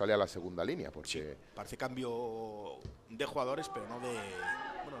Calo sale a la segunda línea, porque... Sí, parece cambio de jugadores, pero no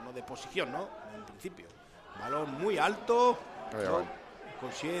de posición, ¿no? En principio. Balón muy alto.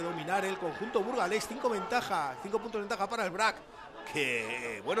 Consigue dominar el conjunto burgalés. 5 puntos de ventaja para el Vrac,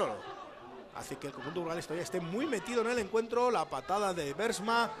 que, bueno, hace que el conjunto burgalés todavía esté muy metido en el encuentro. La patada de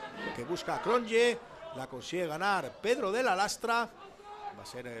Bersma, que busca a Cronje. La consigue ganar Pedro de la Lastra. Va a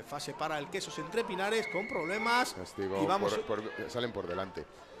ser fase para el Quesos Entrepinares con problemas. Castigo, y vamos... salen por delante.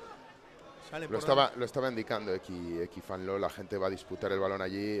 Lo estaba indicando Equifanlo, la gente va a disputar el balón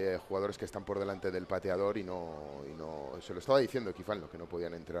allí, jugadores que están por delante del pateador y no se lo estaba diciendo Equifanlo, que no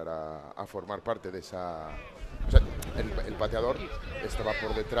podían entrar a formar parte de esa... O sea, el pateador estaba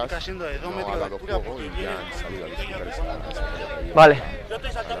por detrás, no ha dado juego y ya han salido a disputar esa Vale.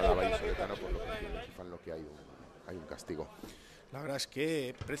 por lo que entiende Equifanlo que hay un castigo. La verdad es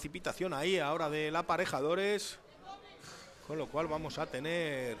que precipitación ahí ahora del aparejadores, con lo cual vamos a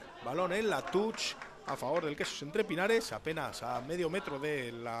tener balón en la touch a favor del Quesos Entrepinares, apenas a medio metro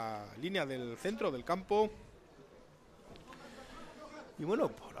de la línea del centro del campo. Y bueno,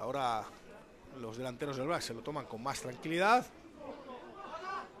 por ahora los delanteros del Vrac se lo toman con más tranquilidad.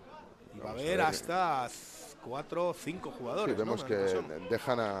 Y va a haber hasta 4 o 5 jugadores. Sí, vemos ¿no? que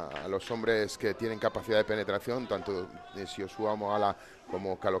dejan a los hombres que tienen capacidad de penetración, tanto Siosuá Moala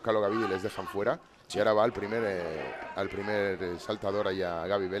como Calo Gavi, les dejan fuera. Y ahora va al primer saltador allá,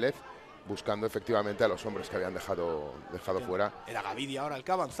 Gaby Vélez, buscando efectivamente a los hombres que habían dejado fuera. Era Gavidi ahora el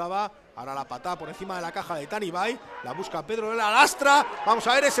que avanzaba, ahora la patada por encima de la caja de Tanibay, la busca Pedro la lastra, vamos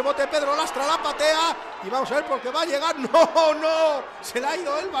a ver ese bote, Pedro lastra, la patea y vamos a ver por qué va a llegar, no, se le ha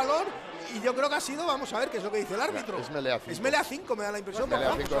ido el balón y yo creo que ha sido, vamos a ver qué es lo que dice el árbitro. Es melea 5. Es melea 5, me da la impresión.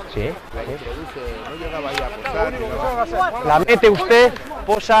 Melea 5. Sí. La introduce, no llegaba ahí a posar. La mete usted,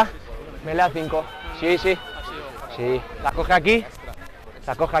 posa, melea 5. Sí. Sí. La coge aquí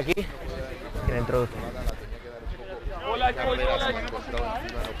y la introduce. No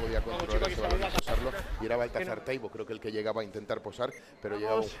podía controlar ese balón y posarlo. Y era Baltazar Taibo, creo que el que llegaba a intentar posar, pero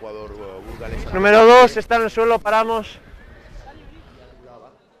llegaba un jugador burgalés. Número 2, está en el suelo, paramos.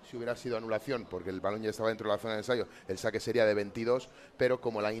 Si hubiera sido anulación, porque el balón ya estaba dentro de la zona de ensayo, el saque sería de 22, pero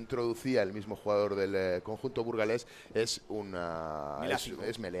como la introducía el mismo jugador del conjunto burgalés, es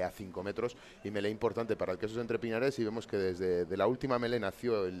melea 5 metros y melea importante para el Quesos Entrepinares. Y vemos que desde la última melea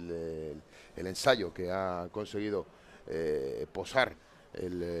nació el ensayo que ha conseguido posar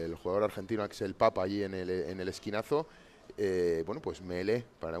el jugador argentino Axel Papa allí en el esquinazo. Bueno, pues melea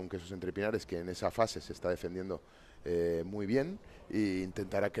para un Quesos Entrepinares que en esa fase se está defendiendo muy bien e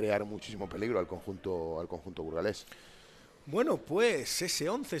intentará crear muchísimo peligro al conjunto burgalés. Bueno, pues ese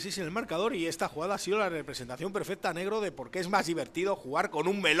 11 sí es en el marcador y esta jugada ha sido la representación perfecta, negro, de por qué es más divertido jugar con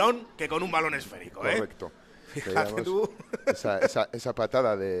un melón que con un balón esférico. Correcto. Fíjate tú. Esa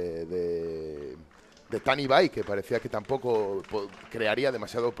patada de Tanibay, que parecía que tampoco crearía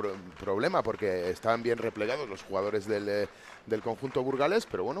demasiado problema porque estaban bien replegados los jugadores del conjunto burgalés,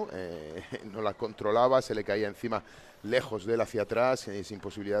 pero bueno, no la controlaba, se le caía encima lejos de él hacia atrás, sin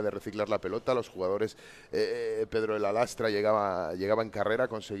posibilidad de reciclar la pelota. Los jugadores, Pedro de la Lastra llegaba en carrera,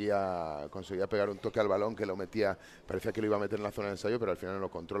 conseguía pegar un toque al balón que lo metía, parecía que lo iba a meter en la zona de ensayo, pero al final no lo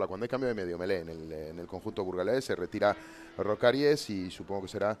controla. Cuando hay cambio de medio melé en el conjunto burgalés, se retira Rocaries y supongo que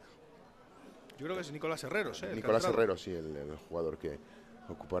será... Yo creo que es Nicolás Herreros. Nicolás Herreros, sí, el jugador que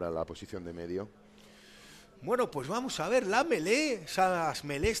ocupará la posición de medio. Bueno, pues vamos a ver la melé, esas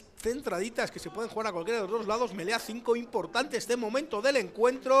melés centraditas que se pueden jugar a cualquiera de los dos lados. Melea 5, importante este momento del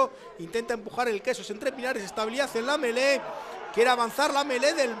encuentro. Intenta empujar el Quesos Entrepinares, estabilidad en la melé. Quiere avanzar la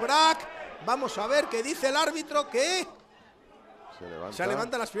melé del Vrac. Vamos a ver qué dice el árbitro, que... Se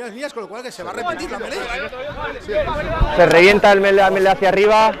levanta las primeras líneas, con lo cual que se va a repetir la melé. Se revienta el melé hacia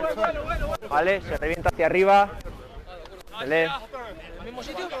arriba. Vale, se revienta hacia arriba. Melé. ¿El mismo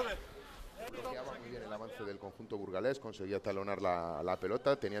sitio? Muy bien el avance del conjunto burgalés, conseguía talonar la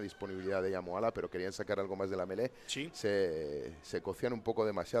pelota, tenía disponibilidad de Yamoala, pero querían sacar algo más de la melé. Sí. Se cocían un poco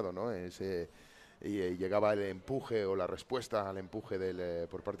demasiado, ¿no? Y llegaba el empuje o la respuesta al empuje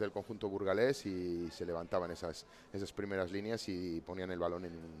por parte del conjunto burgalés y se levantaban esas primeras líneas y ponían el balón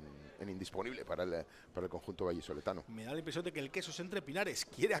en indisponible para el conjunto vallisoletano. Me da la impresión de que el Quesos Entrepinares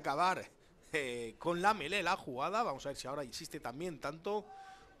quiere acabar con la melé la jugada. Vamos a ver si ahora insiste también tanto,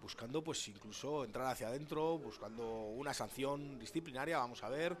 buscando pues incluso entrar hacia adentro, buscando una sanción disciplinaria. Vamos a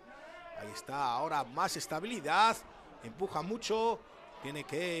ver, ahí está ahora más estabilidad, empuja mucho. Tiene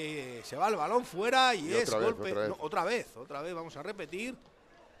que... Se va el balón fuera y es golpe. Otra vez, vamos a repetir.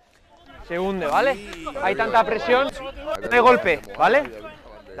 Se hunde, ¿vale? Hay tanta presión, no hay golpe, ¿vale?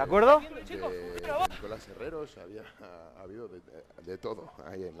 ¿De acuerdo? Nicolás Herreros, ha habido de todo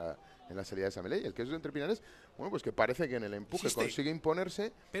ahí en la salida de esa melé. Y el Quesos Entrepinares, bueno, pues que parece que en el empuje consigue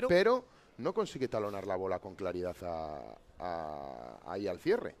imponerse, pero no consigue talonar la bola con claridad ahí al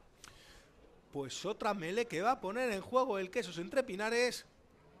cierre. Pues otra melé que va a poner en juego el Quesos Entrepinares.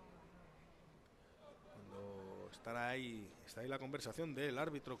 Cuando está ahí la conversación del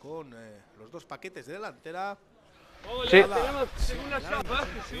árbitro con los dos paquetes de delantera. Sí.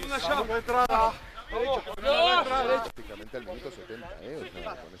 Prácticamente al minuto 70, o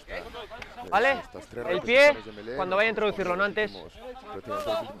sea, con ¿Vale? estas tres El pie, repeticiones de melee, cuando vaya a introducirlo, no antes. Prácticamente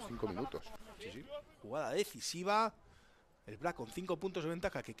los últimos 5 minutos. Sí. Jugada decisiva. El Vrac con 5 puntos de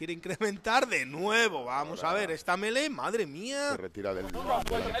ventaja que quiere incrementar de nuevo. Vamos a ver, esta melee, madre mía. Se retira de la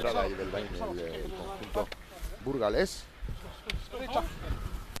entrada y del baile el conjunto burgalés.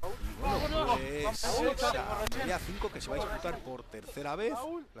 Bueno, pues esa melee a 5 que se va a disputar por tercera vez.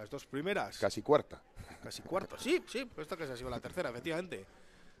 Las dos primeras. Casi cuarta. Casi cuarto. Sí, pues esto que se ha sido la tercera, efectivamente.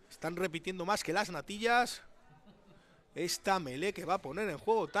 Están repitiendo más que las natillas. Esta melee que va a poner en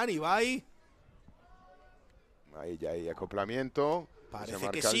juego Tanibay. Ahí ya hay acoplamiento. Parece se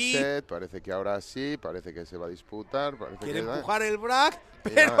marca que sí. el set, parece que ahora sí, parece que se va a disputar. Quiere empujar el Vrac, Mira,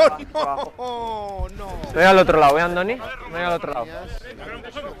 pero no. Voy al otro lado, Andoni. Voy al otro lado.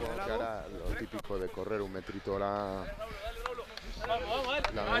 Ahora lo típico de correr un metrito la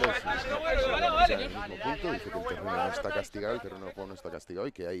melee, en el mismo punto. Dice que el terreno no está castigado, el terreno de juego no está castigado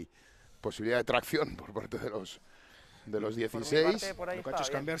y que hay posibilidad de tracción por parte de los 16. Lo que ha hecho es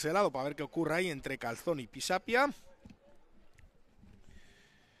cambiarse de lado para ver qué ocurre ahí entre Calzón y Pisapia.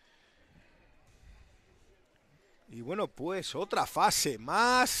 Y bueno, pues otra fase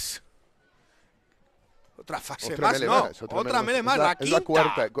más. Otra fase Otra más, melee no. más, Otra melee más, la quinta. Es la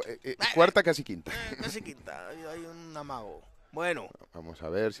cuarta, cuarta casi quinta. Casi quinta, hay un amago. Bueno. Vamos a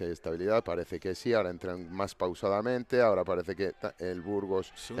ver si hay estabilidad, parece que sí, ahora entran más pausadamente, ahora parece que el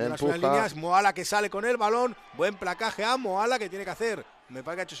Burgos empuja. Líneas, Moala que sale con el balón, buen placaje a Moala que tiene que hacer. Me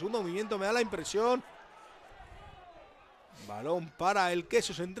parece que ha hecho segundo movimiento, me da la impresión. Balón para el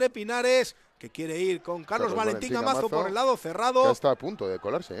Quesos Entrepinares, que quiere ir con Carlos Valentín Gamazo por el lado cerrado. Ya está a punto de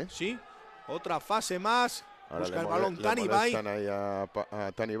colarse, ¿eh? Sí, otra fase más. Ahora busca el balón Tanibay. Están ahí a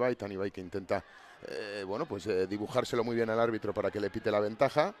Tanibay que intenta bueno, pues dibujárselo muy bien al árbitro para que le pite la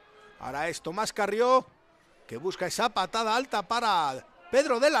ventaja. Ahora es Tomás Carrió, que busca esa patada alta para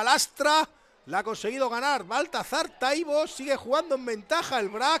Pedro de la Lastra. La ha conseguido ganar Baltazar Taibo. Sigue jugando en ventaja el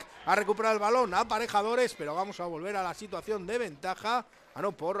Vrac. Ha recuperado el balón a aparejadores, pero vamos a volver a la situación de ventaja. Ah,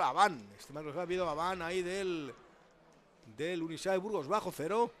 no, por Abán. Este más ha habido Abán ahí del Universidad de Burgos bajo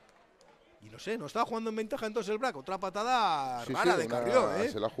cero. Y no sé, no estaba jugando en ventaja entonces el Vrac. Otra patada rara de Carrió, ¿eh?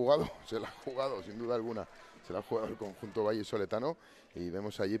 Se la ha jugado, sin duda alguna. Se la ha jugado el conjunto vallisoletano y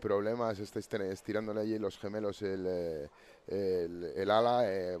vemos allí problemas. Estirándole allí los gemelos el ala,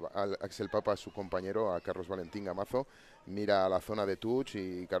 Axel Papa, su compañero, a Carlos Valentín Gamazo. Mira a la zona de touch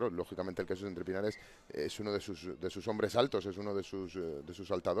y, claro, lógicamente el Quesos Entrepinares es uno de sus hombres altos, es uno de sus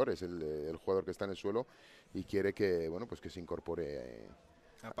saltadores, el jugador que está en el suelo y quiere que, bueno, pues que se incorpore.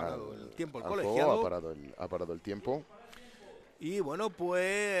 Ha parado el tiempo el colegiado. colegiado. Ha parado el tiempo. Y bueno,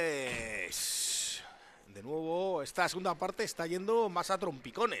 pues de nuevo esta segunda parte está yendo más a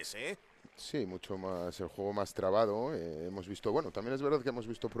trompicones, ¿eh? Sí, mucho más, el juego más trabado. Hemos visto, bueno, también es verdad que hemos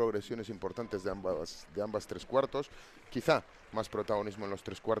visto progresiones importantes de ambas tres cuartos. Quizá más protagonismo en los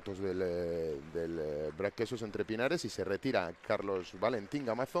tres cuartos del Vrac Quesos Entrepinares y se retira Carlos Valentín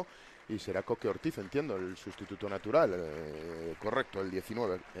Gamazo y será Coque Ortiz, entiendo, el sustituto natural. Correcto, el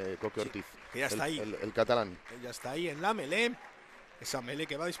 19, Coque Ortiz. Que ya está ahí. El catalán. Ya está ahí en la melee. Esa melee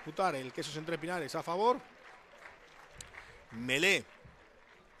que va a disputar el Quesos Entrepinares a favor. Melee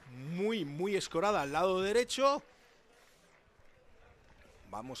muy escorada al lado derecho.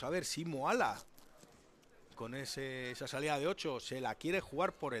 Vamos a ver si Moala con esa salida de 8 se la quiere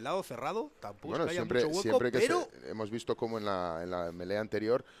jugar por el lado cerrado. Tampoco es que haya mucho hueco, pero hemos visto como en la melee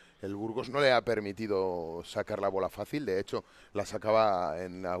anterior el Burgos no le ha permitido sacar la bola fácil. De hecho, la sacaba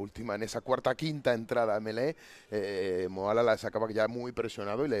en esa quinta entrada a melee. Moala la sacaba ya muy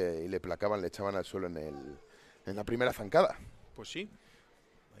presionado y le placaban, le echaban al suelo en la primera zancada. Pues sí.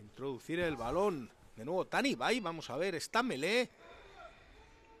 Va a introducir el balón. De nuevo Tanibay. Vamos a ver esta melee.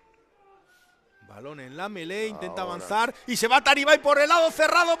 Balón en la melee. Intenta avanzar. Y se va Tanibay por el lado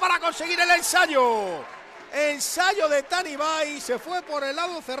cerrado para conseguir el ensayo. Ensayo de Tanibay. Se fue por el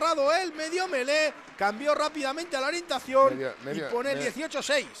lado cerrado. El medio melee. Cambió rápidamente a la orientación. Y pone el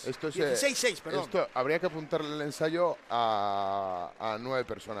 18-6. 16-6, perdón. Esto habría que apuntarle el ensayo a 9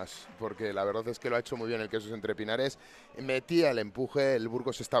 personas. Porque la verdad es que lo ha hecho muy bien el Quesos Entrepinares. Metía el empuje. El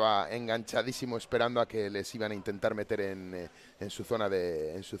Burgos estaba enganchadísimo esperando a que les iban a intentar meter en su zona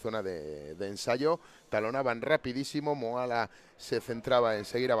de ensayo. Talonaban rapidísimo. Moala se centraba en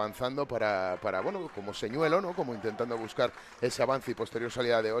seguir avanzando para bueno, como señuelo, ¿no? Como intentando buscar ese avance y posterior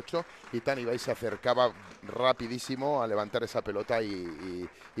salida de 8. Y Tanibay se acercaba rapidísimo a levantar esa pelota y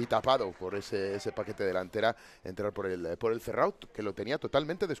tapado por ese paquete delantera, entrar por el cerrado, que lo tenía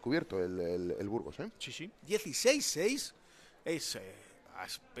totalmente descubierto el Burgos, ¿eh? Sí. 16-6 es a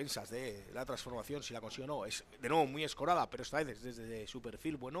expensas de la transformación, si la consigue o no. Es de nuevo muy escorada, pero esta vez desde su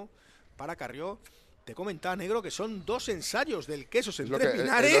perfil bueno para Carrió. Te comenta, Negro, que son 2 ensayos del Quesos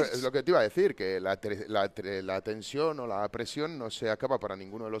Entrepinares. Es lo que te iba a decir, que la tensión o la presión no se acaba para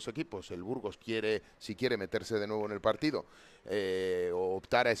ninguno de los equipos. El Burgos si quiere meterse de nuevo en el partido, o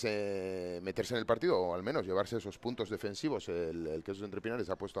optar a meterse en el partido, o al menos llevarse esos puntos defensivos. El Quesos Entrepinares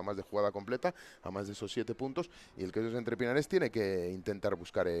ha puesto a más de jugada completa, a más de esos 7 puntos, y el Quesos Entrepinares tiene que intentar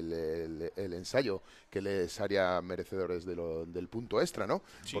buscar el ensayo que les haría merecedores del punto extra, ¿no?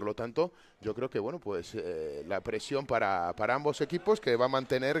 Sí. Por lo tanto, yo creo que, bueno, pues la presión para ambos equipos, que va a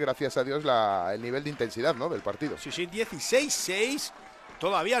mantener, gracias a Dios, el nivel de intensidad, ¿no?, del partido. Sí, 16-6.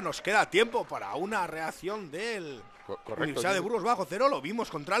 Todavía nos queda tiempo para una reacción del Universidad de Burgos Bajo Cero. Lo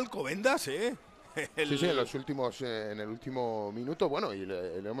vimos contra Alcobendas, ¿eh? Sí, en el último minuto, bueno, y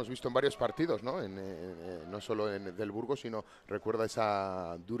lo hemos visto en varios partidos, ¿no? No solo del Burgos, sino recuerda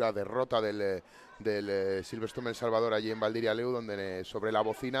esa dura derrota del Silverstone El Salvador allí en Valdiraleu, donde sobre la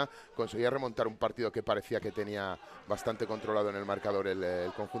bocina conseguía remontar un partido que parecía que tenía bastante controlado en el marcador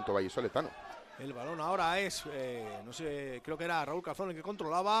el conjunto vallisoletano. El balón ahora es, no sé, creo que era Raúl Calzón el que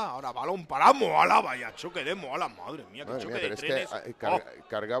controlaba. Ahora balón para Moalaba y a choque de Moalaba. Madre mía, qué choque de trenes. Es que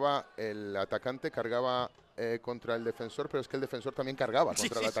cargaba el atacante, contra el defensor, pero es que el defensor también cargaba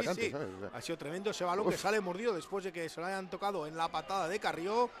contra el atacante. Sí. Ha sido tremendo ese balón que sale mordido después de que se lo hayan tocado en la patada de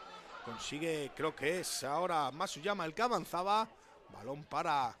Carrió. Consigue, creo que es ahora Masuyama el que avanzaba. Balón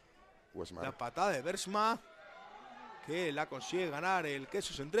para Westmar. La patada de Bersma, que la consigue ganar el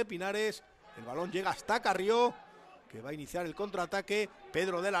Quesos Entrepinares. El balón llega hasta Carrió, que va a iniciar el contraataque.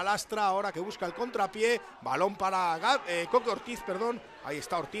 Pedro de la Lastra, ahora que busca el contrapié. Balón para Coque Ortiz, perdón. Ahí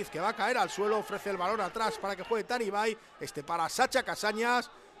está Ortiz, que va a caer al suelo. Ofrece el balón atrás para que juegue Tanibay. Para Sacha Casañas,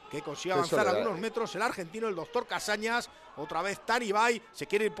 que consigue avanzar algunos metros. El argentino, el doctor Casañas. Otra vez Tanibay, se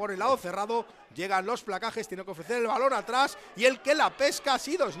quiere ir por el lado cerrado. Llegan los placajes, tiene que ofrecer el balón atrás. Y el que la pesca ha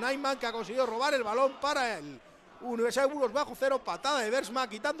sido Snyman, que ha conseguido robar el balón para el Universidad de Burgos Bajo Cero. Patada de Bersma,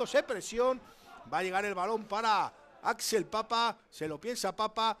 quitándose presión. Va a llegar el balón para Axel Papa, se lo piensa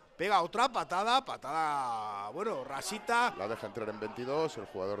Papa, pega otra patada, bueno, rasita. La deja entrar en 22, el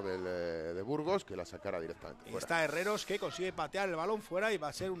jugador de Burgos, que la sacara directamente fuera. Está Herreros, que consigue patear el balón fuera y va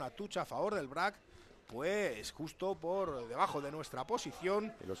a ser una tucha a favor del Vrac, pues justo por debajo de nuestra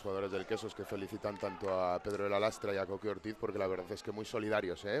posición. Y los jugadores del Quesos, que felicitan tanto a Pedro de la Lastra y a Coque Ortiz, porque la verdad es que muy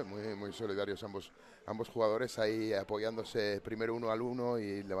solidarios, muy solidarios ambos jugadores, ahí apoyándose primero uno al uno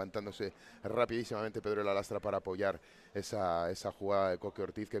y levantándose rapidísimamente Pedro de la Lastra para apoyar esa jugada de Coque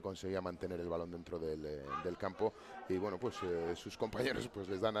Ortiz, que conseguía mantener el balón dentro del campo. Y bueno, pues sus compañeros pues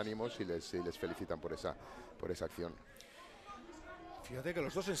les dan ánimos y les felicitan por esa acción. Fíjate que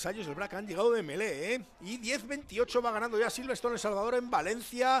los 2 ensayos del Vrac han llegado de melee, ¿eh? Y 10-28 va ganando ya Silverstone El Salvador en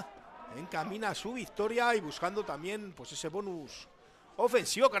Valencia. Encamina a su victoria y buscando también pues ese bonus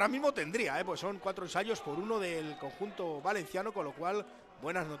ofensivo que ahora mismo tendría, pues son 4 ensayos por 1 del conjunto valenciano, con lo cual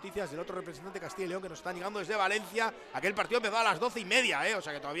buenas noticias del otro representante de Castilla y León que nos están llegando desde Valencia. Aquel partido empezó a las 12:30, o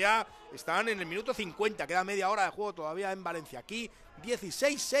sea que todavía están en el minuto 50, queda media hora de juego todavía en Valencia. Aquí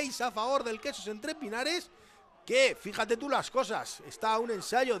 16-6 a favor del Quesos Entrepinares, que fíjate tú las cosas, está un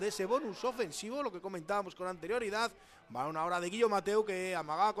ensayo de ese bonus ofensivo, lo que comentábamos con anterioridad. Va una hora de Guillo Mateu, que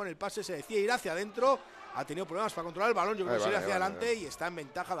amagaba con el pase, se decía ir hacia adentro, ha tenido problemas para controlar el balón, yo creo que se irá hacia adelante y está en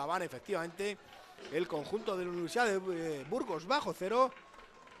ventaja la van efectivamente el conjunto de la Universidad de Burgos Bajo Cero.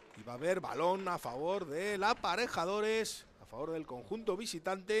 Y va a haber balón a favor del Aparejadores, a favor del conjunto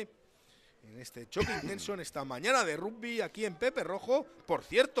visitante, en este choque intenso, en esta mañana de rugby aquí en Pepe Rojo. Por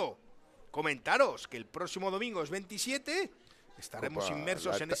cierto, comentaros que el próximo domingo es 27, estaremos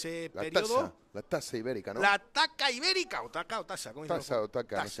inmersos en ese periodo. La tasa ibérica, ¿no? La taca ibérica, o tasa, ¿cómo tasa o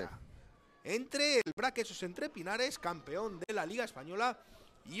taca, no sé. Entre el Vrac Quesos Entrepinares, campeón de la Liga Española,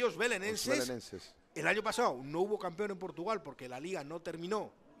 y los belenenses. El año pasado no hubo campeón en Portugal porque la Liga no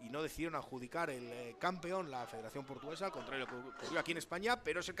terminó y no decidieron adjudicar el campeón la Federación Portuguesa, al contrario de lo que ocurrió aquí en España,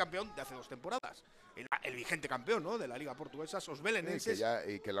 pero es el campeón de hace 2 temporadas. El vigente campeón, ¿no?, de la Liga Portuguesa, los belenenses.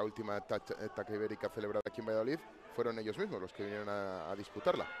 Y que la última taca ibérica celebrada aquí en Valladolid fueron ellos mismos los que vinieron a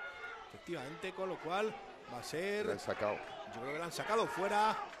disputarla. Efectivamente, con lo cual va a ser... La han sacado. Yo creo que la han sacado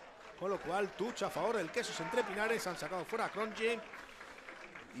fuera, con lo cual tucha a favor del Quesos Entrepinares, han sacado fuera a Cronje.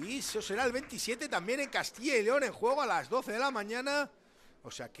 Y eso será el 27 también en Castilla y León, en juego a las 12 de la mañana. O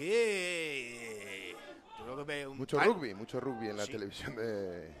sea que yo creo que mucho rugby en la televisión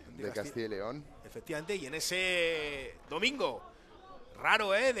de Castilla y León. Efectivamente, y en ese domingo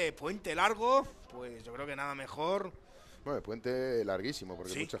raro, de puente largo, pues yo creo que nada mejor Bueno, el puente larguísimo,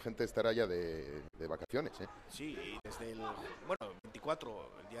 porque Sí. mucha gente estará ya de vacaciones, ¿eh? Sí, y desde el, bueno,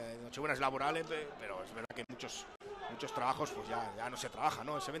 24, el día de Nochebuena es laboral, pero es verdad que muchos trabajos pues ya no se trabaja,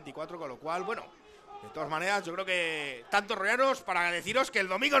 ¿no? Ese 24, con lo cual, bueno, de todas maneras, yo creo que tantos rollanos para deciros que el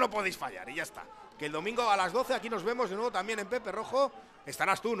domingo no podéis fallar, y ya está. Que el domingo a las 12 aquí nos vemos de nuevo también en Pepe Rojo.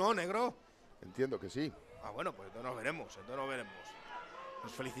 Estarás tú, ¿no, negro? Entiendo que sí. Ah, bueno, pues entonces nos veremos.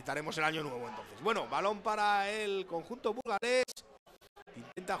 Nos felicitaremos el año nuevo entonces. Bueno, balón para el conjunto burgalés.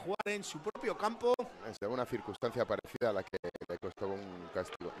 Intenta jugar en su propio campo. Es de una circunstancia parecida a la que le costó un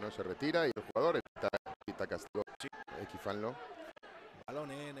castigo. No se retira y el jugador quita castigo. Sí. Equifanlo.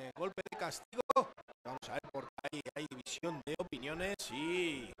 Balón en golpe de castigo. Vamos a ver porque hay división de opiniones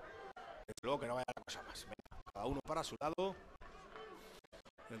y desde luego que no vaya la cosa más. Venga, cada uno para su lado.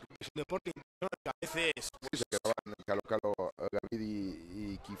 Es un deporte que a veces Sí, se quedaban Calo Calo, Gavid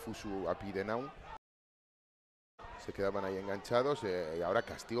y Kifusu Apidenau. Se quedaban ahí enganchados y ahora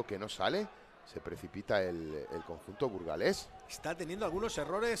castigo que no sale. Se precipita el conjunto burgalés. está teniendo algunos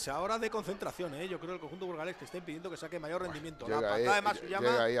errores ahora de concentración, ¿eh? Yo creo que el conjunto burgalés que está impidiendo que saque mayor rendimiento. La patada de Masuyama.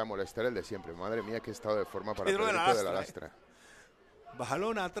 Llega ahí a molestar el de siempre. Madre mía, qué estado de forma para Pedro Pedrito de la Lastra, Lastra.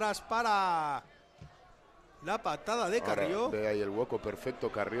 Balón atrás para la patada de Carrió. Ve ahí el hueco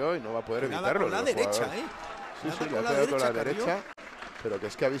perfecto Carrió y no va a poder Nada evitarlo. con la los derecha, jugadores. ¿eh? Sí, Nada sí, con le ha la pegado con la derecha, derecha. Pero que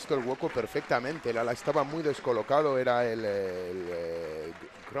es que ha visto el hueco perfectamente. El ala estaba muy descolocado. Era el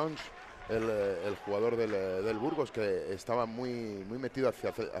Crunch, el jugador del Burgos, que estaba muy metido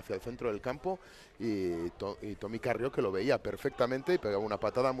hacia el centro del campo. Y Tommy Carrió, que lo veía perfectamente y pegaba una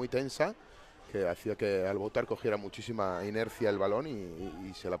patada muy tensa, que hacía que al botar cogiera muchísima inercia el balón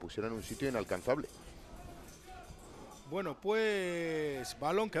y se la pusiera en un sitio inalcanzable. Bueno, pues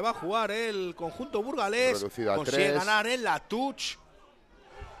balón que va a jugar el conjunto burgalés. Reducido a Consigue 3. ganar en la touch.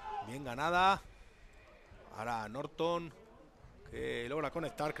 Bien ganada. Ahora Norton, que logra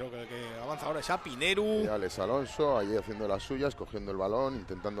conectar. Creo que el que avanza ahora es a Pineru. Y Alex Alonso allí haciendo las suyas, cogiendo el balón,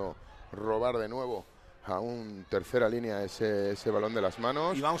 intentando robar de nuevo a un tercera línea ese balón de las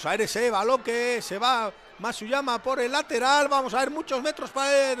manos. Y vamos a ver ese balón que se va Masuyama por el lateral. Vamos a ver muchos metros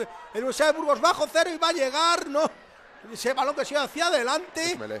para el Universidad de Burgos bajo cero y va a llegar. No. Ese balón que se iba hacia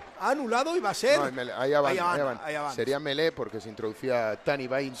adelante, anulado, y va a ser. No, ahí van. Sería Melé porque se introducía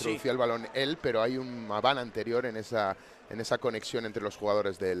Tanibay, introducía el balón él, pero hay un van anterior en esa conexión entre los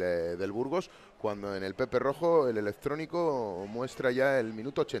jugadores del Burgos, cuando en el Pepe Rojo el electrónico muestra ya el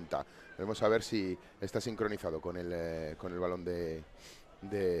minuto 80. Vamos a ver si está sincronizado con el balón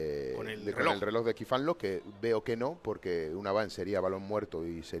con el reloj de Kifanlo, que veo que no, porque una van sería balón muerto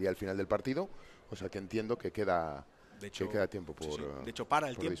y sería el final del partido, o sea que entiendo que queda tiempo por De hecho, para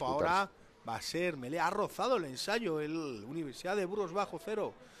el tiempo ahora va a ser Melé. Ha rozado el ensayo el Universidad de Burgos bajo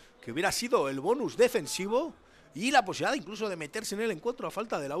cero, que hubiera sido el bonus defensivo y la posibilidad incluso de meterse en el encuentro a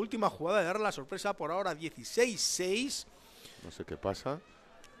falta de la última jugada, de dar la sorpresa. Por ahora 16-6. No sé qué pasa.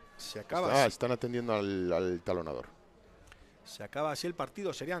 Se acaba. Están atendiendo al talonador. Se acaba así el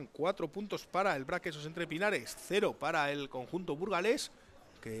partido. Serían 4 puntos para el Vrac, Quesos Entrepinares, 0 para el conjunto burgalés,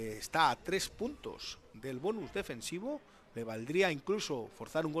 que está a 3 puntos del bonus defensivo. Le valdría incluso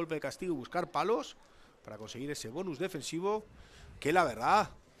forzar un golpe de castigo y buscar palos para conseguir ese bonus defensivo, que la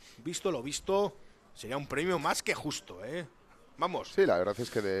verdad, visto lo visto, sería un premio más que justo, ¿eh? Vamos. Sí, la verdad es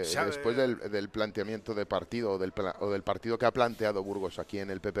que después del planteamiento de partido o del partido que ha planteado Burgos aquí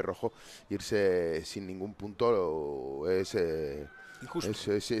en el Pepe Rojo, irse sin ningún punto es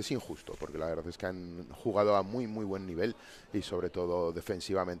injusto, porque la verdad es que han jugado a muy buen nivel y sobre todo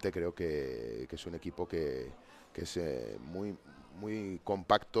defensivamente creo que es un equipo que es muy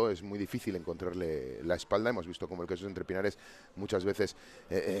compacto. Es muy difícil encontrarle la espalda. Hemos visto como el Quesos Entrepinares muchas veces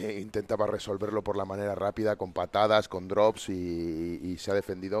intentaba resolverlo por la manera rápida, con patadas, con drops, y se ha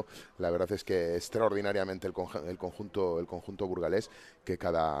defendido, la verdad es que extraordinariamente el conjunto burgalés, que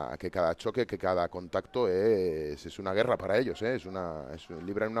cada choque, que cada contacto es una guerra para ellos,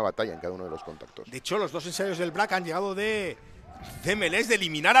 libran una batalla en cada uno de los contactos. De hecho, los dos ensayos del Vrac han llegado de Melés de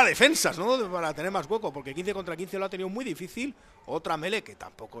eliminar a defensas, ¿no? Para tener más hueco, porque 15 contra 15 lo ha tenido muy difícil. Otra Melé que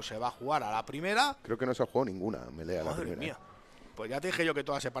tampoco se va a jugar a la primera. Creo que no se ha jugado ninguna Melé a la primera. Madre mía. Pues ya te dije yo que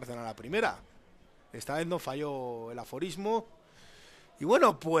todas se parecen a la primera. Esta vez no falló el aforismo. Y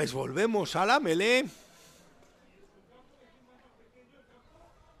bueno, pues volvemos a la Melé.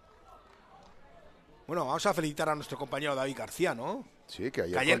 Bueno, vamos a felicitar a nuestro compañero David García, ¿no? Sí, que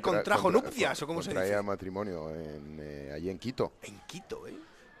ayer contrajo nupcias, o cómo se dice. Contraía matrimonio allí en Quito. En Quito, ¿eh?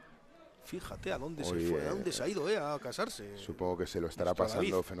 Fíjate a dónde se fue, a dónde se ha ido, a casarse. Supongo que se lo estará Nuestro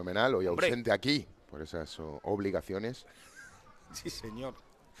pasando David. fenomenal, hoy Hombre. ausente aquí por esas obligaciones. Sí, señor.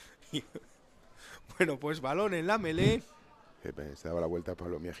 Bueno, pues balón en la melé. Se daba la vuelta a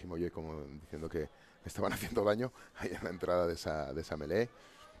Pablo Miajimoye como diciendo que estaban haciendo daño ahí en la entrada de esa melé.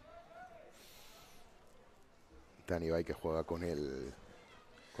 Dani Bay que juega con el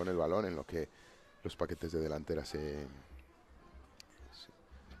balón, en lo que los paquetes de delantera se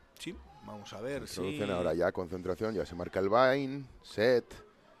Sí, vamos a ver. introducen. Sí. Ahora ya concentración, ya se marca el Bain, set.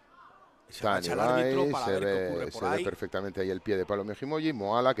 Se agacha el árbitro para se ver qué ocurre por ve ahí. perfectamente ahí el pie de Pablo Miajimoye.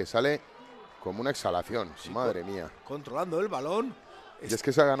 Moala que sale como una exhalación. Sí, Madre mía. Controlando el balón. Y es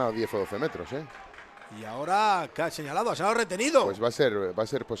que se ha ganado 10 o 12 metros, ¿eh? Y ahora, ¿qué ha señalado? ¿Ha señalado retenido? Pues va a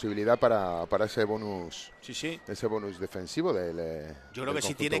ser posibilidad para ese bonus. Sí, sí. Ese bonus defensivo del. Yo creo del que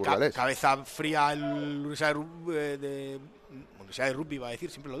si conjunto tiene burgalés. cabeza fría el Universidad Universidad de Rugby, va a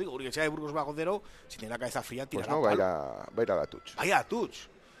decir, siempre lo digo, Universidad de Burgos Bajo Cero, si tiene la cabeza fría, Pues tirará no, va a palo. ir a la touch. Vaya touch.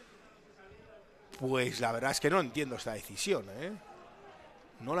 Pues la verdad es que no entiendo esta decisión, ¿eh?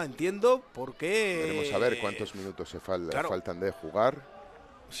 No la entiendo porque... Veremos a ver cuántos minutos claro. faltan de jugar.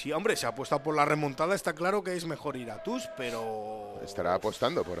 Sí, hombre, se ha apostado por la remontada, está claro que es mejor ir a touch, pero... Estará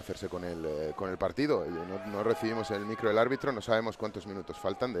apostando por hacerse con el partido. No recibimos el micro del árbitro, no sabemos cuántos minutos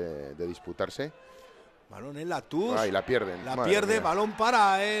faltan de disputarse. Balón en la touch. Ah, y la pierden. La Madre pierde, mía. balón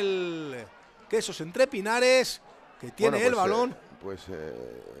para el Quesos Entrepinares, que tiene Bueno, el balón.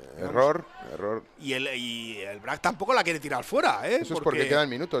 Error. Y el Vrac tampoco la quiere tirar fuera, ¿eh? Eso es porque quedan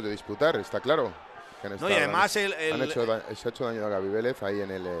minutos de disputar, está claro. No, y además se ha hecho daño a Gaby Vélez ahí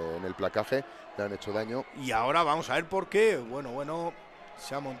en el placaje, le han hecho daño. Y ahora vamos a ver por qué. Bueno,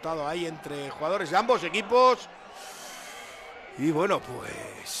 se ha montado ahí entre jugadores de ambos equipos. Y bueno,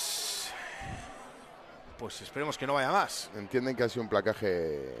 pues esperemos que no vaya más. Entienden que ha sido un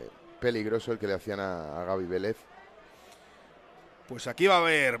placaje peligroso el que le hacían a Gaby Vélez. Pues aquí va a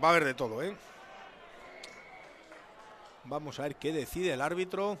haber de todo, ¿eh? Vamos a ver qué decide el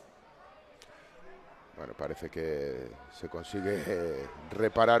árbitro. Bueno, parece que se consigue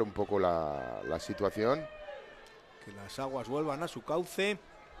reparar un poco la situación. Que las aguas vuelvan a su cauce.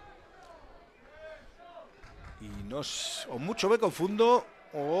 Y o mucho me confundo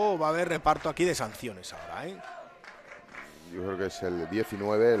o va a haber reparto aquí de sanciones ahora, ¿eh? Yo creo que es el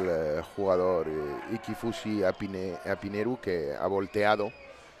 19, el jugador Ikifushi Apineru, que ha volteado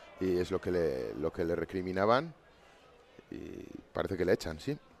y es lo que le recriminaban. Y parece que le echan,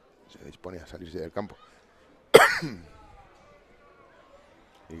 sí. Se dispone a salirse del campo.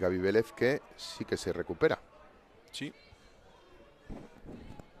 Y Gaby Vélez que sí que se recupera. Sí.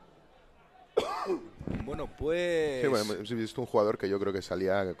 Bueno, pues... Sí, bueno, hemos visto un jugador que yo creo que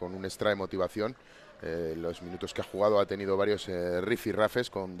salía con un extra de motivación. Los minutos que ha jugado ha tenido varios rifirrafes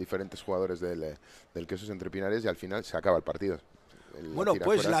con diferentes jugadores del Quesos Entrepinares y al final se acaba el partido. Bueno,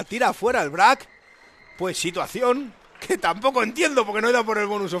 pues la tira fuera el Vrac. Pues situación que tampoco entiendo porque no he dado por el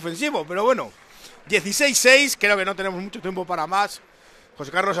bonus ofensivo, pero bueno, 16-6, creo que no tenemos mucho tiempo para más.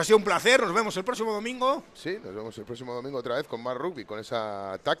 José Carlos, ha sido un placer, nos vemos el próximo domingo. Sí, nos vemos el próximo domingo otra vez con más rugby, con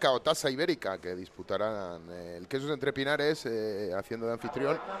esa taca o tasa ibérica que disputarán el Quesos Entrepinares haciendo de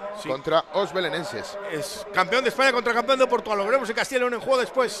anfitrión contra os belenenses. Es campeón de España contra campeón de Portugal, lo veremos en Castilla y León en juego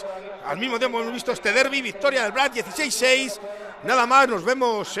después. Al mismo tiempo hemos visto este derbi, victoria del Vrac 16-6. Nada más, nos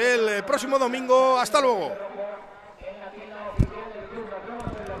vemos el próximo domingo, hasta luego.